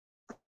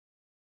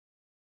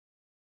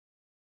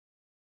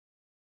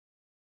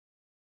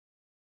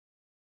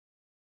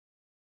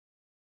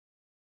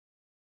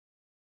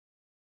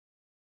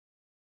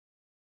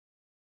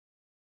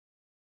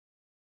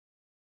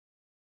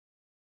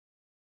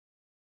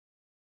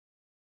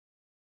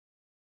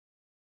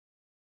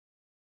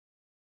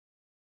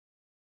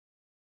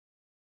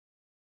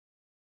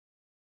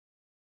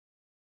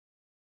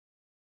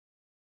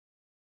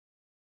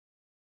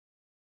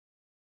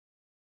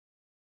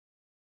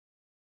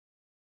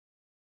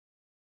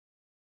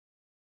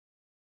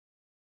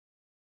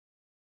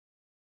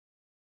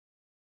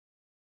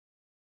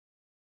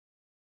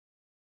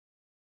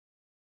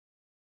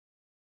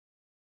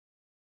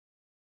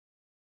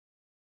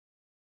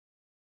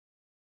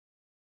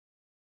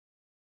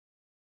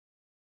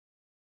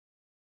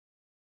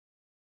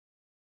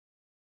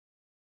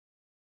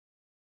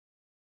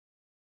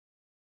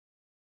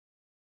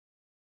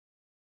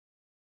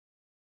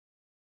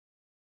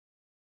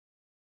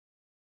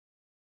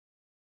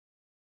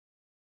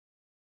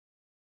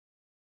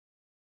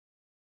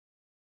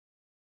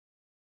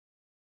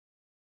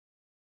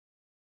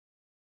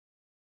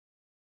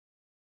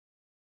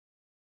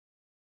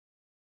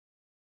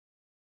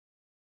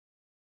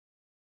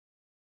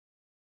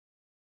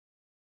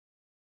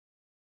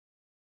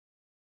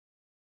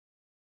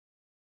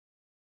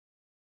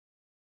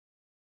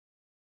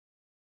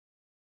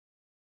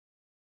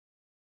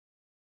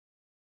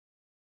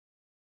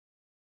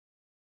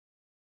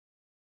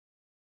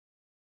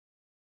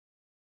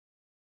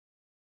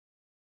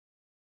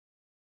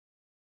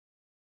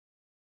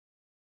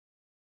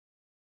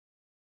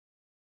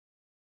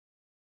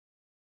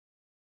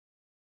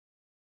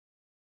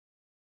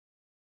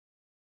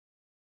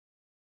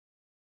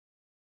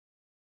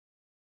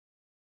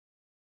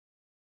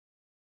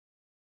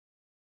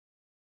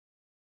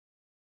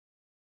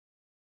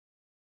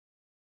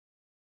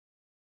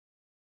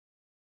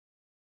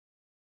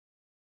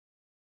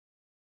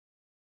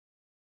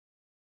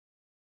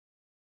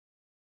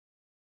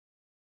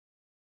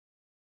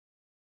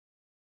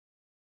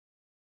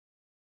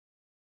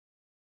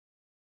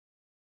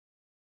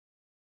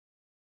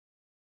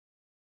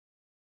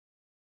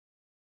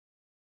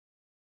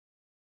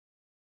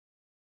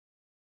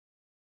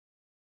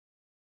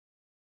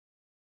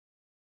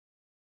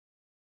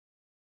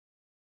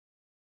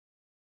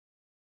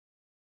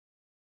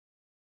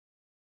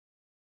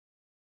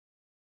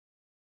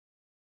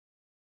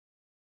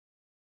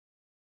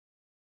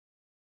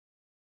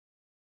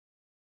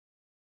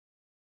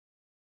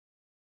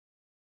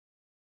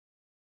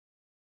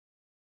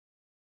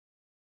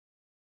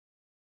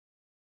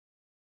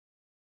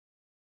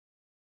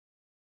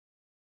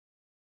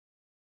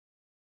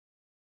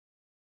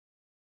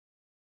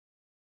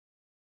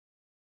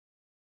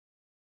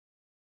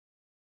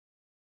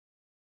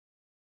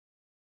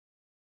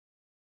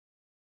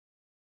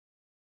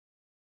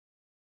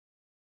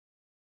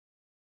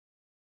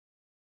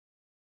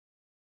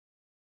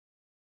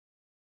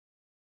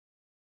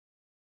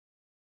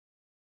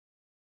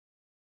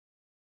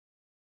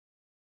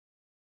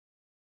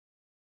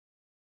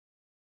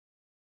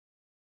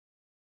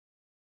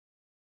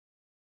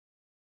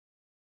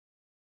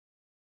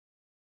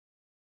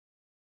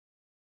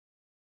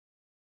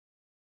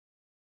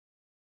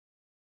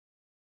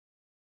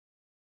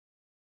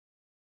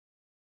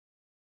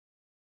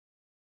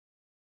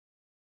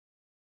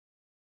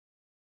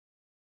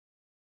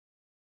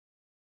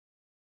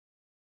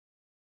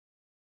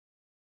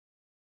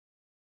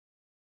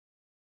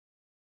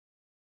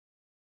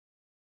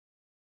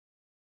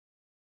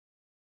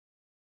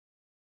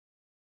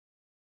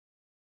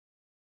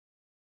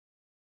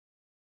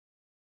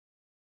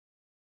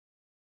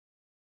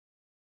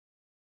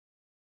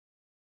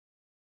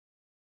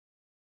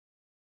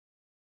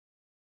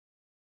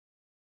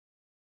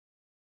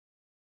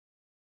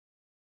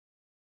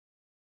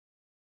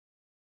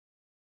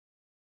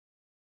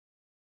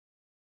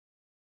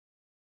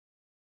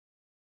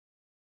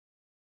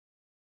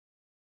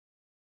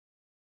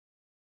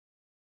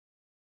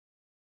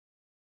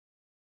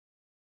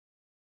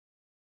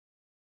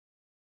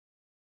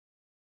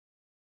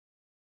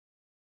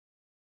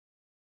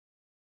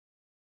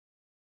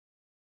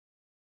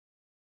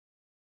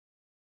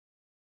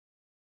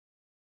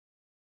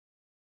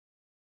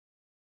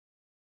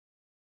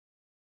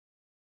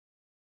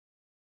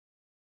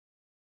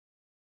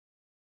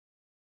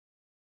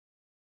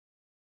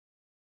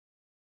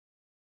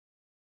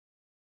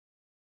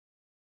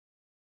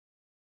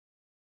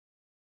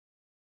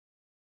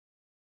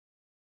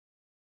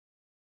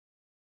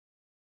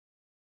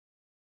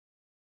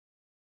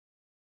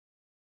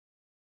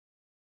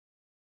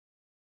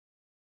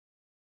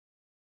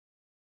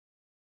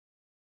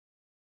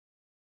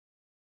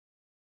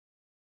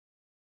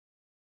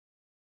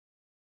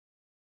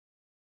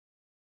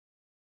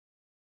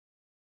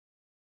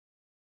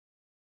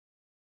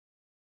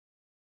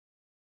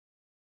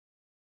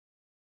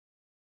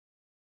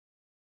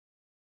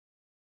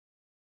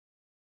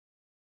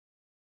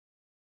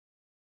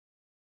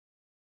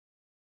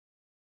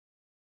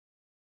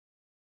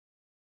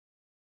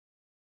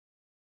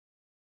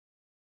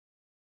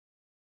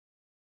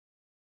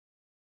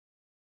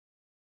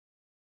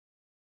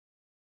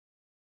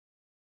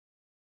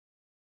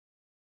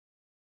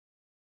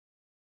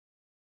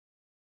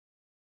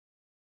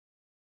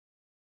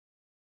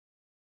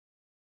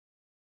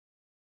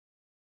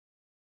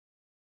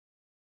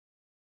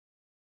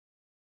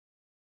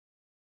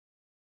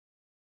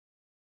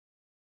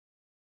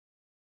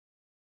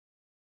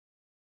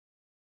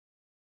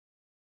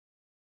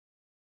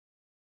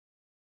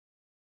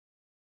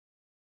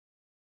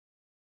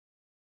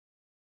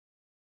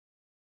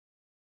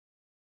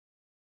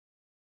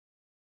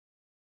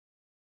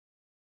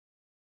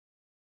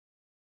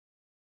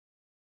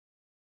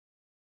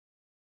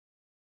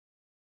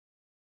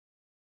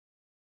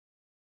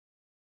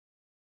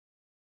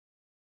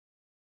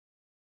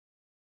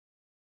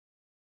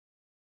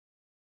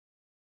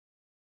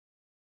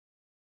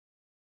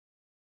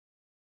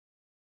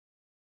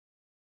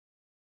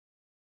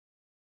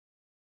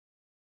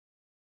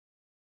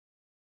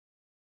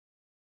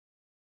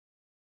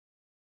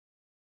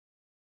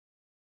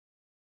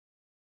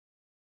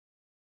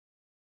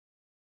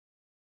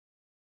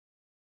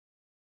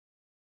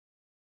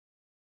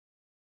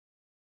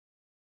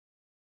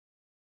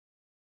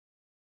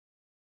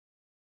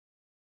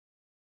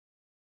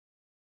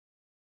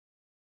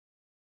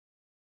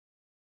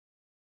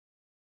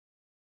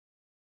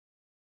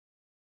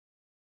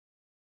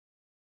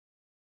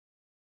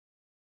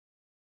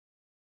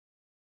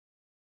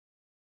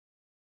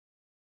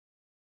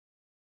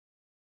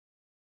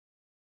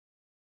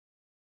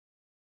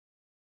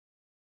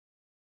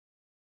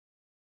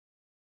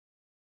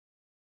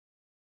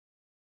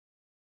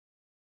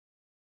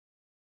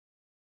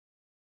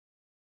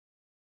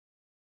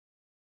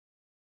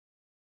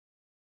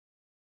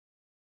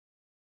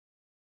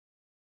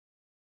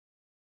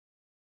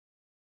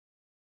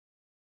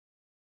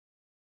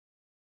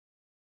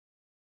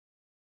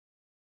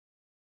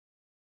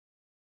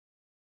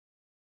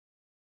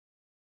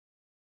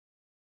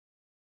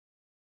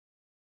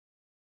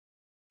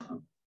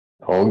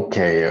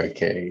 Okay,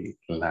 okay.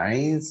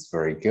 Nice,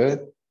 very good.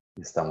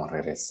 Estamos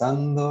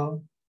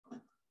regresando.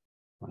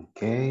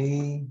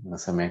 Okay, no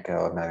se me ha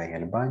quedado nada en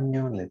el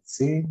baño. Let's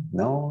see.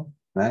 No,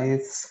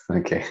 nice.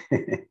 Okay.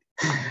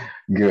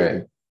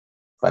 Good.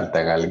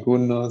 Faltan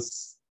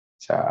algunos.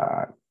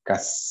 Ya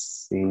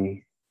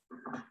casi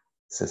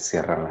se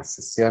cierran las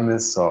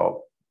sesiones.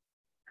 So,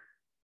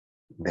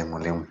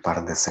 démosle un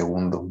par de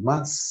segundos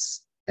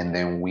más. And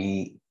then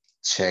we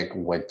check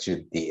what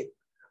you did.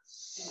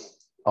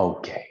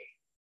 Okay.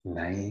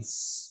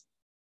 Nice.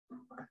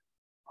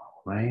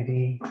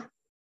 Alrighty.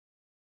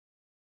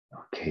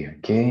 Okay,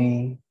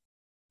 okay.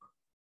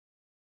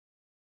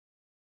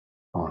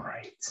 All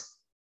right.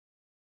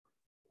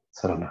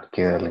 Solo nos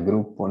queda el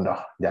grupo. No,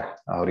 ya,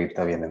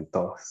 ahorita vienen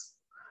todos.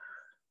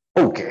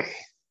 Okay,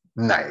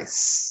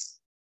 nice.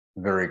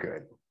 Very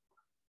good.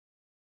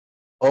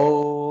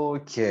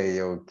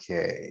 Okay,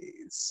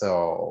 okay.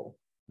 So,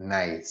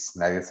 nice.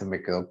 Nadie se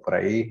me quedó por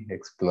ahí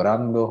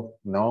explorando.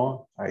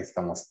 No, ahí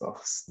estamos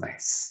todos.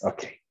 Nice.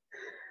 Okay.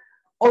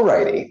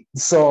 Alrighty.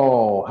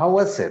 So, how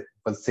was it?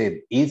 Was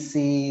it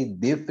easy,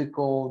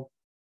 difficult,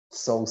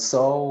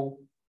 so-so,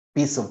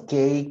 piece of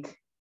cake?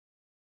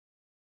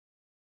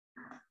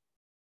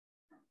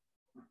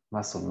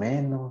 Más o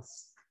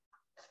menos.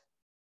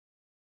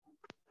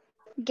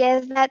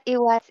 Guess that it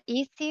was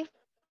easy,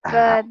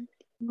 but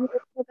you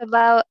talk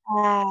about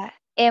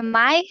am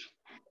I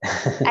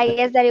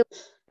guess that it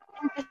was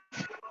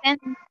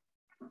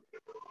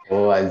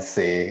Oh, I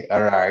see.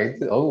 All right.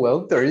 Oh,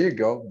 well, there you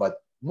go. But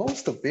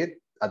most of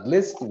it, at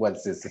least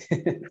what's this?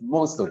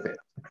 Most of it.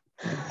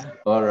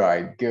 All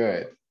right,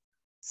 good.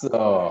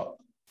 So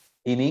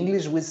in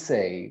English, we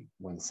say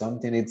when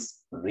something is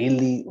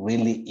really,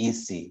 really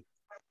easy,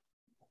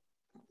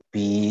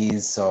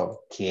 piece of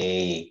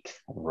cake,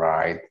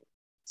 right?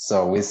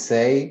 So we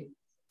say,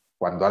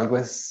 cuando algo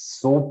es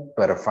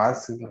súper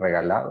fácil,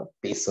 regalado,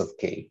 piece of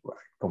cake, right?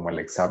 Como el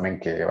examen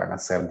que van a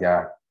hacer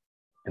ya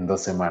en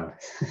 2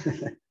 semanas.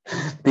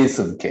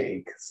 Piece of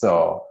cake.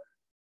 So,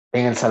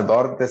 en El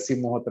Salvador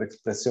decimos otra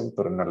expresión,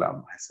 pero no la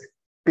vamos a decir.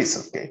 Piece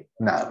of cake,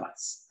 nada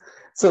más.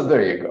 So,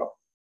 there you go.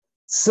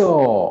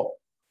 So,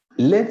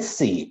 let's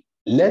see.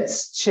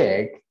 Let's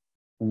check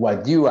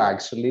what you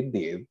actually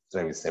did.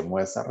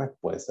 Revisemos esas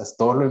respuestas.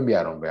 Todos lo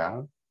enviaron,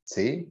 ¿verdad?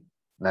 ¿Sí?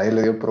 ¿Nadie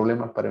le dio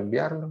problemas para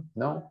enviarlo?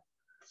 ¿No?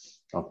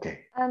 Ok.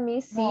 A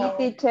mí sí,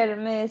 teacher,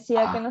 me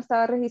decía que no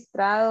estaba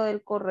registrado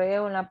el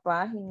correo en la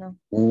página.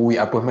 Uy,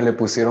 pues me le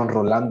pusieron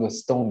Rolando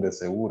Stone de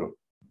seguro.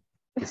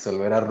 Y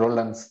solo era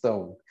Roland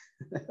Stone.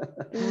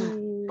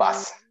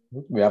 Pasa,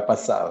 me ha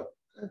pasado.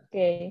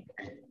 Ok.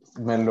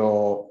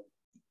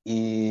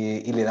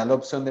 Y le dan la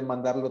opción de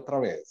mandarlo otra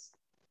vez.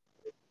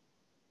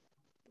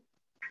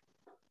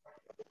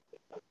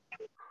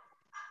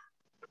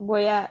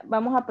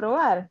 Vamos a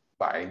probar.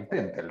 Va,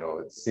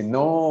 inténtelo. Si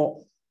no,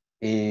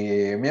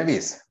 me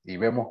avisa y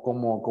vemos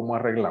cómo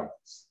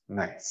arreglamos.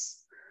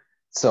 Nice.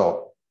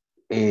 So,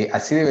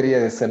 así debería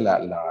de ser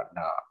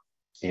la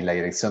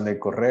dirección del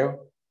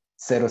correo.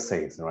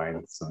 06,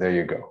 right? So there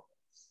you go.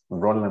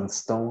 Roland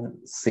Stone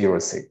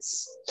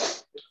 06.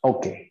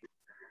 Okay.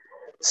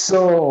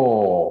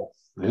 So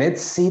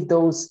let's see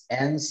those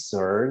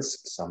answers.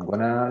 So I'm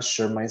gonna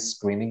share my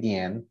screen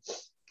again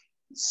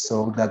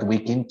so that we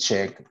can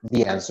check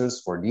the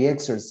answers for the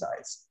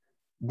exercise.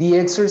 The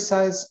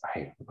exercise,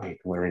 wait,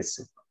 where is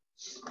it?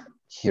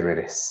 Here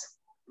it is.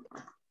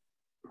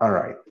 All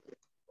right.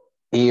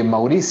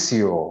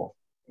 Mauricio,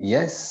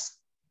 yes?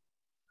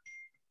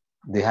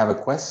 Do you have a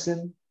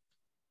question?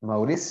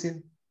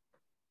 Mauricio?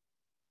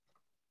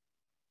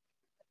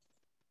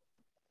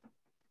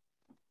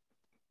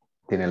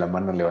 Tiene la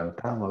mano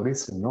levantada,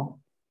 Mauricio,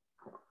 ¿no?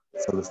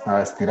 Solo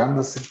estaba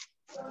estirándose.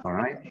 All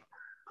right.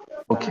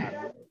 Okay.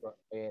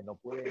 No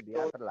pude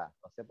enviarla,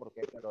 no sé por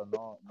qué, pero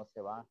no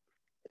se va.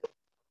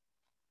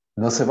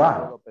 No se va.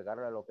 No puedo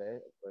pegarle a lo que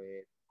es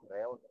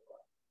correo.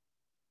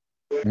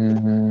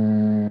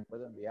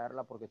 Puedo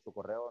enviarla porque su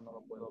correo no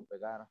lo puedo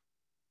pegar.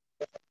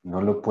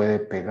 No lo puede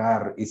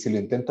pegar. ¿Y si lo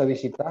intenta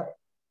digitar?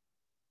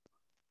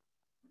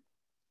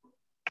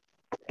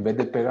 En vez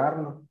de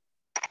pegarlo.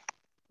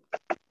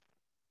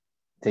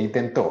 ¿Se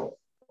intentó?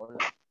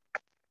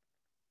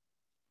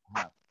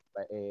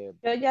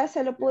 Yo ya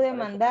se lo pude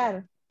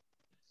mandar.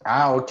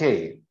 Ah, ok.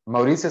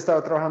 ¿Mauricio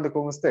estaba trabajando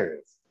con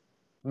ustedes?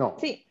 No.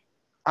 Sí.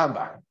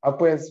 Va.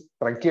 Pues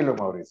tranquilo,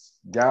 Mauricio.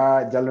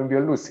 Ya lo envió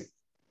Lucy.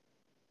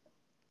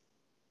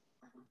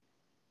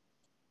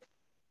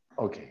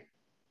 Ok.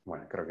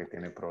 Bueno, creo que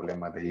tiene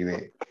problemas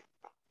de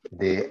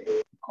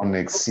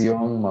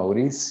conexión,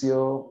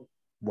 Mauricio.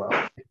 Well,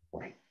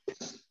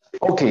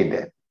 okay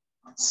then.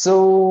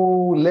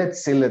 So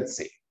let's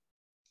see.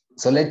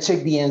 So let's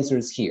check the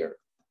answers here.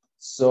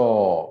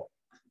 So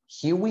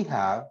here we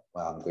have,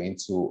 well, I'm going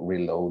to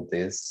reload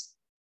this.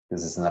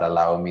 This is not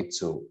allowing me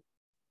to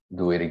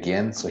do it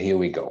again. So here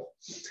we go.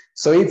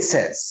 So it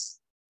says,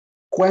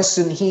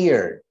 question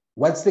here.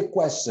 What's the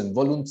question?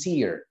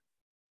 Volunteer.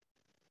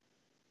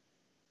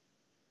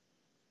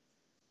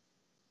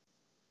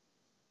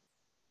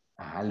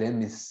 Let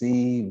me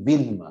see.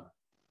 Vilma.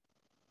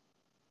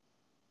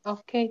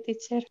 Okay,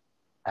 teacher.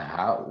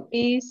 Ajá.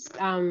 Is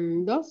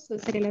dos,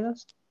 sería la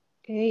dos.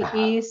 Okay, Ajá.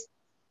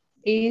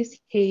 is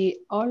he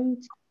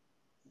old?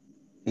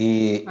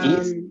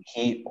 Is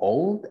he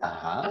old?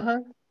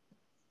 Ajá.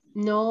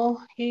 No,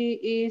 he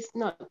is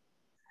not.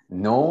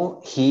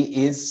 No,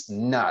 he is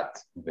not.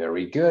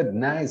 Very good.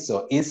 Nice.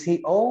 So is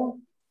he old?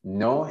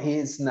 No, he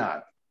is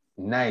not.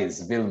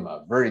 Nice,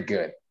 Vilma. Very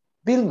good.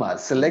 Vilma,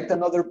 select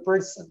another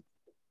person.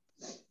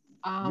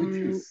 You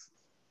choose.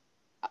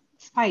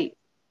 5.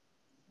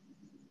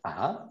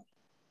 Ajá.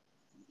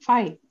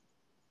 5.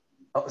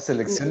 Oh,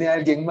 seleccione a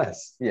alguien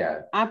más.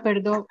 Yeah.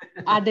 Perdón.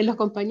 De los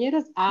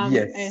compañeros.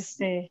 Yes.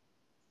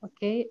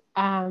 Ok.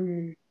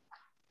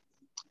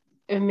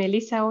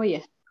 Melissa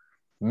Oya.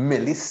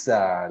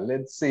 Melissa,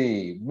 let's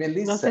see.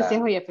 Melissa. No sé si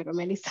es Oya, pero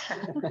Melissa.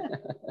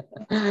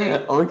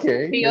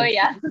 Okay. Sí,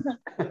 ya.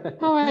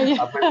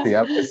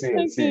 Sí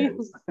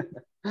es.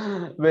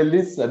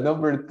 Melissa,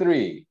 number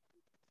 3.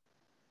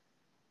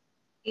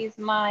 Is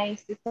my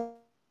sister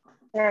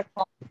at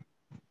home?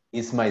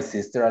 Is my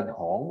sister at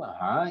home?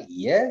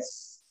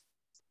 Yes.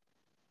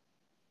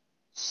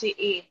 She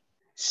is.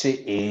 She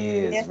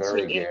is. Yes,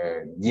 Very she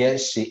good.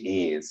 Yes, she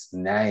is.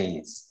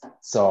 Nice.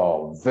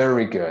 So,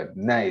 very good.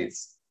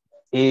 Nice.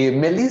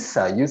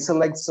 Melissa, you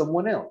select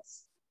someone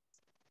else.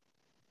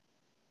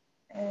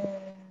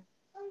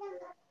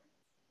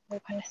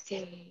 We're gonna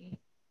see.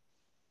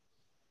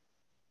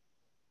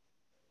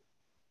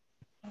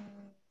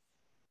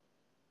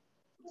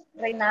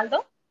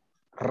 Reinaldo?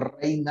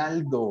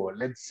 Reinaldo.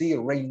 Let's see.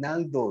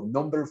 Reinaldo,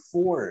 number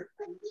 4.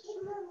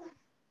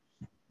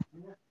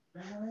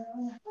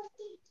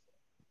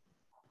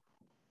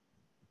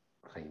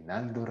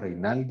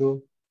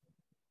 Reinaldo.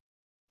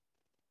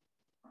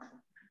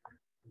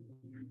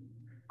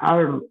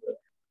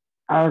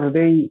 Are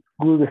they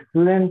good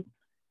students?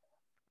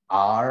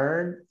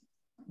 Are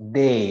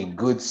they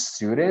good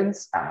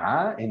students?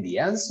 And the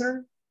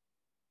answer?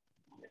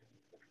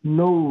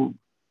 No,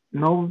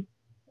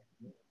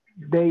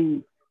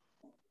 they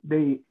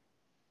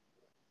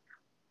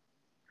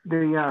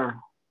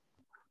are.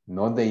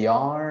 No, they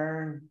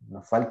are.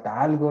 Nos falta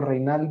algo,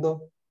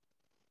 Reinaldo.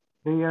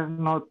 They are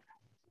not.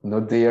 No,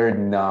 they are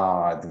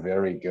not.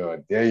 Very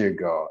good. There you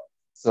go.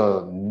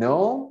 So,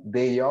 no,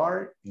 they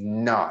are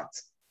not.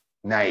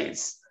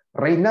 Nice.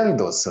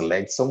 Reinaldo,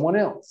 select someone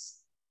else.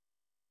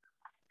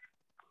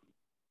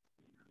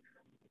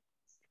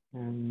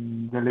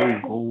 There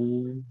we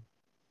go.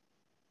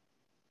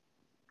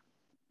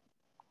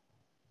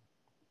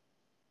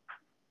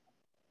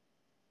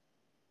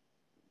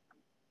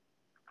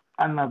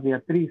 Ana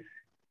Beatriz.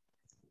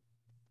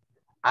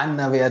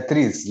 Ana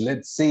Beatriz,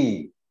 let's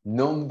see.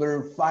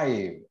 Number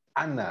 5,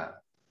 Ana.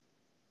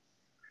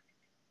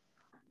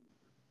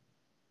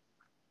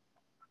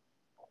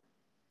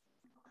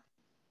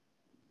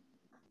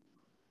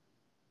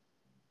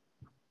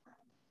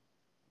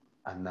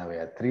 Ana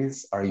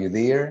Beatriz, are you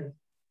there?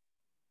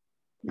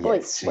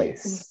 Yes, she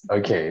is.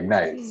 Okay,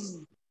 nice.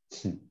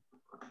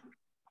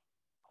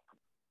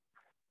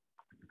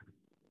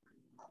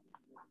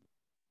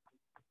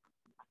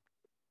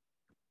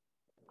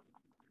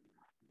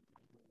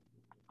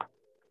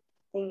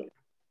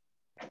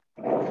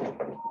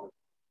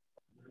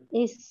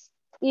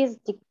 Is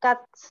the cat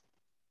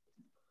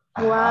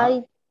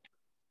white?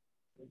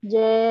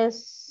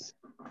 Yes,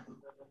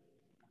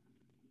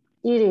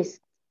 it is.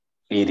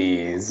 It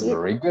is.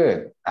 Very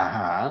good.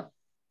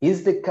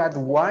 Is the cat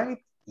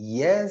white?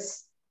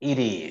 Yes, it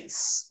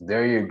is.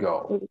 There you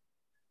go.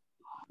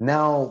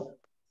 Now,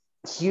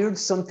 here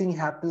something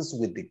happens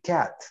with the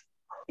cat.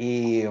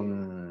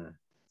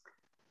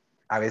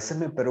 A veces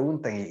me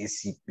preguntan, ¿y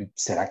si,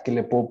 ¿será que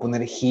le puedo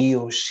poner he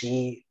o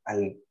she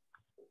al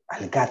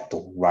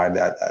gato, right?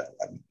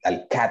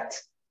 al cat?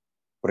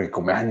 Porque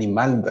como es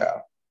animal,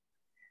 ¿verdad?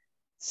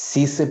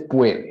 Sí se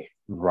puede,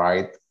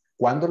 right?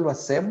 ¿Cuándo lo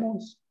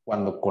hacemos?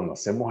 Cuando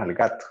conocemos al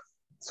gato.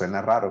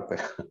 Suena raro,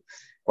 pero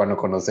cuando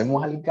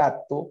conocemos al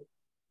gato,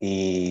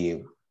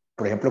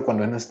 por ejemplo,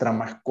 cuando es nuestra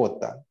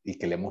mascota y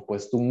que le hemos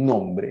puesto un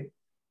nombre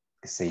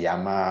que se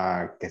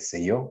llama, qué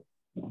sé yo,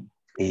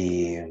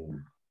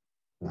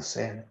 no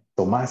sé,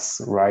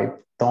 Tomás, right?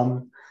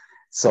 Tom.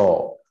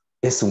 So,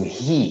 es un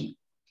he.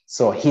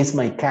 So, he's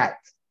my cat.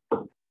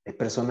 Hay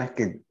personas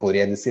que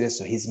podrían decir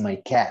eso, he's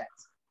my cat.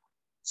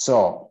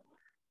 So,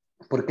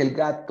 porque el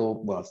gato,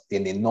 bueno,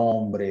 tiene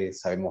nombre,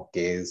 sabemos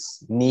que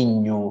es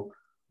niño,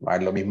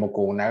 ¿vale? Lo mismo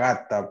con una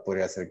gata,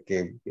 podría ser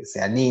que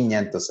sea niña,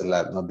 entonces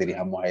nos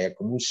dirijamos a ella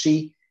como un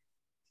she.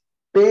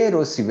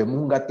 Pero si vemos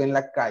un gato en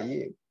la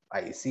calle,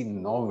 ahí sí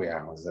no,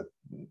 vean, o sea,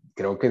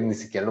 creo que ni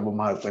siquiera nos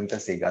vamos a dar cuenta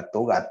si es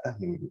gato o gata,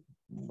 en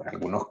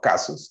algunos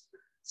casos.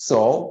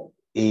 So,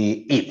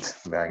 it,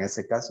 vean, en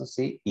ese caso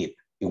sí, it.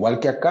 Igual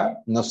que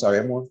acá, no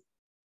sabemos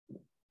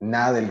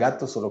nada del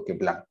gato, solo que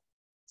blanco.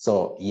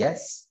 So,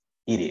 yes,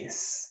 it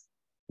is.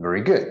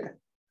 Very good.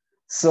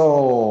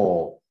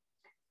 So,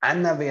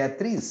 Ana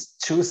Beatriz,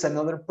 choose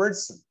another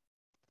person.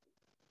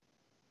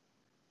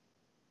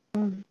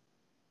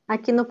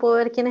 Aquí no puedo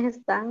ver quiénes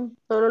están,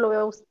 solo lo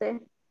veo a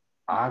usted.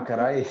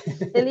 Caray.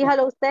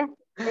 Elíjalo usted.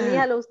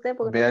 Elíjalo usted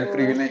porque Vea no el puedo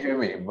ver. privilegio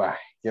de mí. Va,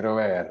 quiero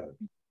ver.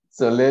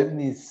 So let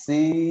me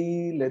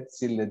see. Let's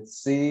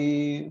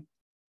see.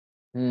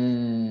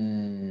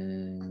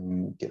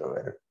 Quiero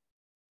ver.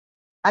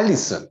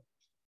 Allison,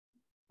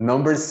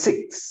 number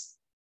 6.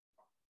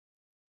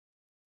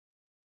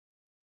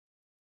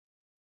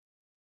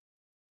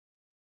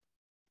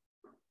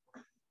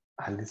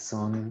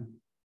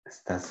 Allison,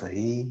 ¿estás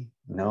ahí?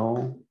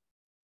 No.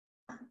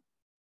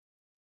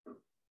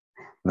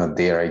 Not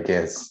there, I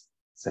guess.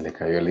 Se le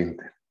cayó el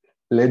inter.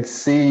 Let's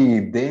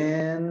see.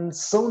 Then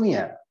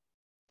Sonia.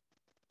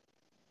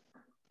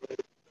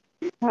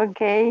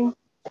 Okay.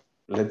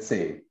 Let's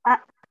see.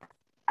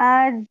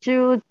 Are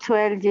you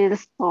 12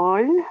 years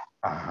old?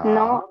 Uh-huh.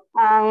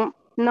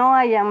 No,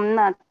 I am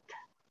not.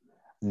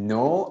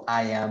 No,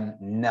 I am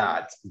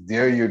not.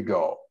 There you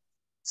go.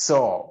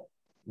 So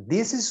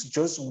this is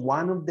just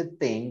one of the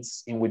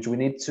things in which we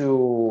need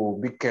to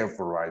be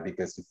careful, right?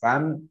 Because if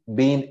I'm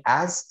being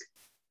asked,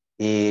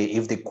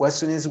 if the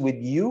question is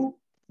with you,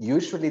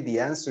 usually the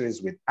answer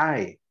is with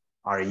I.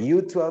 Are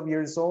you 12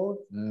 years old?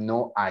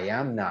 No, I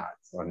am not.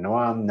 Or no,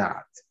 I'm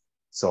not.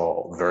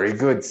 So very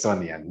good,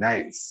 Sonia.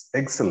 Nice.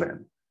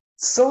 Excellent.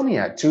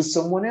 Sonia, choose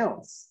someone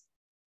else.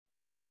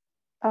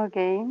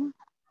 Okay.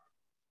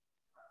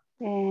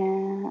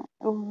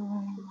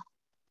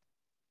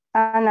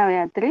 Ana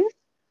Beatriz.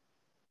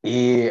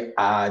 Y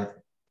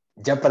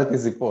ya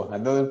participó.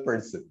 Another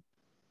person.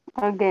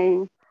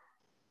 Okay.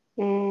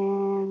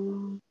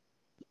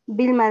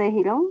 Vilma de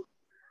Girón.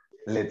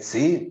 Let's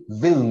see.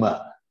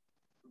 Vilma.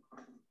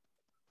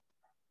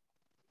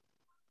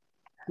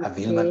 A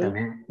Vilma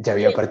también ya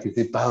había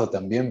participado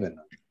también,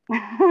 ¿verdad?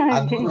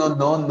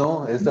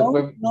 No. Esa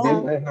fue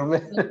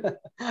Vilma.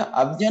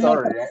 I'm Yo no he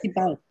sorry.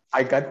 participado.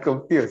 I got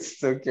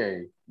confused.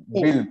 Okay.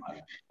 Vilma.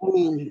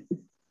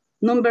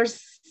 Number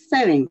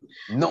 7.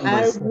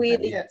 Number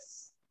 7,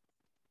 yes.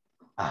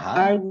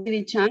 Are we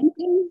the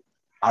champions?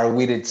 Are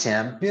we the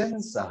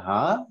champions?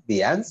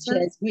 The answer?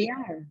 Yes, we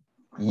are.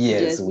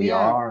 Yes, we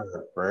are.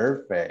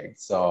 Perfect.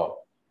 So,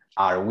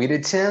 are we the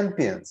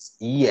champions?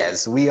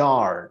 Yes, we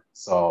are.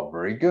 So,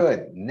 very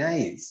good.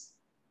 Nice.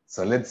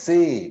 So, let's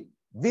see.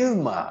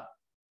 Vilma.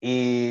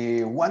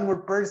 One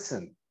more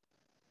person.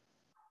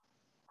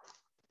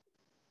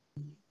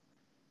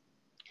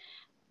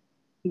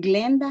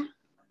 Glenda.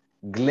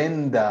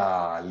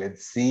 Glenda.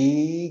 Let's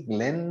see.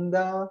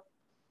 Glenda.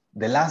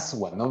 The last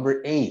one,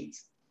 number 8.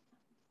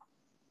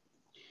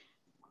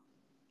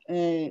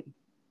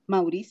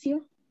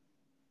 Mauricio.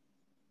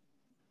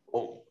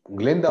 Oh,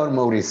 Glenda or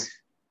Mauricio?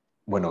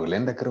 Bueno,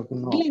 Glenda creo que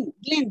no.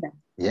 Glenda.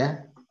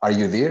 Yeah. Are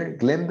you there,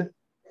 Glenda?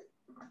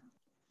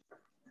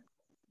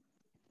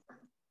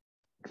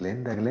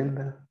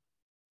 Glenda.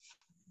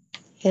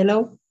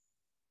 Hello.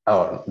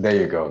 Oh, there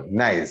you go.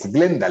 Nice.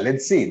 Glenda,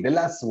 let's see. The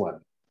last one.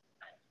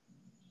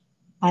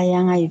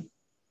 Am I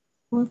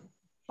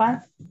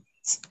fast?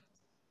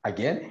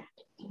 Again?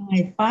 Am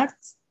I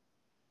fast?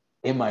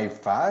 Am I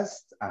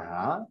fast?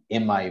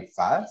 Am I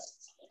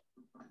fast?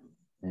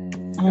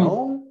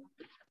 No.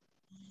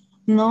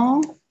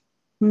 No,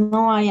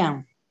 I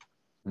am.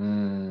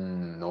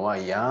 No, I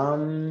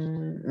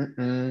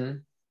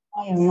am.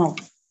 I am not.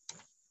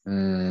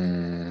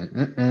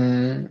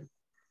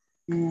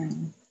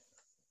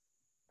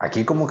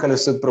 Aquí como que le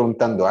estoy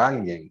preguntando a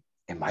alguien.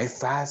 Am I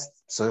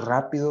fast? ¿Soy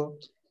rápido?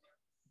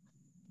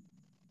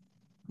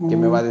 ¿Qué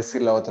me va a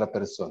decir la otra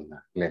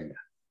persona, Glenda?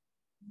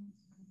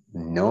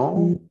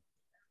 No.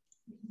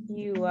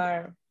 You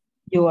are.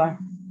 You are.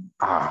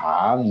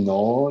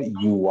 No,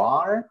 you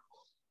are.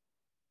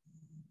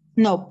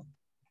 No.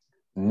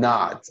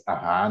 Not.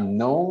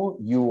 No,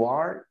 you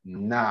are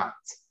not.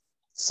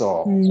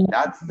 So,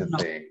 that's the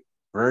thing.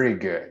 Very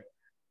good.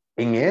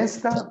 En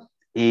esta,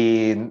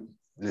 le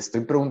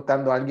estoy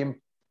preguntando a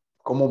alguien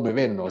cómo me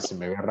ve, ¿no? Si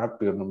me ve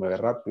rápido, no me ve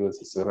rápido,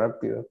 si soy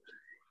rápido.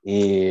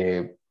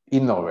 Y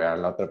no, vea,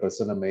 la otra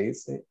persona me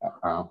dice,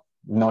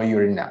 no,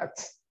 you're not.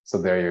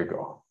 So there you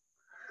go.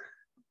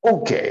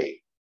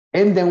 Okay.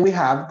 And then we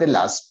have the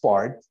last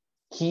part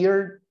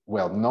here.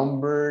 Well,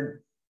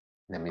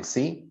 let me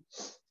see.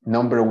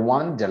 Number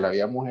 1, ya lo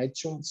habíamos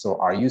hecho. So,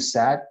 are you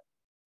sad?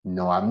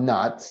 No, I'm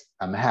not.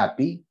 I'm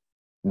happy.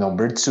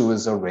 Number 2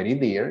 is already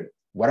there.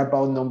 What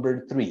about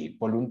number 3,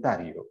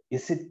 voluntario?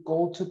 Is it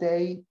cold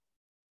today?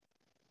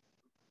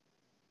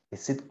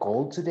 Is it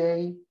cold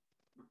today?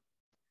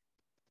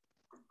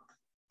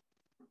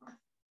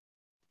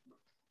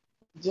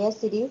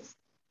 Yes, it is.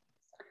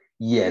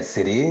 Yes,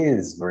 it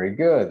is. Very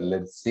good.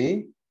 Let's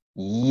see.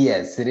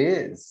 Yes, it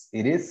is.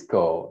 It is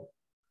cold.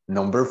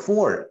 Number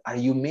 4, are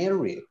you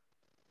married?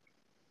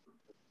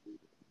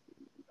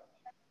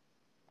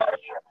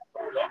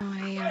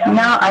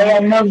 No, I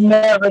am not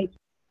married.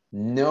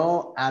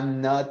 No,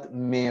 I'm not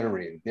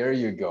married. There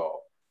you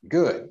go.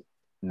 Good.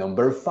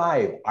 Number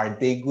 5, are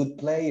they good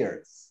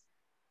players?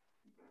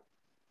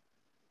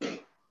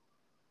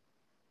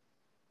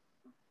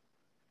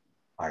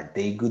 Are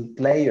they good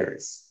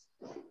players?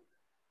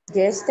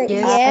 Yes, they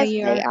Yes,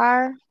 they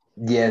are.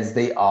 Yes,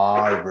 they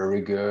are.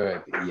 Very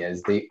good.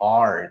 Yes, they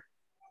are.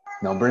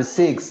 Number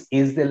 6,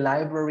 is the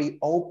library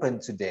open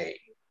today?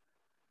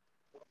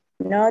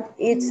 Not,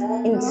 it's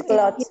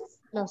closed.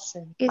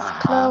 It's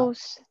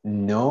closed.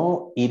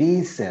 No, it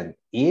isn't.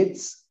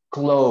 It's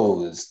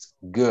closed.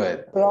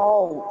 Good.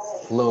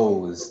 Closed.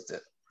 Closed.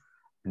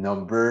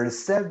 Number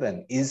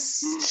 7,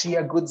 is she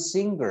a good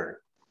singer?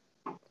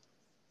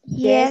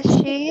 Yes,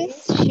 she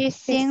is. She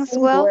sings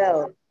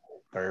well.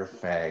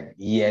 Perfect.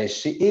 Yes,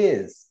 she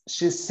is.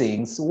 She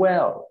sings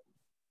well.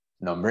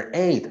 Number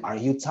 8, are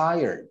you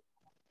tired?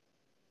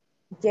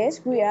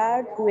 Yes, we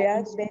are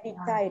very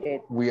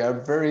tired. We are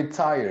very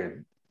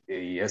tired.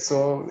 Y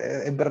eso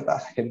es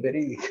verdad, es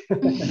verídico.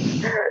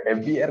 Es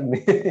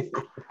viernes.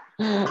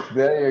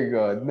 There you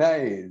go.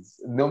 Nice.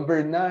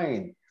 Number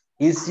 9,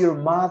 is your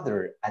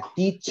mother a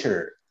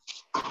teacher?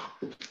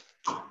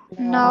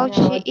 No,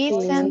 she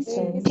isn't.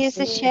 She's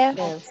a chef.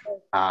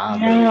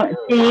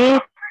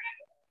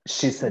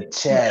 She's a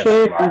chef,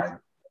 right?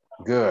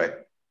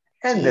 Good.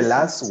 And the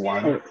last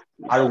one,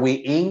 are we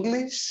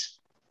English?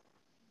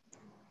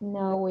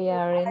 No, we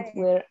aren't.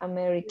 We're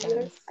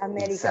Americans.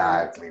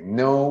 Exactly.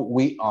 No,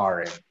 we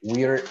aren't.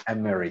 We're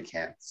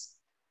Americans.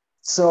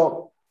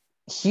 So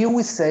here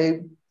we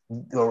say,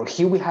 or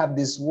here we have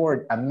this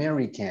word,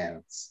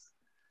 Americans.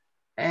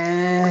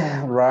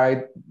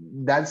 Right.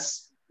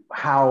 That's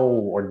how,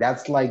 or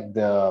that's like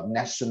the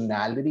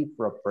nationality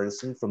for a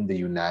person from the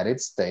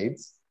United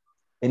States.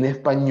 En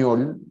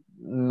español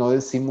no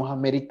decimos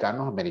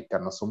americanos,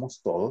 americanos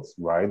somos todos,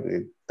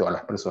 right? Todas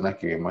las personas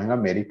que vivimos en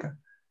América.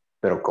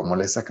 Pero ¿cómo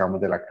le sacamos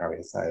de la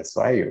cabeza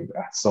eso a ellos?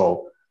 ¿Verdad?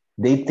 So,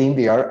 they think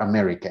they are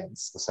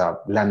Americans. O sea,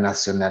 la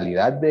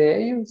nacionalidad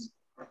de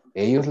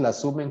ellos la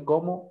asumen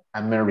como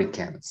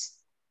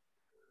Americans.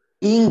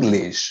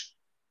 English.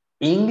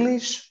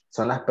 English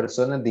son las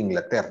personas de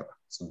Inglaterra.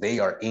 So, they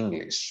are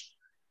English.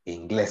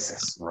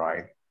 Ingleses,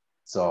 right?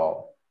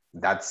 So,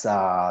 that's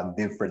a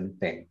different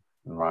thing,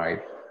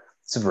 right?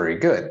 It's very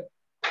good.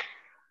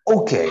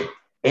 Okay.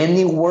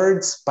 Any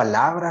words,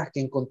 palabras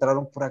que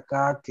encontraron por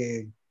acá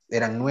que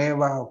eran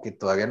nuevas o que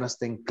todavía no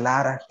estén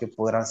claras, ¿qué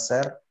podrán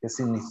ser? ¿Qué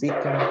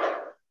significan?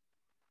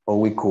 ¿O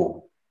we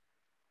cool?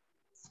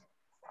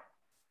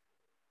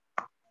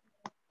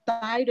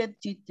 Tired,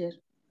 teacher.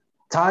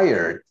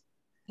 Tired.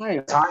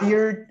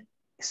 Tired.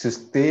 Si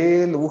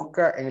usted lo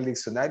busca en el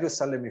diccionario,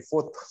 sale mi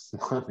foto.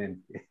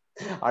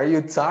 Are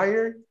you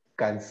tired?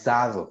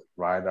 Cansado,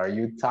 right? Are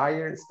you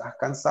tired? ¿Estás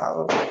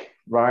cansado?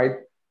 Right?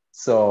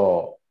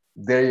 So,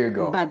 there you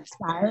go. But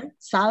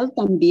sad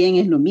también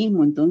es lo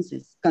mismo,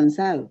 entonces,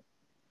 cansado.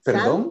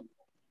 ¿Perdón?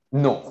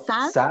 No.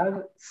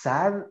 Sad.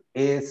 Sad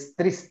es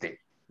triste,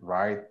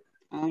 right?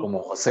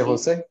 Como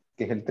José,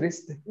 que es el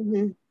triste.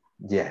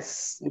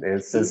 Yes,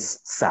 this is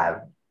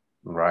sad,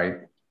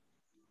 right?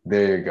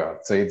 There you go.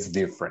 So it's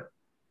different.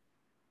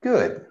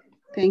 Good.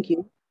 Thank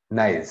you.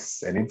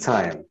 Nice.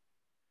 Anytime.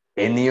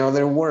 Any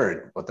other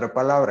word? Otra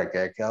palabra que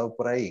haya quedado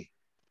por ahí.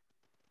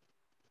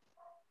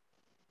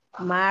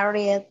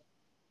 Married.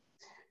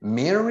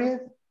 Married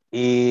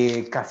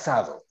y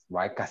casado,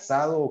 right?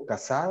 Casado o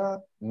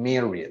casada,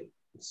 married.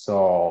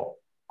 So,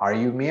 are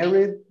you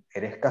married?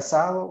 ¿Eres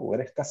casado o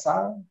eres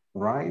casada?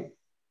 Right?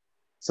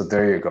 So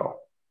there you go.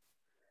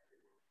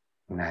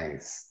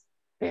 Nice.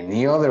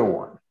 Any other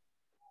one?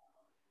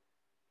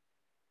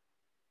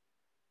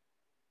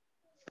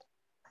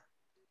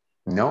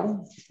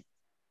 No?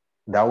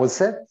 That was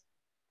it?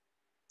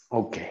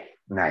 Okay,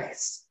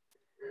 nice.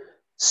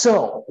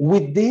 So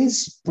with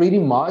this pretty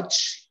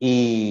much,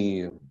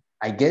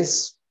 I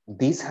guess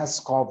this has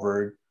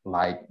covered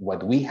like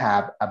what we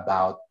have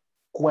about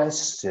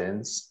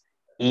questions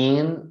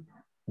in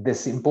the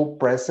simple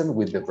present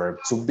with the verb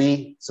to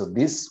be. So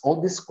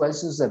all these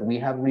questions that we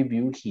have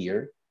reviewed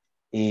here,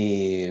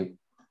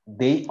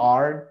 they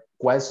are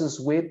questions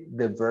with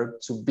the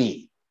verb to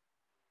be.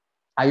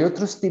 Hay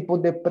otros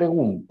tipos de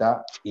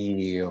pregunta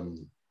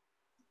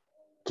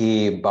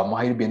que vamos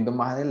a ir viendo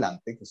más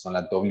adelante, que son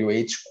las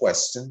WH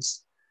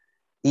questions.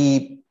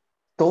 Y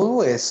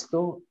todo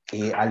esto,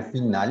 al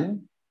final,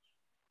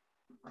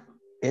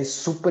 es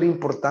súper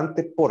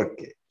importante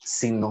porque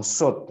si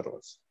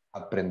nosotros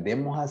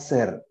aprendemos a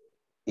hacer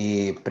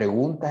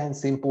preguntas en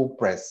simple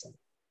present,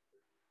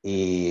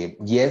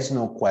 yes,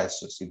 no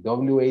questions y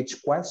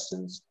WH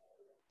questions,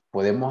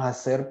 podemos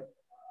hacer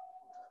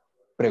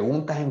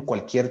preguntas en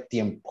cualquier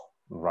tiempo,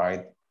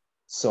 right?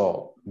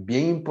 So,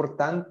 bien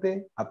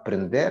importante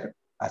aprender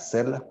a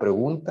hacer las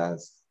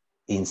preguntas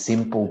in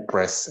simple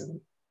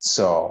present.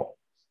 So,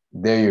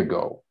 there you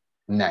go.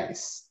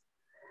 Nice.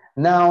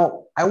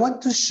 Now, I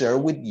want to share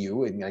with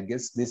you, and I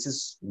guess this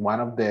is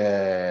one of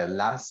the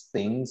last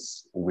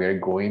things we're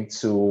going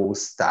to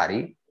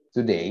study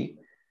today.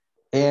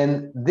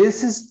 And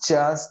this is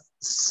just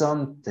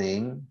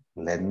something,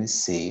 let me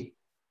see,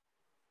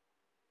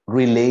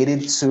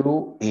 related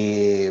to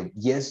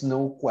yes,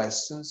 no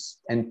questions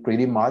and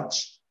pretty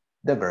much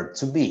the verb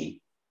to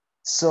be.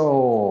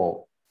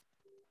 So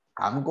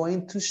I'm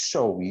going to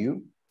show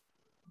you,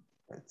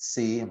 let's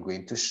see, I'm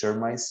going to share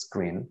my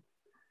screen.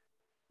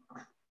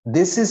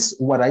 This is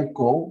what I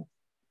call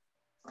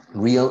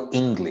real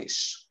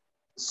English.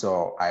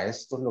 So, a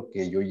esto es lo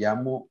que yo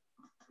llamo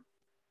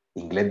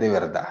inglés de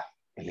verdad.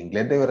 El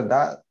inglés de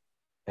verdad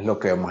es lo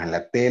que vemos en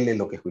la tele,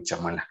 lo que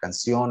escuchamos en las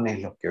canciones,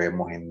 lo que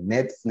vemos en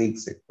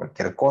Netflix, en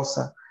cualquier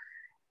cosa.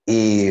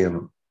 Y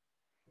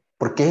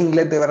 ¿por qué es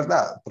inglés de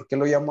verdad? ¿Por qué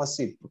lo llamo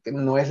así? Porque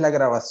no es la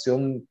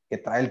grabación que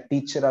trae el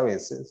teacher a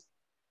veces,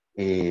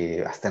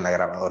 hasta en la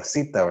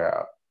grabadorcita,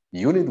 ¿verdad?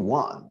 Unit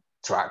 1,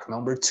 track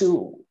number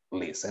 2,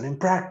 listen and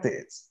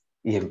practice.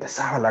 Y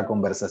empezaba la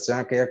conversación,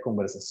 aquella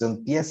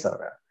conversación tiesa,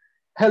 ¿verdad?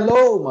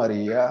 Hello,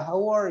 Maria,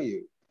 how are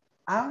you?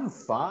 I'm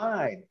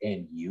fine.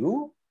 And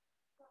you?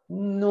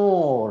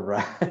 No,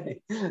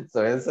 right?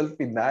 So, es al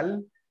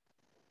final,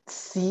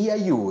 sí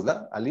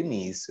ayuda al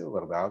inicio,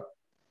 ¿verdad?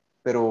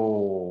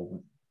 Pero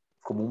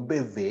como un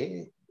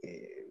bebé,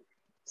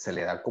 se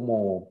le da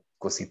como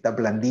cositas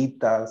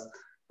blanditas,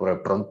 por de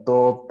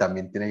pronto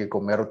también tiene que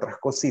comer otras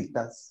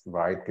cositas,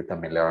 right, que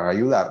también le van a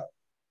ayudar.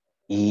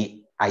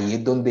 Y ahí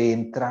es donde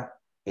entra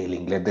el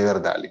inglés de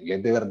verdad. El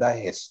inglés de verdad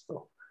es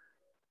esto.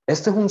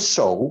 Este es un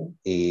show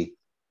que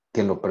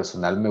en lo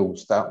personal me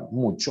gusta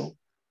mucho.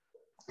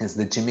 Es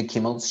de Jimmy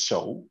Kimmel's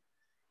Show.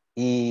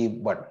 Y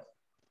bueno,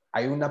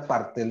 hay una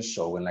parte del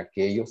show en la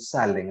que ellos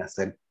salen a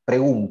hacer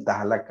preguntas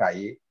a la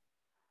calle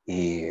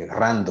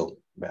random,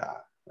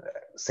 ¿verdad?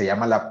 Se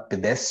llama la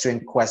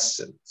pedestrian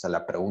question, o sea,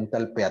 la pregunta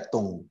al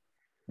peatón,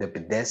 the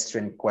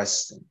pedestrian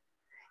question.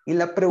 Y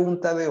la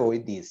pregunta de hoy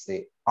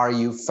dice, are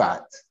you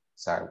fat? O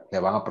sea, le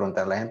van a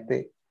preguntar a la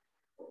gente,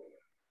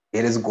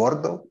 ¿eres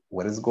gordo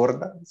o eres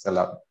gorda? O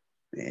sea,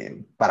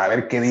 para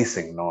ver qué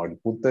dicen, ¿no? El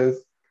punto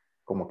es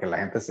como que la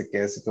gente se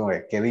quede así como,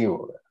 ¿qué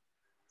digo?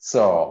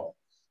 So,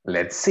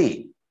 let's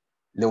see.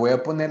 Le voy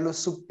a poner los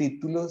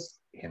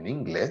subtítulos en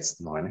inglés,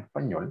 no en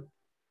español.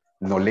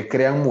 No le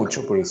crean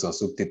mucho porque son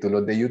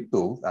subtítulos de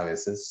YouTube. A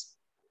veces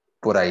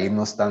por ahí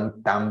no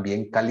están tan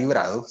bien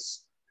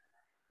calibrados,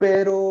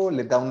 pero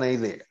les da una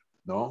idea,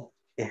 ¿no?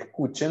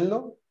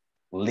 Escúchenlo.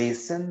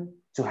 Listen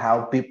to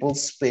how people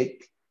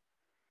speak.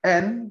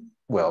 And,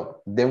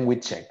 well, then we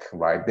check,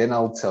 right? Then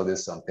I'll tell you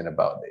something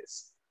about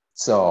this.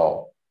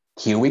 So,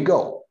 here we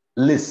go.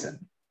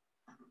 Listen.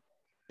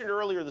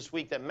 Earlier this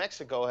week that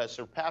Mexico has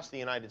surpassed the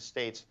United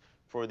States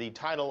for the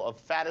title of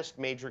fattest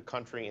major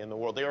country in the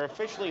world. They are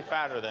officially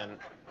fatter than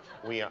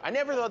we are. I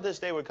never thought this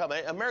day would come.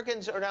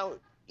 Americans are now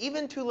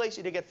even too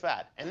lazy to get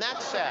fat, and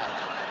that's sad.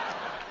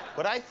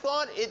 But I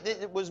thought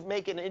it was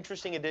make an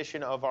interesting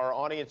edition of our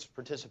audience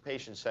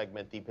participation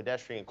segment, the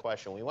pedestrian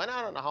question. We went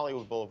out on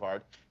Hollywood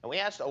Boulevard, and we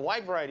asked a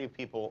wide variety of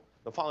people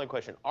the following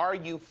question: are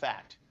you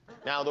fat?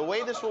 Now, the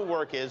way this will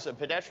work is a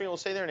pedestrian will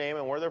say their name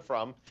and where they're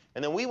from,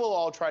 and then we will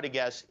all try to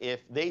guess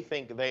if they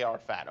think they are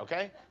fat,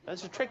 okay?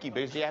 This is tricky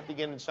because you have to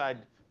get inside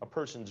a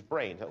person's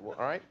brain. All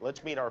right,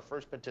 let's meet our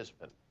first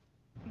participant.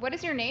 What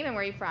is your name and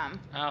where are you from?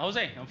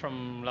 Jose, I'm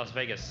from Las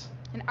Vegas.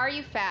 And are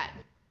you fat?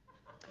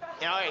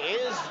 You know,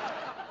 is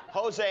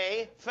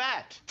Jose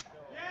fat?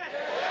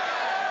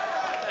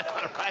 Yes!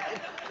 All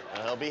right,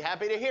 I'll be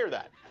happy to hear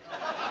that.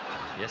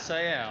 Yes, I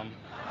am.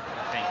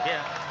 I think,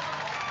 yeah.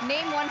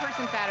 Name one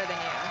person fatter than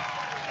you.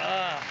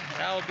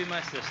 That would be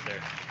my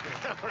sister.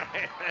 All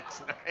right, that's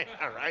nice.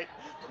 All right.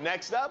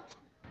 Next up?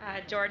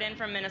 Jordan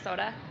from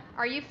Minnesota.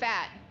 Are you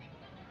fat?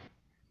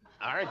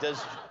 All right,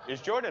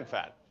 is Jordan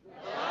fat?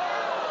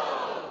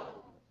 No.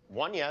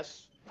 One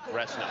yes,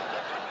 rest no.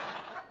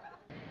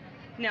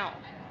 No.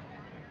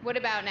 What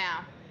about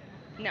now?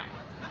 No.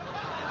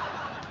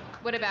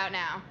 What about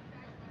now?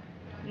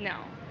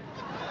 No.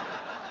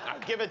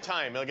 Give it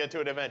time. He'll get to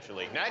it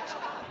eventually. Next.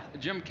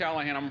 Jim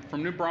Callahan. I'm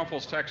from New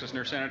Braunfels, Texas,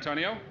 near San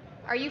Antonio.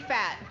 Are you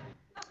fat?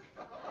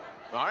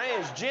 All right,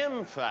 is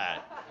Jim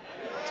fat?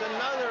 It's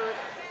another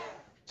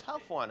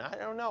tough one. I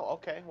don't know.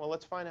 Okay, well,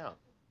 let's find out.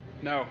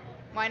 No.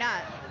 Why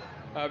not?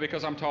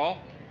 Because I'm tall.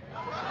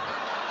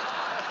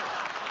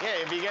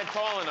 Yeah, if you get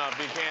tall enough,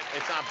 you can't.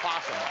 It's not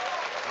possible.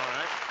 All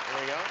right, here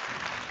we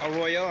go.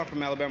 Arroyo. I'm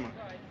from Alabama.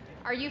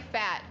 Are you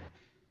fat?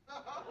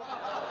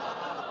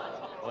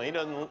 Well, he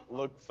doesn't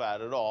look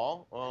fat at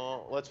all.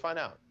 Well, let's find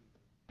out.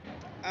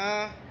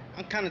 I'm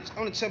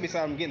on the chubby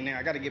side. I'm getting there.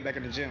 I got to get back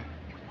in the gym.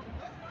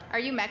 Are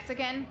you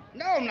Mexican?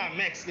 No, I'm not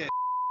Mexican.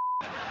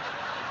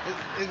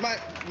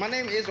 My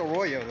name is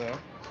Arroyo, though.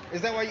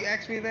 Is that why you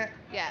asked me that?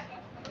 Yeah.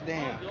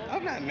 Damn,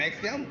 I'm not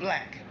Mexican. I'm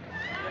black.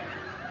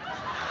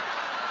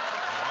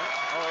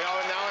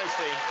 Oh, now I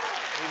see.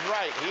 He's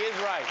right. He is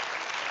right.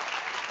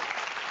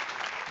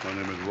 My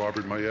name is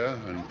Robert Maya.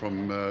 I'm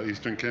from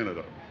Eastern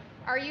Canada.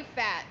 Are you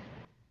fat?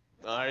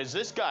 Is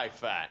this guy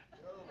fat?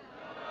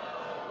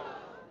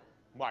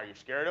 Why, are you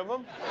scared of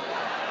him?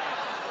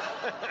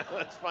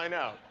 Let's find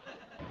out.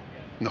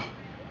 No,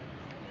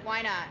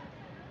 Why not?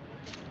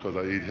 because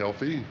I eat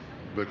healthy.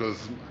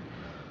 Because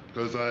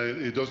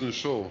it doesn't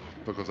show.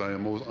 Because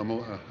I'm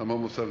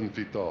almost 7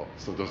 feet tall,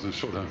 so it doesn't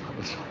show that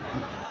much.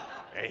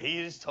 Hey, he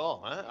is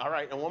tall, huh? All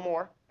right, and one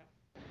more.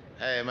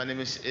 Hey, my name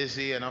is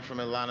Izzy, and I'm from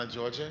Atlanta,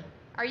 Georgia.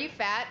 Are you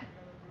fat?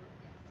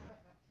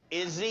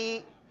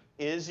 Izzy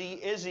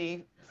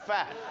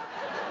fat?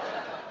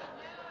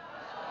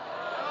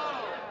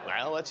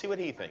 Well, let's see what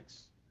he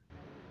thinks.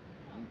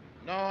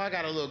 No, I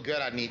got a little gut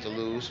I need to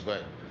lose,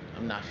 but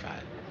I'm not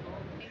fat.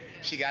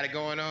 She got it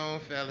going on,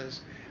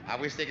 fellas. I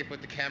wish they could put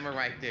the camera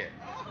right there.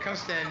 Come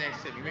stand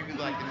next to me. Make me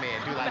look like the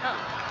man. Do like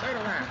turn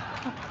around.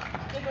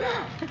 Give it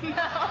up.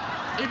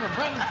 No. Even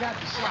brother's got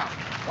the shot.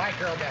 White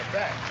girl got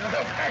back.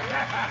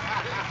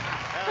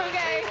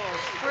 Okay,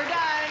 we're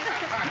done.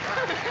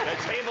 The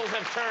tables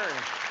have turned.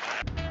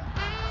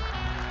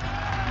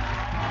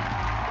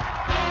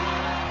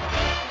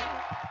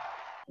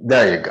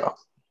 There you go.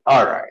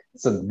 All right.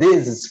 So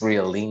this is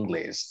real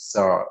English.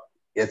 So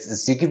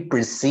as you can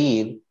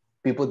perceive,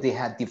 people, they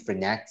had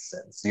different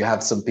accents. You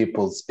have some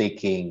people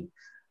speaking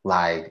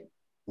like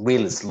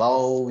really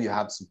slow. You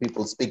have some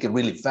people speaking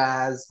really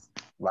fast,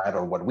 right?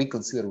 Or what we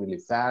consider really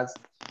fast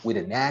with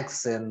an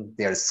accent.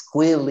 They're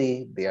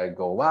squealy. They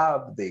go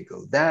up, they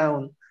go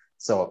down.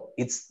 So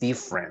it's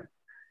different.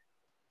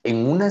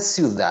 En una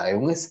ciudad,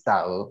 en un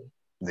estado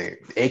de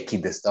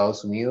X de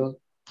Estados Unidos,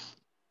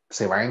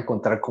 se va a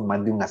encontrar con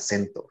más de un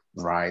acento,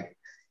 right?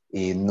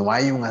 Y no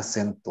hay un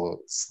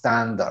acento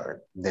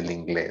estándar del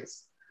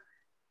inglés.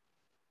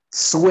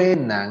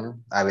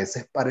 Suenan a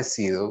veces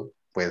parecido,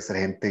 puede ser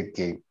gente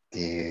que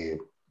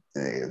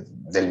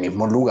del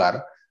mismo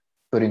lugar,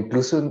 pero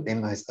incluso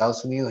en los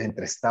Estados Unidos,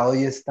 entre estado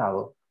y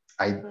estado,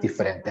 hay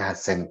diferentes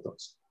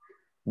acentos.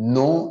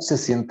 No se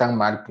sientan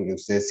mal porque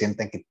ustedes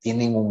sientan que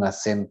tienen un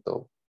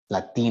acento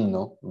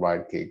latino,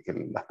 right? Que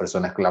las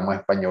personas que hablamos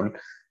español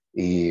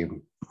y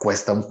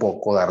cuesta un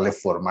poco darle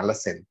forma al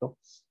acento.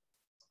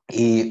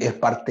 Y es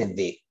parte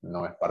de,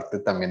 ¿no? Es parte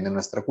también de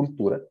nuestra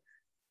cultura.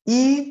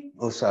 Y,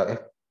 o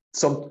sea,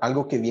 son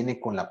algo que viene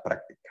con la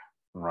práctica,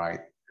 right?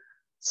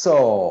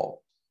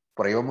 So,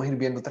 por ahí vamos a ir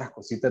viendo otras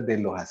cositas de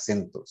los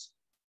acentos.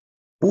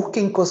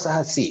 Busquen cosas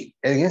así.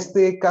 En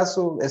este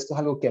caso, esto es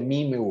algo que a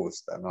mí me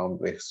gusta, ¿no?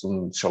 Es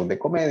un show de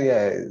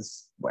comedia,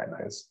 es, bueno,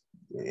 es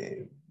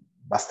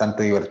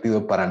bastante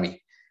divertido para mí.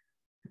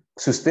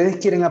 Si ustedes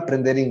quieren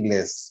aprender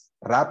inglés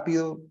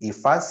rápido y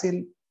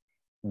fácil,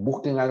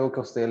 busquen algo que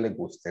a ustedes les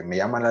guste. Me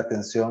llama la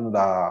atención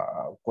la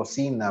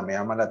cocina, me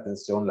llama la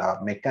atención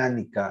la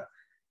mecánica,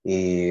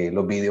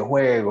 los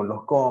videojuegos,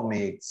 los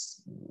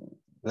cómics,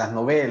 las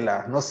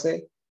novelas, no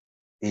sé.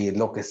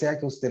 Lo que sea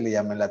que a usted le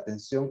llame la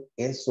atención,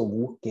 eso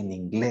busque en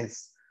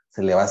inglés.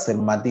 Se le va a hacer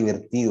más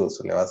divertido,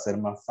 se le va a hacer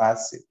más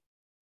fácil.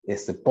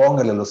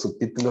 Póngale los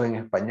subtítulos en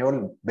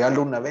español,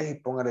 véalo una vez y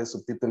póngale el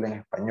subtítulo en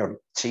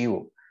español.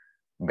 Chivo.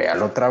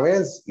 Véalo otra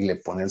vez y le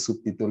pone el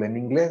subtítulo en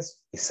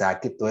inglés y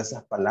saque todas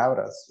esas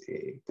palabras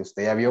que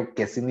usted ya vio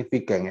qué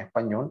significa en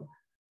español,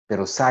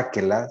 pero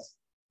sáquelas,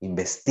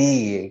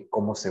 investigue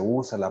cómo se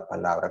usa la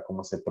palabra,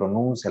 cómo se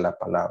pronuncia la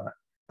palabra.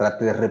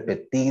 Trate de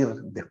repetir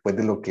después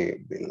de lo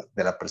que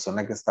de la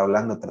persona que está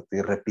hablando, trate de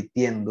ir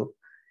repitiendo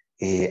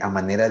a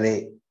manera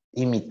de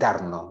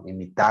imitarnos,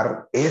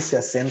 imitar ese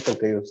acento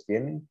que ellos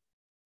tienen,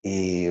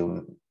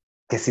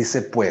 que sí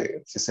se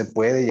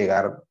puede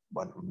llegar,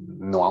 bueno,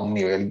 no a un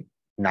nivel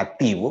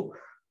nativo,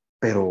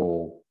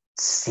 pero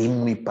sí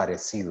muy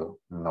parecido,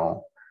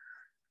 ¿no?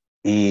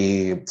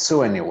 Y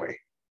so anyway,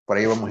 por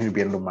ahí vamos a ir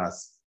viendo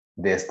más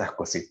de estas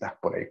cositas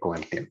por ahí con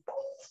el tiempo.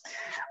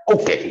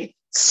 Ok,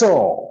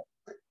 so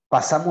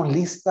pasamos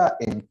lista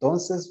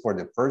entonces for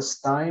the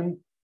first time.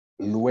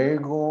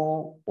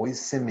 Luego, hoy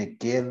se me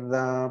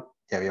queda,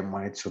 ya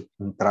habíamos hecho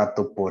un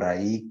trato por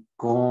ahí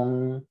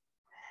con,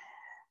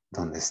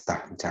 ¿dónde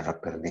está? Ya la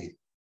perdí.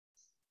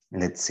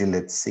 Let's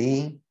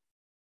see.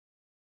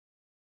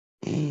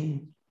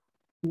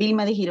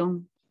 Vilma de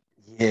Girón.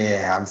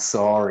 Yeah, I'm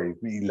sorry.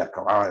 Y la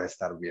acababa de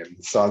estar viendo.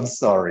 So I'm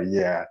sorry,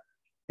 yeah.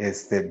 Ya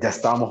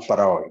estábamos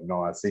para hoy,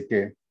 ¿no? Así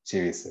que,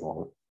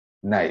 chivísimo.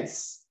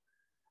 Nice.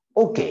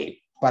 Ok,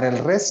 para el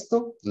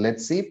resto,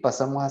 let's see,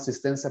 pasamos a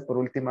asistencia por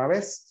última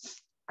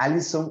vez.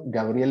 Alison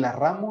Gabriela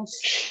Ramos.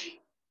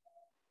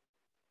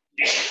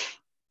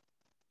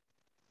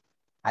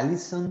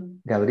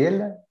 Alison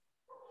Gabriela.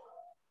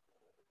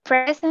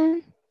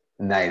 Present.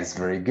 Nice,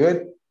 very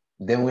good.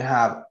 Then we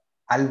have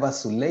Alba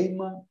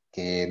Zuleima,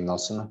 que no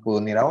se nos pudo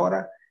unir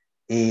ahora.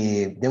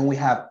 Then we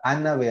have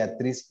Ana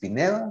Beatriz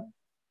Pineda.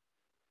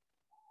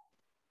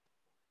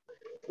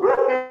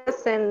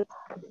 Present.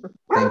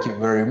 Thank you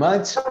very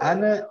much,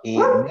 Ana.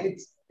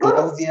 Next,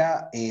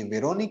 Claudia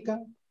Verónica.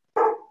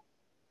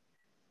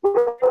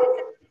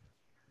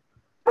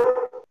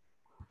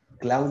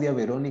 Claudia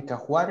Verónica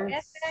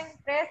Juárez.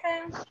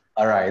 Present.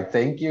 All right,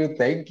 thank you.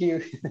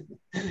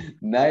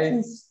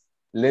 Nice.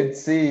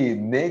 Let's see,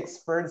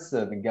 next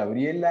person,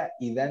 Gabriela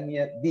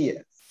Idania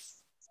Díaz.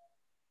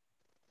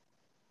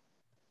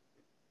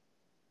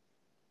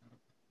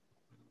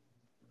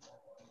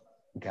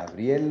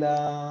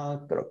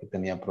 Gabriela, creo que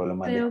tenía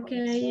problemas de Creo que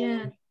conexión.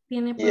 ella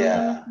tiene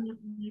problemas con la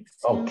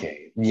conexión. Ok,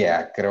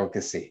 yeah, creo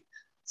que sí.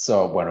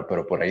 So, bueno,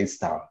 pero por ahí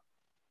estaba.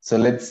 So,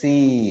 let's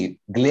see,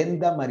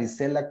 Glenda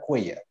Marisela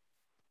Cuellar.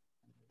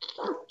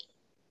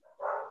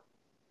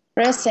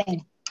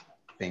 Present.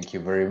 Thank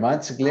you very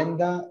much,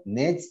 Glenda.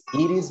 Next,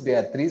 Iris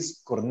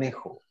Beatriz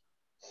Cornejo.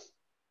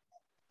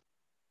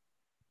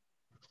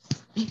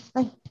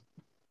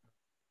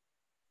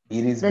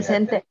 Iris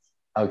Presente. Beatriz.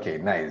 Okay,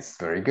 nice.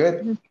 Very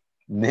good.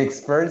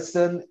 Next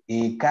person,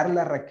 y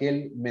Carla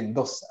Raquel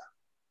Mendoza.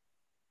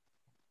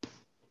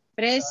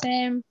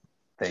 Present.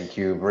 Thank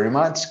you very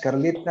much,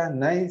 Carlita.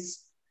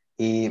 Nice.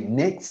 Y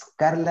next,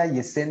 Carla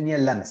Yesenia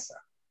Lanza.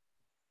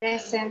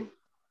 Present.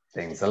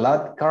 Thanks a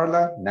lot,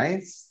 Carla.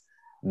 Nice.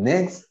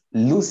 Next,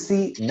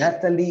 Lucy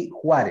Natalie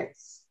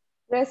Juarez.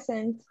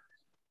 Present.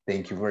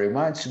 Thank you very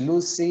much,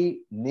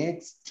 Lucy.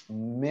 Next,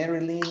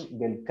 Marilyn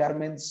del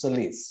Carmen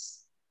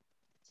Solis.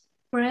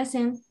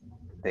 Present.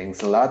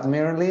 Thanks a lot,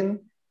 Marilyn.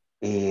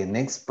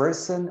 Next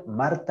person,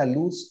 Marta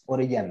Luz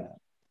Orellana.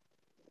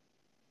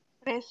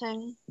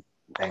 Present.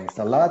 Thanks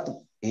a lot.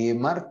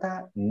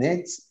 Marta,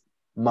 next,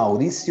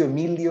 Mauricio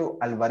Emilio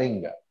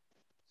Alvarenga.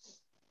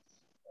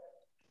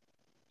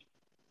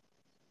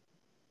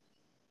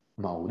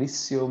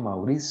 Mauricio.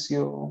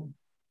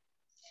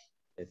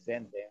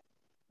 Presente.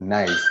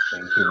 Nice,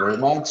 thank you very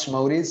much,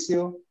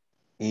 Mauricio.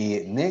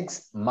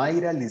 Next,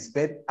 Mayra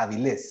Lisbeth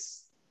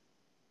Avilés.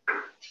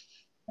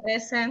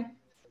 Present.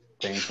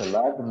 Thanks a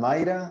lot,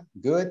 Mayra.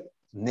 Good.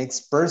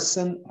 Next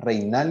person,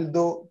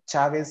 Reinaldo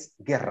Chávez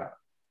Guerra.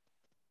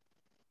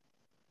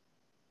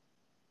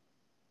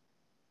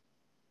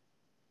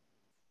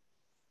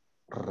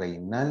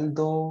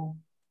 Reinaldo.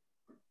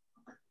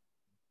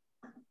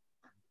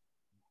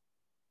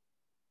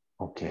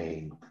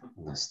 Okay,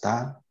 no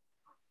está.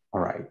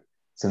 All right.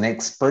 So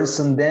next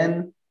person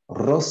then,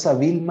 Rosa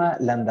Vilma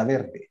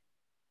Landaverde.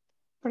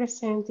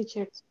 Present,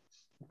 teacher.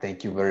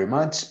 Thank you very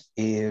much,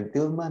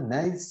 Vilma.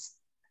 Nice.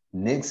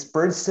 Next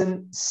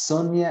person,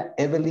 Sonia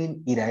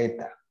Evelyn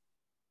Iraeta.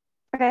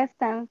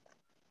 Present.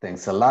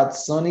 Thanks a lot,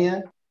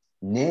 Sonia.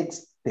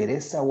 Next,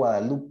 Teresa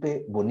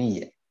Guadalupe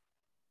Bonilla.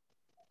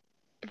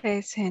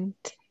 Present.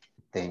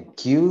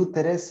 Thank you,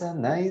 Teresa.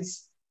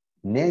 Nice.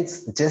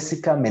 Next,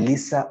 Jessica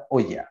Melissa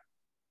Oya.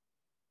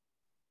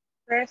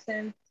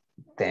 Present.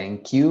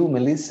 Thank you,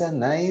 Melissa.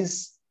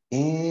 Nice.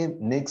 And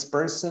next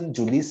person,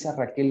 Julissa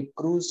Raquel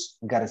Cruz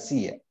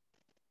García.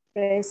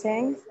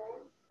 Present.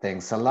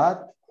 Thanks a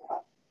lot.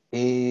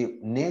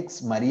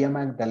 Next, María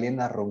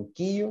Magdalena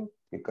Ronquillo,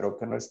 que creo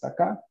que no está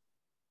acá.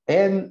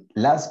 And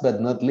last but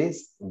not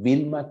least,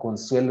 Vilma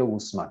Consuelo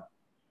Guzmán.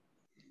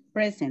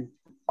 Present.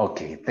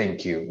 Okay,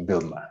 thank you,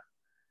 Vilma.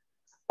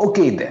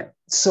 Okay then,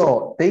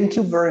 so thank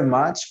you very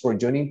much for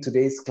joining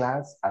today's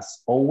class.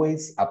 As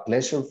always, a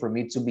pleasure for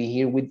me to be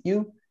here with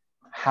you.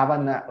 Have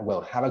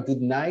a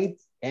good night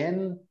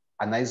and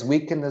a nice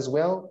weekend as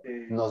well.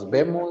 Nos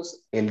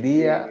vemos el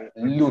día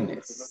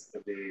lunes.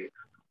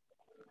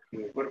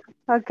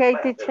 Okay,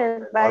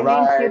 teacher. Bye. All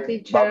right. Thank you,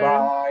 teacher.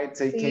 Bye-bye.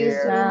 Take See you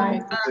care.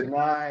 soon. Good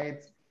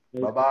night.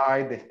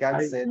 Bye-bye.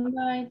 Descansen.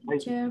 Bye,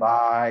 teacher.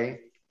 Bye.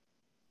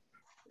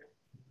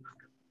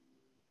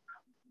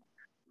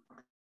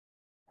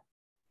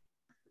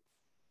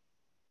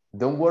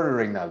 Don't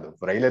worry, Reinaldo.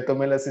 Por ahí le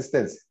tomé la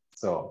asistencia.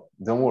 So,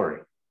 don't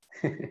worry.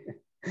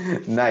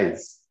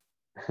 Nice.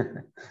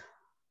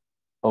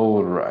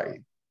 All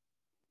right.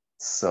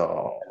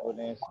 So,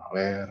 a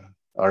ver.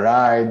 All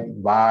right.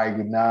 Bye.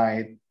 Good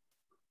night.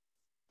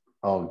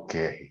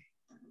 Okay.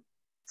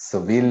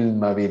 So,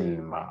 Vilma.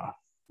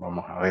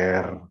 Vamos a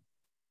ver.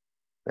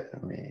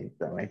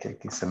 Permítame que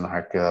aquí se nos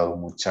ha quedado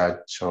un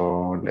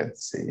muchacho.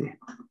 Let's see.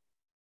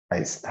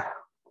 Ahí está.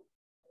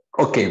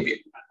 Ok,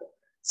 Vilma.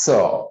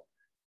 So,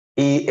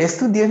 y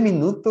estos 10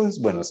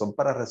 minutos, bueno, son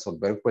para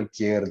resolver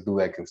cualquier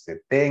duda que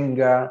usted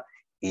tenga.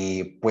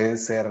 Y pueden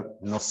ser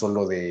no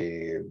solo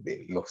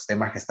de los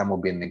temas que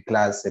estamos viendo en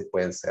clase,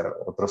 pueden ser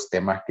otros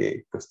temas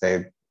que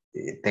usted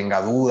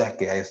tenga dudas,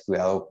 que haya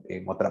estudiado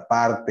en otra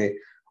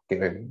parte,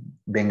 que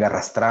venga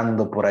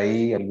arrastrando por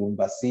ahí algún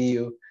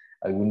vacío,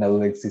 alguna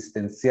duda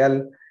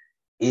existencial.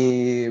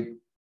 Y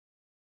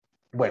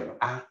bueno,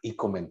 y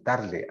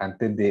comentarle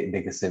antes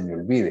de que se me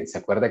olvide. ¿Se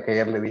acuerda que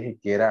ayer le dije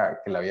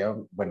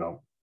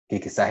que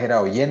quizás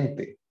era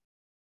oyente?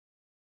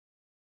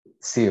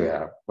 Sí,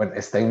 ¿verdad? Bueno,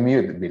 está en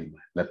mute,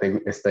 Vilma.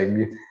 Está en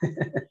mute.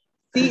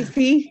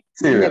 Sí,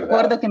 Sí, me ¿verdad?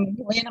 acuerdo que me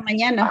dijo hoy en la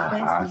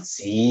mañana. Pues.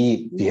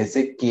 Sí,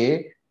 fíjese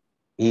que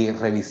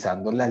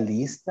revisando la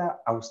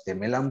lista, a usted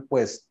me la han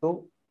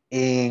puesto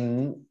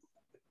en...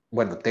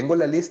 Bueno, tengo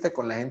la lista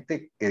con la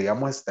gente que,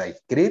 digamos, está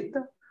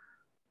inscrita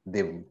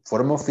de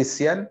forma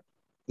oficial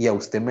y a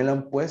usted me la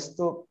han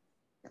puesto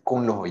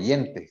con los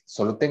oyentes.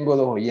 Solo tengo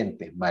 2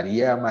 oyentes,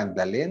 María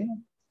Magdalena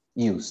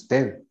y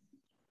usted.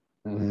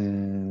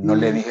 No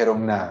le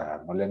dijeron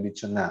nada, no le han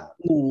dicho nada.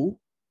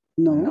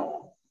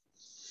 No.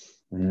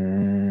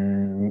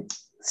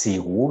 Si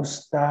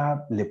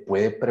gusta, le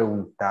puede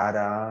preguntar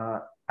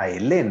a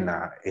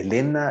Elena.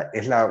 Elena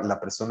es la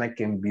persona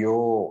que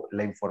envió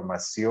la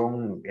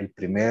información el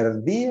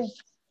primer día,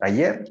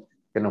 ayer,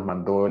 que nos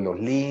mandó los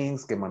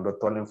links, que mandó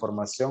toda la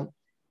información.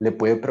 Le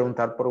puede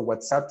preguntar por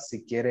WhatsApp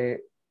si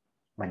quiere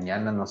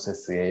mañana, no sé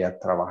si ella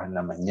trabaja en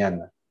la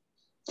mañana.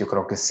 Yo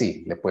creo que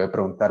sí, le puede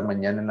preguntar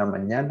mañana en la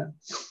mañana,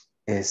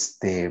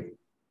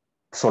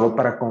 solo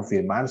para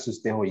confirmar si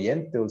usted es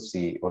oyente o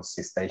si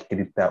está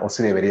inscrita o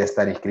si debería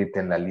estar inscrita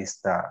en la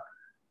lista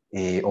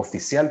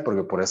oficial,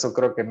 porque por eso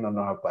creo que no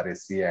nos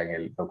aparecía en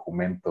el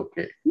documento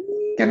que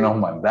nos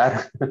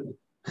mandaron.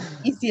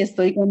 ¿Y si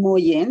estoy como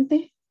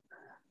oyente?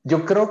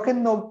 Yo creo que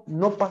no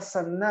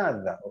pasa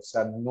nada. O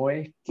sea, no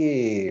es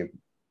que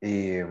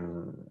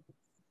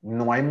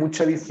no hay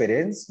mucha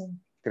diferencia,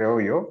 creo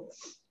yo.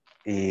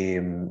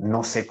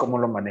 No sé cómo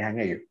lo manejan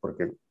ellos,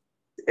 porque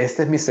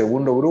este es mi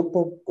segundo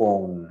grupo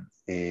con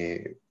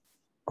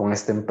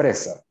esta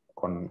empresa,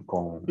 con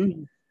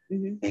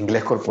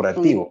Inglés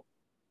Corporativo.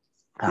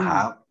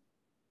 Ajá.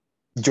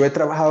 Yo he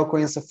trabajado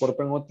con INSAFORP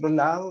en otro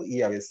lado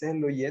y a veces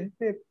el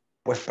oyente,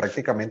 pues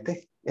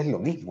prácticamente es lo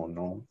mismo,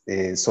 ¿no?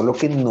 Solo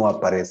que no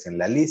aparece en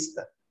la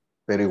lista,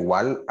 pero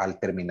igual al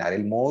terminar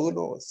el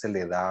módulo se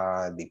le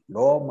da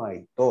diploma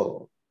y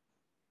todo,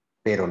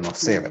 pero no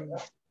sé, ¿verdad?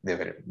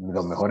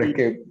 Lo mejor es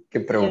que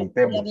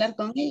preguntemos. Voy a hablar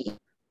con ella.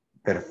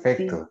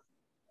 Perfecto. Sí.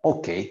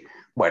 Ok,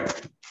 bueno,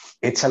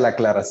 hecha la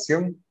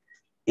aclaración.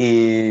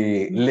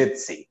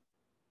 Let's see.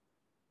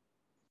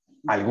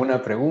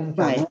 ¿Alguna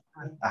pregunta? Vale.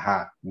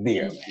 Ajá,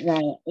 dígame.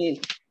 Vale.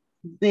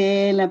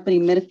 De la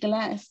primer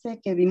clase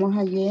que vimos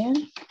ayer,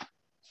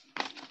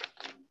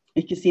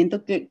 es que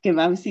siento que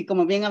va así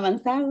como bien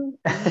avanzado.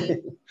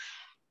 El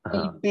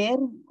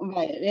verbo,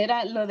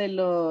 era lo de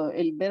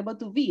el verbo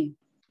to be.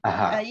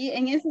 Ajá. Ahí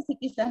en eso sí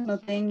quizás no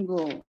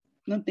tengo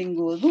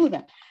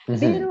duda.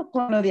 Pero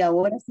con lo de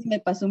ahora sí me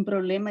pasó un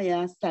problema,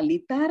 ya salí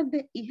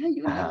tarde y hay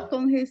una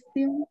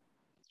congestión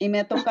y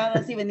me ha tocado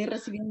así venir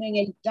recibiendo en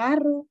el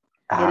carro.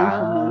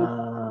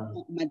 Eran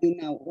como más de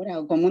una hora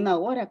o como una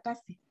hora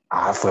casi.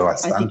 Fue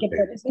bastante. Así que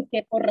por eso es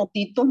que por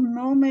ratitos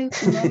no me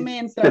entraba en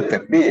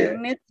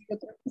internet. Yo creo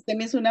que usted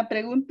me hizo una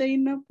pregunta y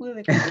no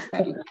pude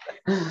contestarla.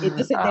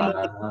 Entonces,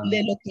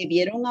 de lo que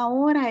vieron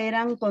ahora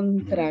eran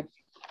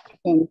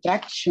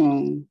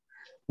contraction.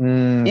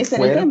 Ese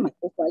era el tema.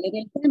 ¿Cuál era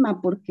el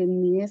tema? Porque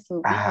ni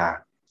eso.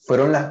 Ajá.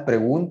 Fueron las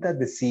preguntas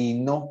de sí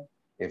y no.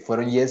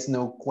 Fueron yes,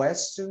 no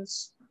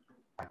questions.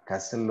 Acá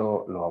se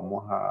lo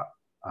vamos a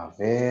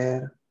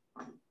ver.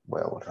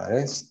 Voy a borrar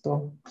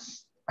esto.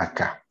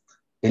 Acá.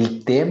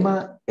 El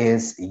tema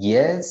es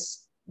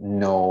yes,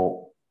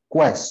 no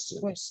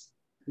questions.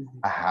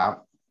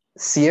 Ajá.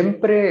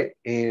 Siempre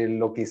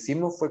lo que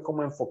hicimos fue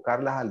como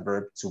enfocarlas al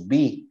verb to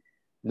be.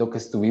 Lo que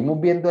estuvimos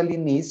viendo al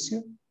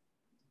inicio,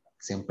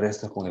 siempre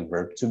esto es con el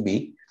verb to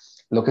be,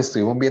 lo que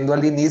estuvimos viendo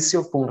al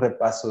inicio fue un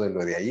repaso de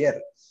lo de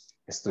ayer.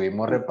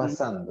 Estuvimos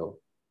repasando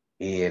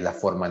la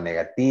forma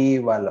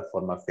negativa, la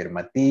forma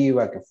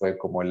afirmativa, que fue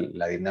como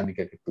la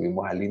dinámica que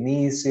tuvimos al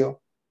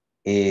inicio.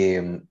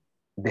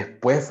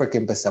 Después fue que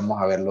empezamos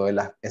a ver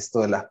esto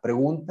de las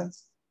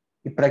preguntas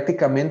y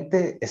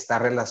prácticamente está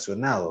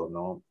relacionado,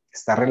 ¿no?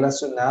 Está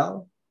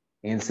relacionado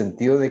en el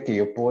sentido de que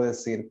yo puedo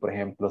decir, por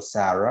ejemplo,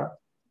 Sarah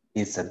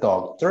is a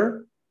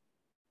doctor,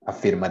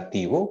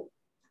 afirmativo.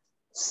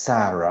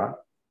 Sarah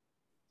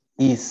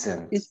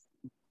isn't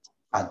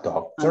a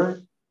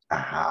doctor,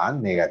 ajá,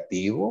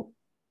 negativo.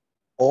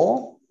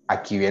 O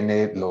aquí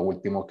viene lo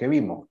último que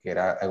vimos, que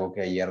era algo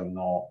que ayer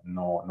no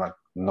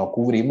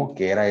cubrimos,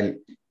 que era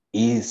el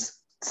is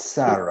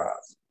Sarah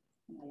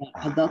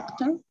a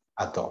doctor.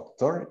 A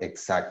doctor,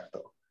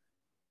 exacto.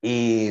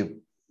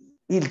 Y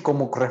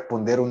cómo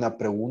responder una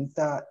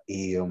pregunta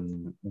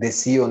de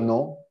sí o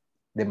no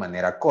de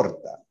manera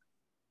corta.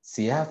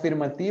 Si es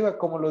afirmativa,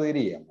 ¿cómo lo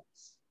diríamos?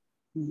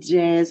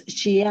 Yes,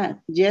 she is.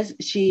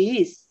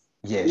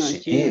 Yes,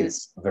 she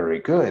is.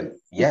 Very good.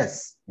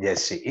 Yes,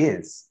 she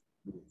is.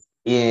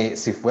 Y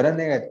si fuera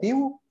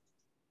negativo?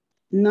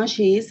 No,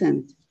 she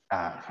isn't.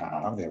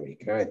 Ajá, very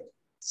good.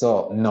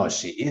 So, no,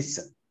 she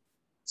isn't.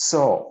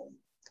 So,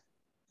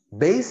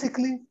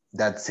 basically,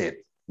 that's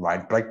it,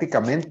 right?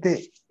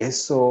 Prácticamente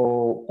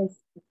eso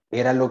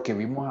era lo que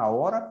vimos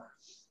ahora,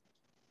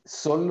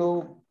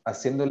 solo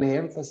haciéndole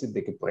énfasis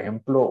de que, por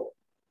ejemplo,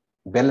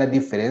 ver las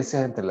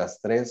diferencias entre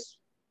las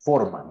tres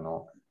formas,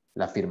 ¿no?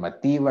 La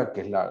afirmativa,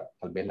 que es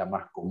tal vez la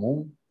más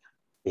común,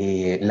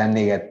 la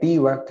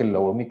negativa, que la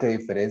única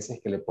diferencia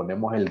es que le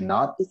ponemos el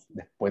not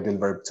después del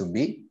verb to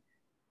be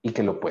y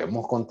que lo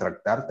podemos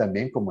contractar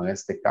también, como en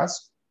este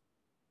caso.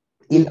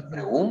 Y la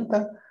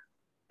pregunta,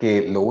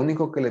 que lo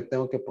único que le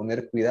tengo que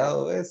poner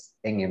cuidado es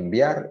en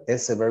enviar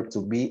ese verb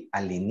to be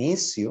al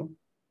inicio,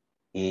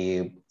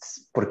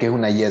 porque es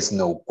una yes,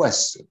 no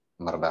question,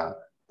 ¿verdad?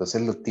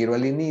 Entonces lo tiro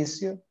al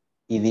inicio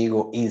y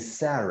digo, is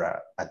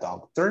Sarah a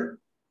doctor?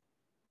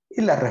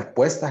 Y la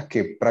respuesta es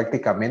que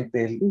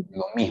prácticamente es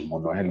lo mismo,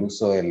 ¿no? Es el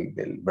uso del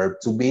verb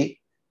to be,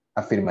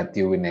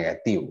 afirmativo y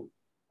negativo.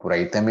 Por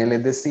ahí también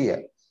les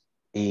decía,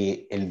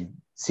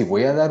 si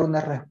voy a dar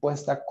una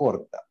respuesta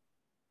corta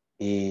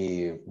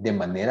de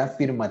manera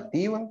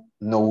afirmativa,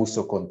 no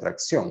uso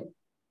contracción.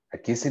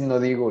 Aquí si no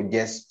digo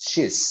yes,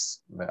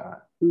 she's,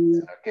 ¿verdad?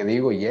 Sino que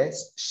digo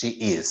yes, she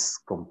is,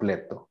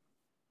 completo.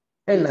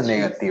 En la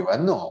negativa,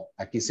 no.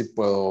 Aquí sí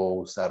puedo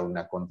usar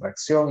una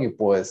contracción y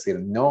puedo decir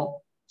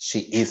no,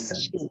 she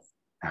isn't.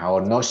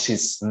 O no,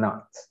 she's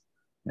not.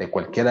 De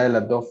cualquiera de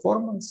las dos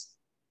formas.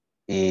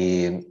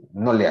 Y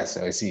no le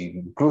hace. Si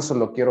incluso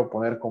lo quiero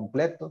poner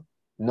completo,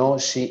 no,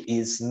 she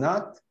is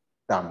not,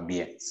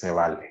 también se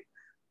vale.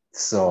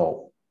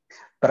 So,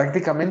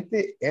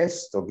 Prácticamente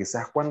esto,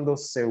 quizás cuando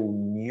se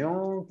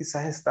unió,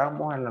 quizás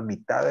estábamos en la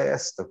mitad de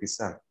esto,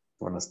 quizás,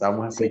 cuando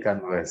estábamos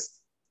explicando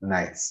esto.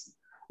 Nice.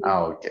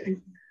 Ah, ok.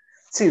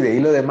 Sí, de ahí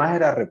lo demás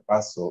era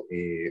repaso,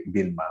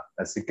 Vilma,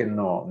 así que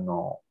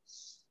no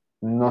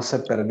se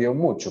perdió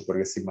mucho,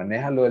 porque si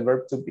maneja lo del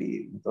verb to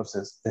be,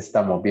 entonces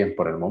estamos bien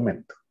por el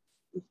momento.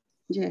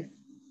 Yes.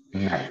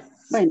 Nice.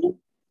 Bueno,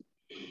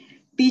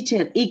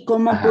 teacher, ¿y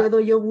cómo puedo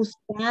yo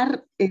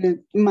buscar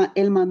el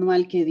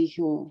manual que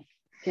dijo,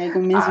 que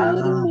algo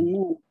mencionó de un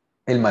manual?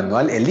 El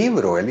manual, el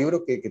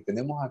libro que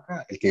tenemos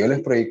acá, el que yo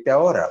les proyecté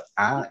ahora.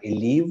 El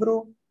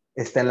libro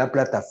está en la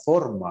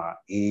plataforma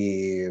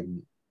y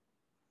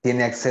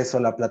tiene acceso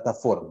a la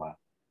plataforma,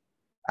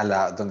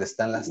 donde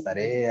están las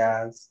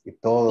tareas y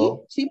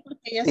todo. Sí,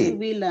 porque ya Sí.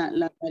 subí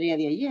la tarea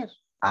de ayer.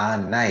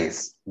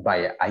 Nice.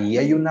 Vaya, ahí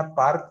hay una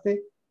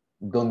parte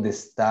donde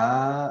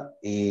está,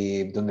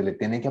 donde le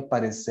tiene que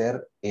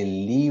aparecer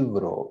el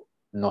libro.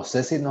 No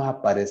sé si nos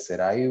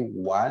aparecerá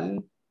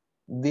igual,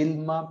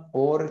 Vilma,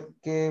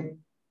 porque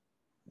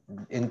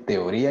en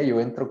teoría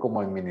yo entro como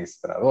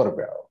administrador,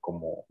 ¿verdad?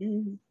 Como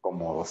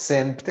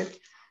docente.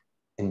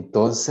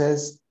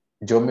 Entonces,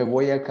 yo me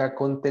voy acá a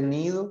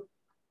contenido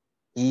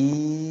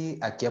y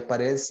aquí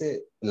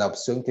aparece la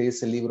opción que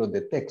dice libros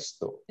de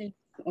texto.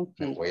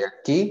 Me voy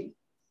aquí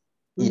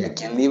y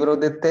aquí en libros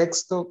de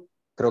texto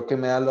creo que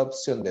me da la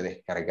opción de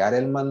descargar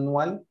el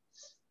manual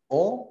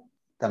o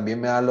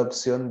también me da la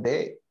opción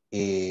de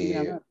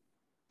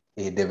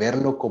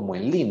verlo como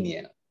en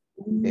línea.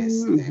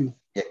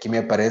 Y aquí me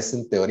aparecen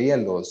en teoría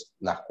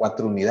las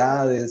 4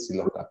 unidades y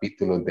los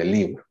capítulos del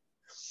libro.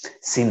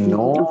 Si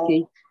no,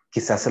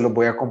 quizás se los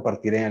voy a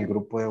compartir en el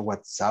grupo de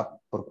WhatsApp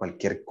por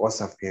cualquier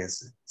cosa,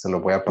 fíjese. Se los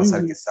voy a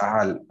pasar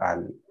quizás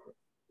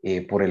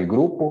por el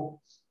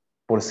grupo,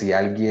 por si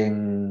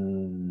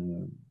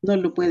alguien no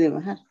lo puede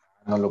bajar.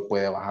 No lo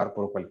puede bajar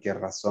por cualquier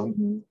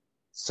razón.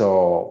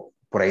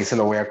 Por ahí se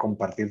lo voy a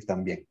compartir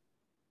también.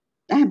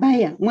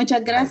 Vaya,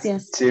 muchas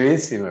gracias.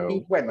 Chivísimo.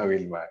 Sí. Bueno,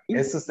 Vilma,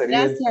 eso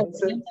sería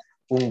entonces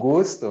un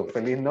gusto.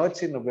 Feliz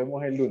noche y nos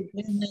vemos el lunes.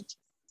 Buenas noches.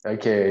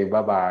 Ok,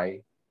 bye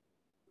bye.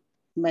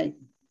 Bye.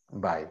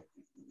 Bye.